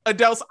 singing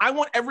Adele. I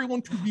want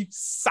everyone to be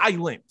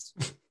silent.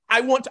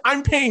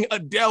 I'm paying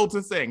Adele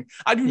to sing.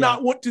 I do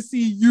not want to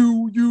see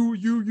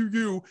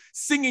you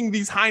singing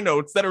these high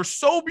notes that are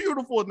so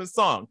beautiful in the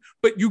song.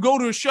 But you go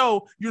to a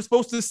show, you're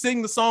supposed to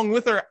sing the song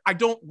with her. I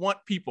don't want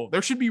people.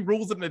 There should be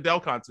rules at an Adele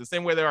concert, the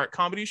same way there are at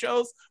comedy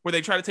shows where they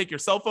try to take your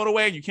cell phone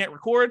away and you can't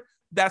record.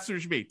 That's what it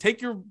should be.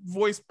 Take your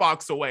voice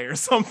box away or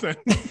something.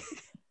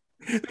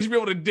 They should be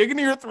able to dig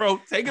into your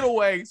throat, take it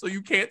away so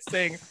you can't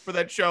sing for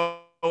that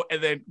show,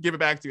 and then give it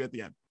back to you at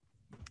the end.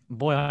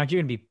 Boy, aren't you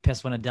going to be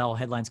pissed when Adele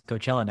headlines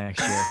Coachella next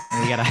year?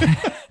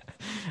 And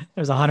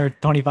there's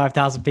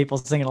 125,000 people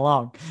singing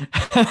along.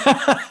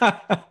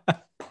 I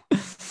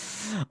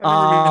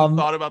never even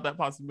thought about that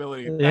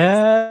possibility.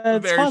 That's a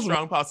very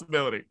strong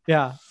possibility.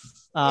 Yeah.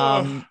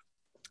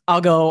 I'll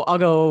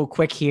go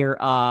quick here.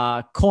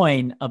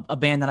 Coin, a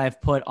band that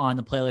I've put on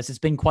the playlist. It's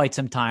been quite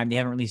some time. They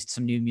haven't released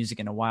some new music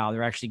in a while.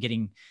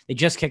 They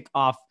just kicked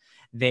off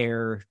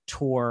their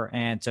tour,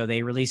 and so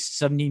they released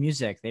some new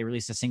music. They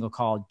released a single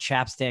called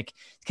Chapstick.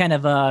 It's kind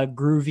of a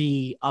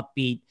groovy,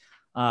 upbeat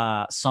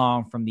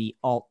song from the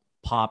alt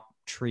pop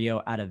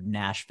trio out of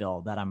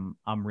Nashville that I'm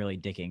really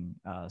digging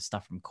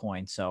stuff from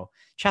Coin. So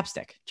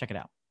Chapstick, check it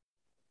out.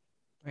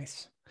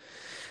 Nice.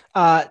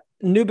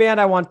 New band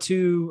I want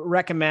to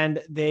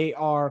recommend. They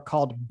are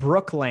called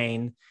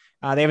Brooklane.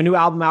 They have a new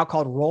album out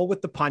called Roll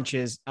with the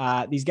Punches.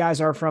 These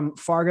guys are from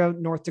Fargo,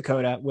 North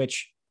Dakota,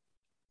 which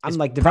I'm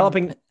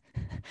developing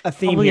a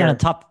theme probably here.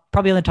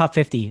 Probably on the top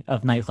 50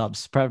 of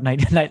nightclubs.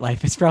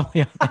 Nightlife is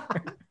probably on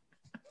there.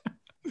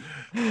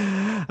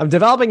 I'm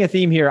developing a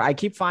theme here. I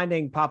keep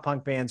finding pop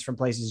punk bands from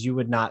places you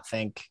would not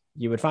think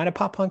you would find a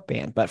pop punk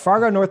band, but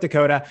Fargo, North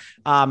Dakota.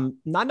 Not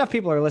enough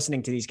people are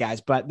listening to these guys,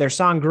 but their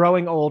song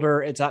Growing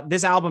Older.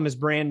 This album is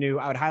brand new.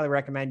 I would highly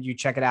recommend you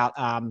check it out.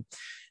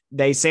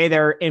 They say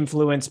they're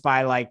influenced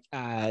by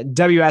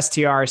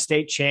WSTR,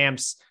 State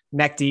Champs,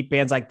 Neck Deep,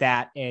 bands like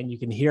that. And you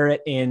can hear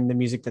it in the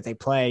music that they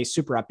play.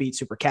 Super upbeat,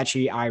 super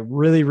catchy. I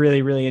really,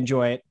 really, really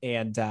enjoy it.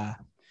 And,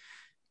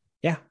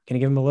 gonna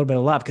give them a little bit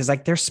of love because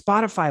their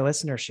Spotify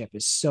listenership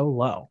is so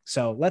low.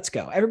 So let's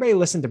go. Everybody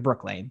listen to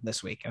Brooklane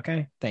this week.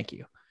 Okay. Thank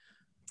you.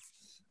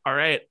 All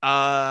right.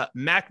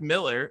 Mac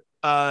Miller,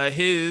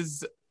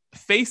 his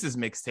Faces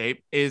mixtape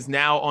is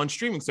now on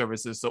streaming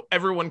services, so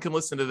everyone can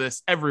listen to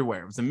this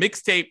everywhere. It was a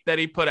mixtape that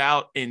he put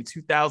out in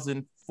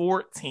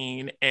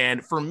 2014,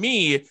 and for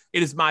me, it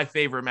is my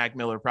favorite Mac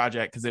Miller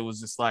project because it was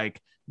just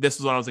like, this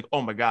was when I was like,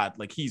 oh my god,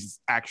 like he's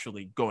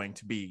going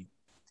to be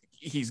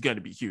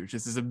huge.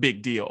 This is a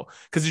big deal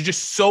because it's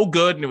just so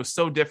good and it was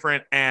so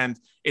different, and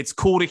it's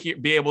cool to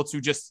be able to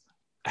just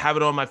have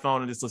it on my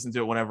phone and just listen to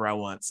it whenever I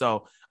want.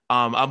 So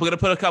I'm going to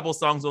put a couple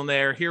songs on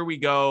there. Here We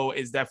Go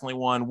is definitely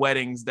one.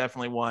 Weddings,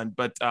 definitely one.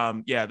 But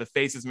yeah, the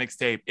Faces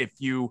mixtape, if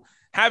you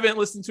haven't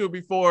listened to it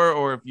before,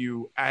 or if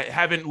you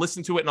haven't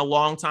listened to it in a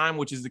long time,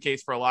 which is the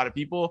case for a lot of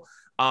people,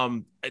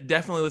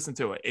 definitely listen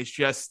to it.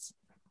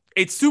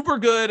 It's super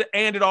good.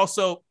 And it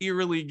also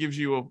eerily gives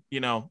you,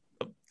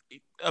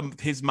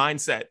 his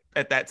mindset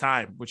at that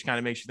time, which kind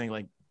of makes you think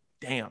like,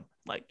 damn,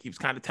 like he was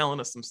kind of telling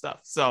us some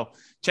stuff. So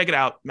check it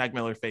out. Mac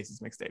Miller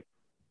Faces mixtape.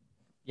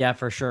 Yeah,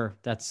 for sure.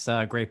 That's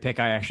a great pick.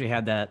 I actually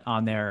had that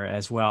on there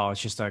as well. It's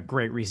just a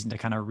great reason to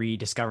kind of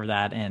rediscover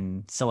that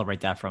and celebrate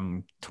that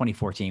from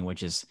 2014,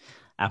 which is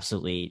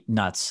absolutely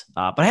nuts.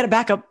 But I had a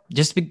backup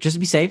just to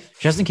be safe,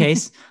 just in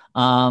case.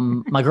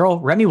 My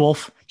girl, Remy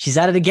Wolf, she's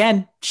at it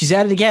again.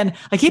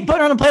 I keep putting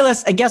her on the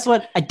playlist, and guess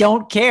what? I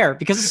don't care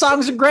because the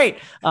songs are great.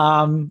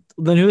 The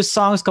newest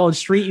song is called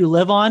Street You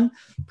Live On.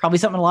 Probably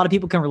something a lot of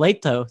people can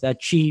relate to, that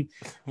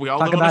we all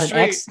talk about an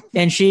ex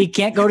and she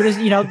can't go to this,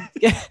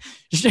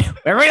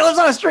 everybody lives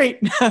on a street,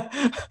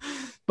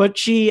 but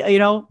she,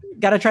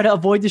 got to try to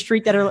avoid the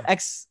street that her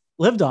ex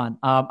lived on.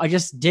 I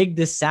just dig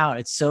this sound.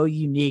 It's so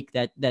unique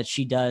that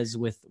she does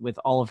with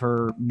all of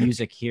her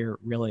music here,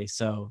 really.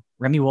 So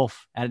Remy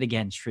Wolf at it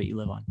again. Street You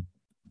Live On.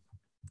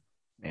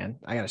 Man,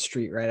 I got a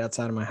street right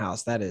outside of my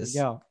house. That is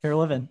fair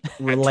living.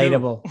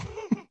 Relatable.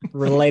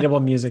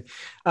 Relatable music.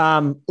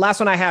 Last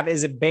one I have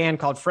is a band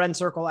called Friend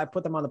Circle. I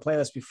put them on the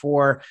playlist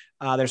before.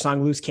 Their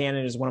song Loose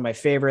Cannon is one of my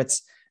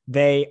favorites.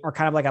 They are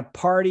kind of like a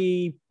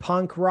party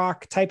punk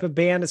rock type of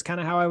band is kind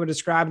of how I would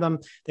describe them.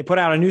 They put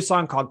out a new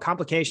song called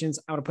Complications.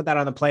 I want to put that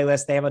on the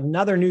playlist. They have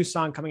another new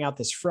song coming out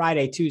this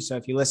Friday too. So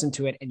if you listen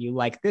to it and you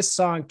like this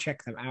song,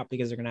 check them out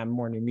because they're going to have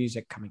more new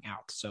music coming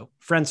out. So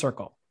Friend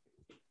Circle.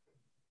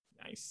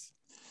 Nice.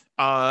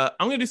 I'm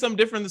going to do something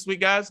different this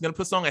week, guys. I'm going to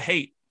put a song of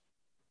Hate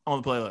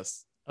on the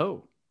playlist.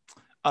 Oh.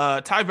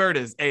 Ty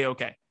Verdes,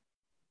 A-OK.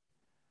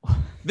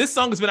 This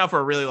song has been out for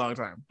a really long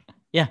time.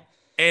 Yeah.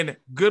 And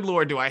good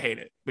Lord, do I hate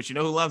it. But you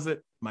know who loves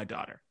it? My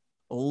daughter.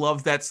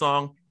 Loves that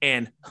song.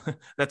 And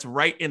that's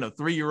right in a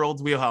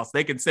 3-year-old's wheelhouse.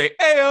 They can say,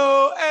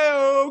 Ayo,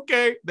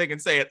 A-OK. They can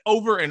say it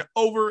over and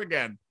over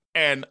again.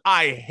 And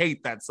I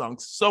hate that song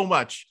so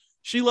much.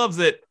 She loves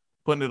it.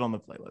 Putting it on the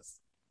playlist.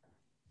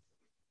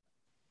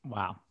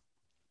 Wow.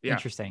 Yeah.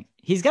 Interesting.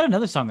 He's got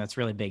another song that's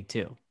really big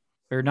too.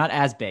 Or not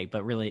as big,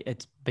 but really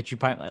but you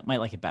probably might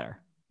like it better.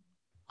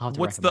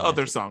 What's the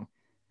other song?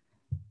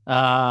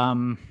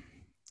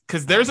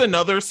 Because there's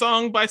another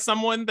song by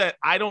someone that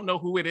I don't know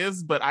who it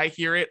is, but I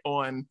hear it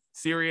on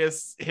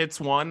Sirius Hits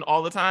 1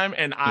 all the time,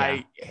 and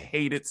I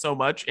hate it so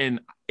much,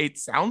 and it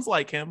sounds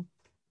like him.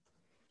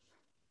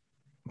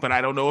 But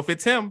I don't know if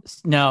it's him.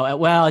 No,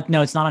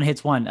 it's not on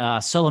Hits 1.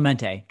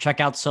 Solamente. Check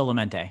out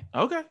Solamente.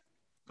 Okay.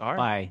 All right.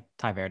 By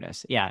Ty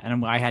Verdes. Yeah,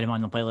 and I had him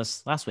on the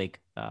playlist last week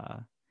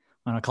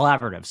on a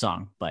collaborative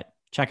song, but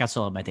check out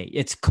Solamente.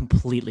 It's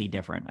completely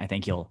different. I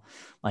think you'll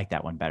like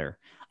that one better.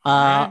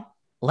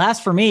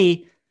 Last for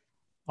me,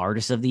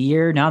 Artist of the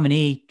Year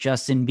nominee,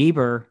 Justin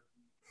Bieber,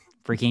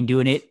 freaking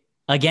doing it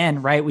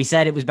again, right? We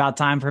said it was about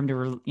time for him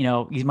to,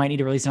 he might need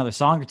to release another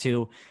song or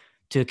two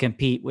to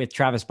compete with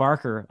Travis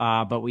Barker.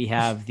 But we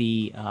have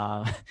the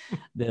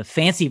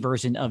fancy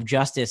version of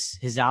Justice,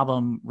 his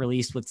album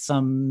released with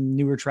some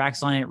newer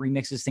tracks on it,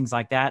 remixes, things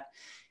like that.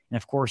 And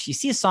of course, you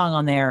see a song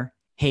on there,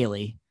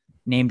 Haley,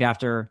 named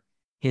after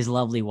his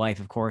lovely wife,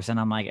 of course. And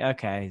I'm like,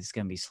 okay, it's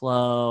going to be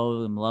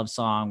slow, love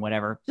song,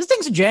 whatever. This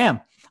thing's a jam.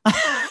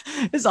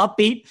 It's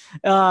upbeat.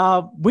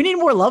 We need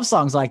more love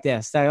songs like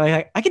this.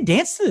 I could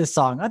dance to this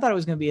song. I thought it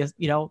was going to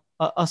be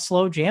a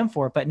slow jam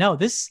for it, but no,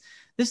 this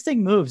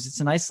thing moves. It's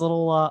a nice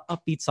little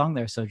upbeat song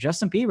there. So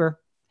Justin Bieber,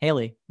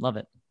 Haley, love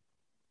it.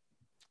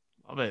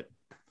 Love it.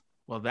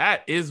 Well,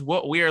 that is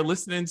what we are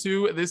listening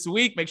to this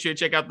week. Make sure you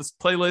check out this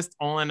playlist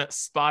on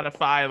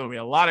Spotify. There'll be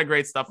a lot of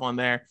great stuff on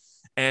there.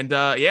 And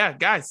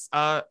guys,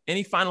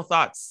 any final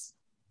thoughts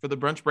for the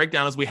Brunch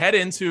Breakdown as we head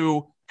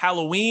into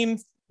Halloween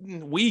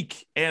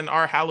week and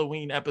our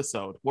Halloween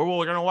episode, where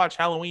we're going to watch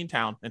Halloween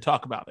Town and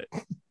talk about it?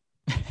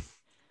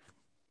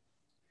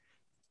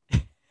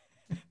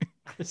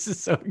 This is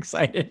so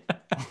excited.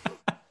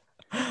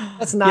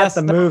 That's not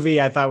the movie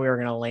I thought we were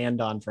going to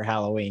land on for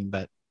Halloween,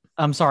 but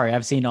I'm sorry.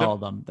 I've seen all of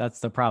them. That's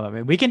the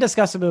problem. We can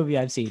discuss a movie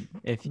I've seen.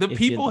 If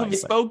people have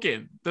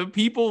spoken, the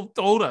people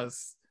told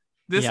us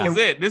this was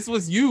it. This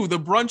was you, the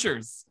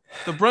brunchers,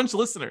 the brunch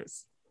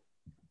listeners.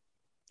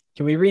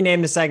 Can we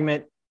rename the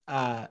segment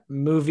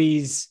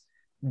movies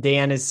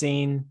Dan has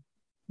seen,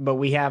 but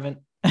we haven't?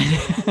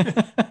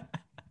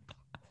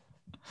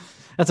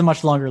 That's a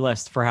much longer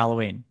list for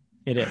Halloween.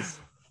 It is.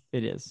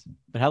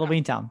 But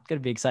Halloween Town, going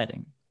to be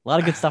exciting. A lot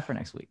of good stuff for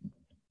next week.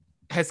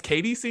 Has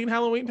Katie seen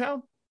Halloween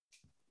Town?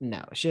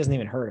 No, she hasn't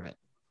even heard of it.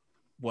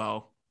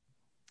 Well,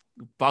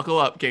 buckle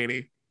up,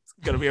 Katie. It's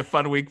gonna be a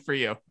fun week for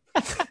you.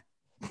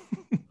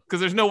 Because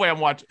there's no way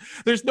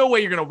there's no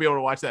way you're gonna be able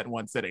to watch that in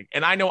one sitting.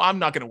 And I know I'm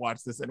not gonna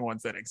watch this in one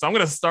sitting. So I'm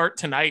gonna start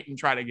tonight and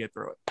try to get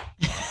through it.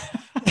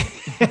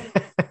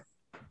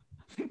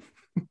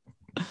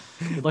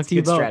 Good luck to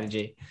you both.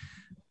 Strategy.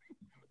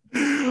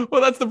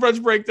 Well, that's the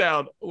brunch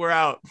breakdown. We're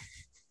out.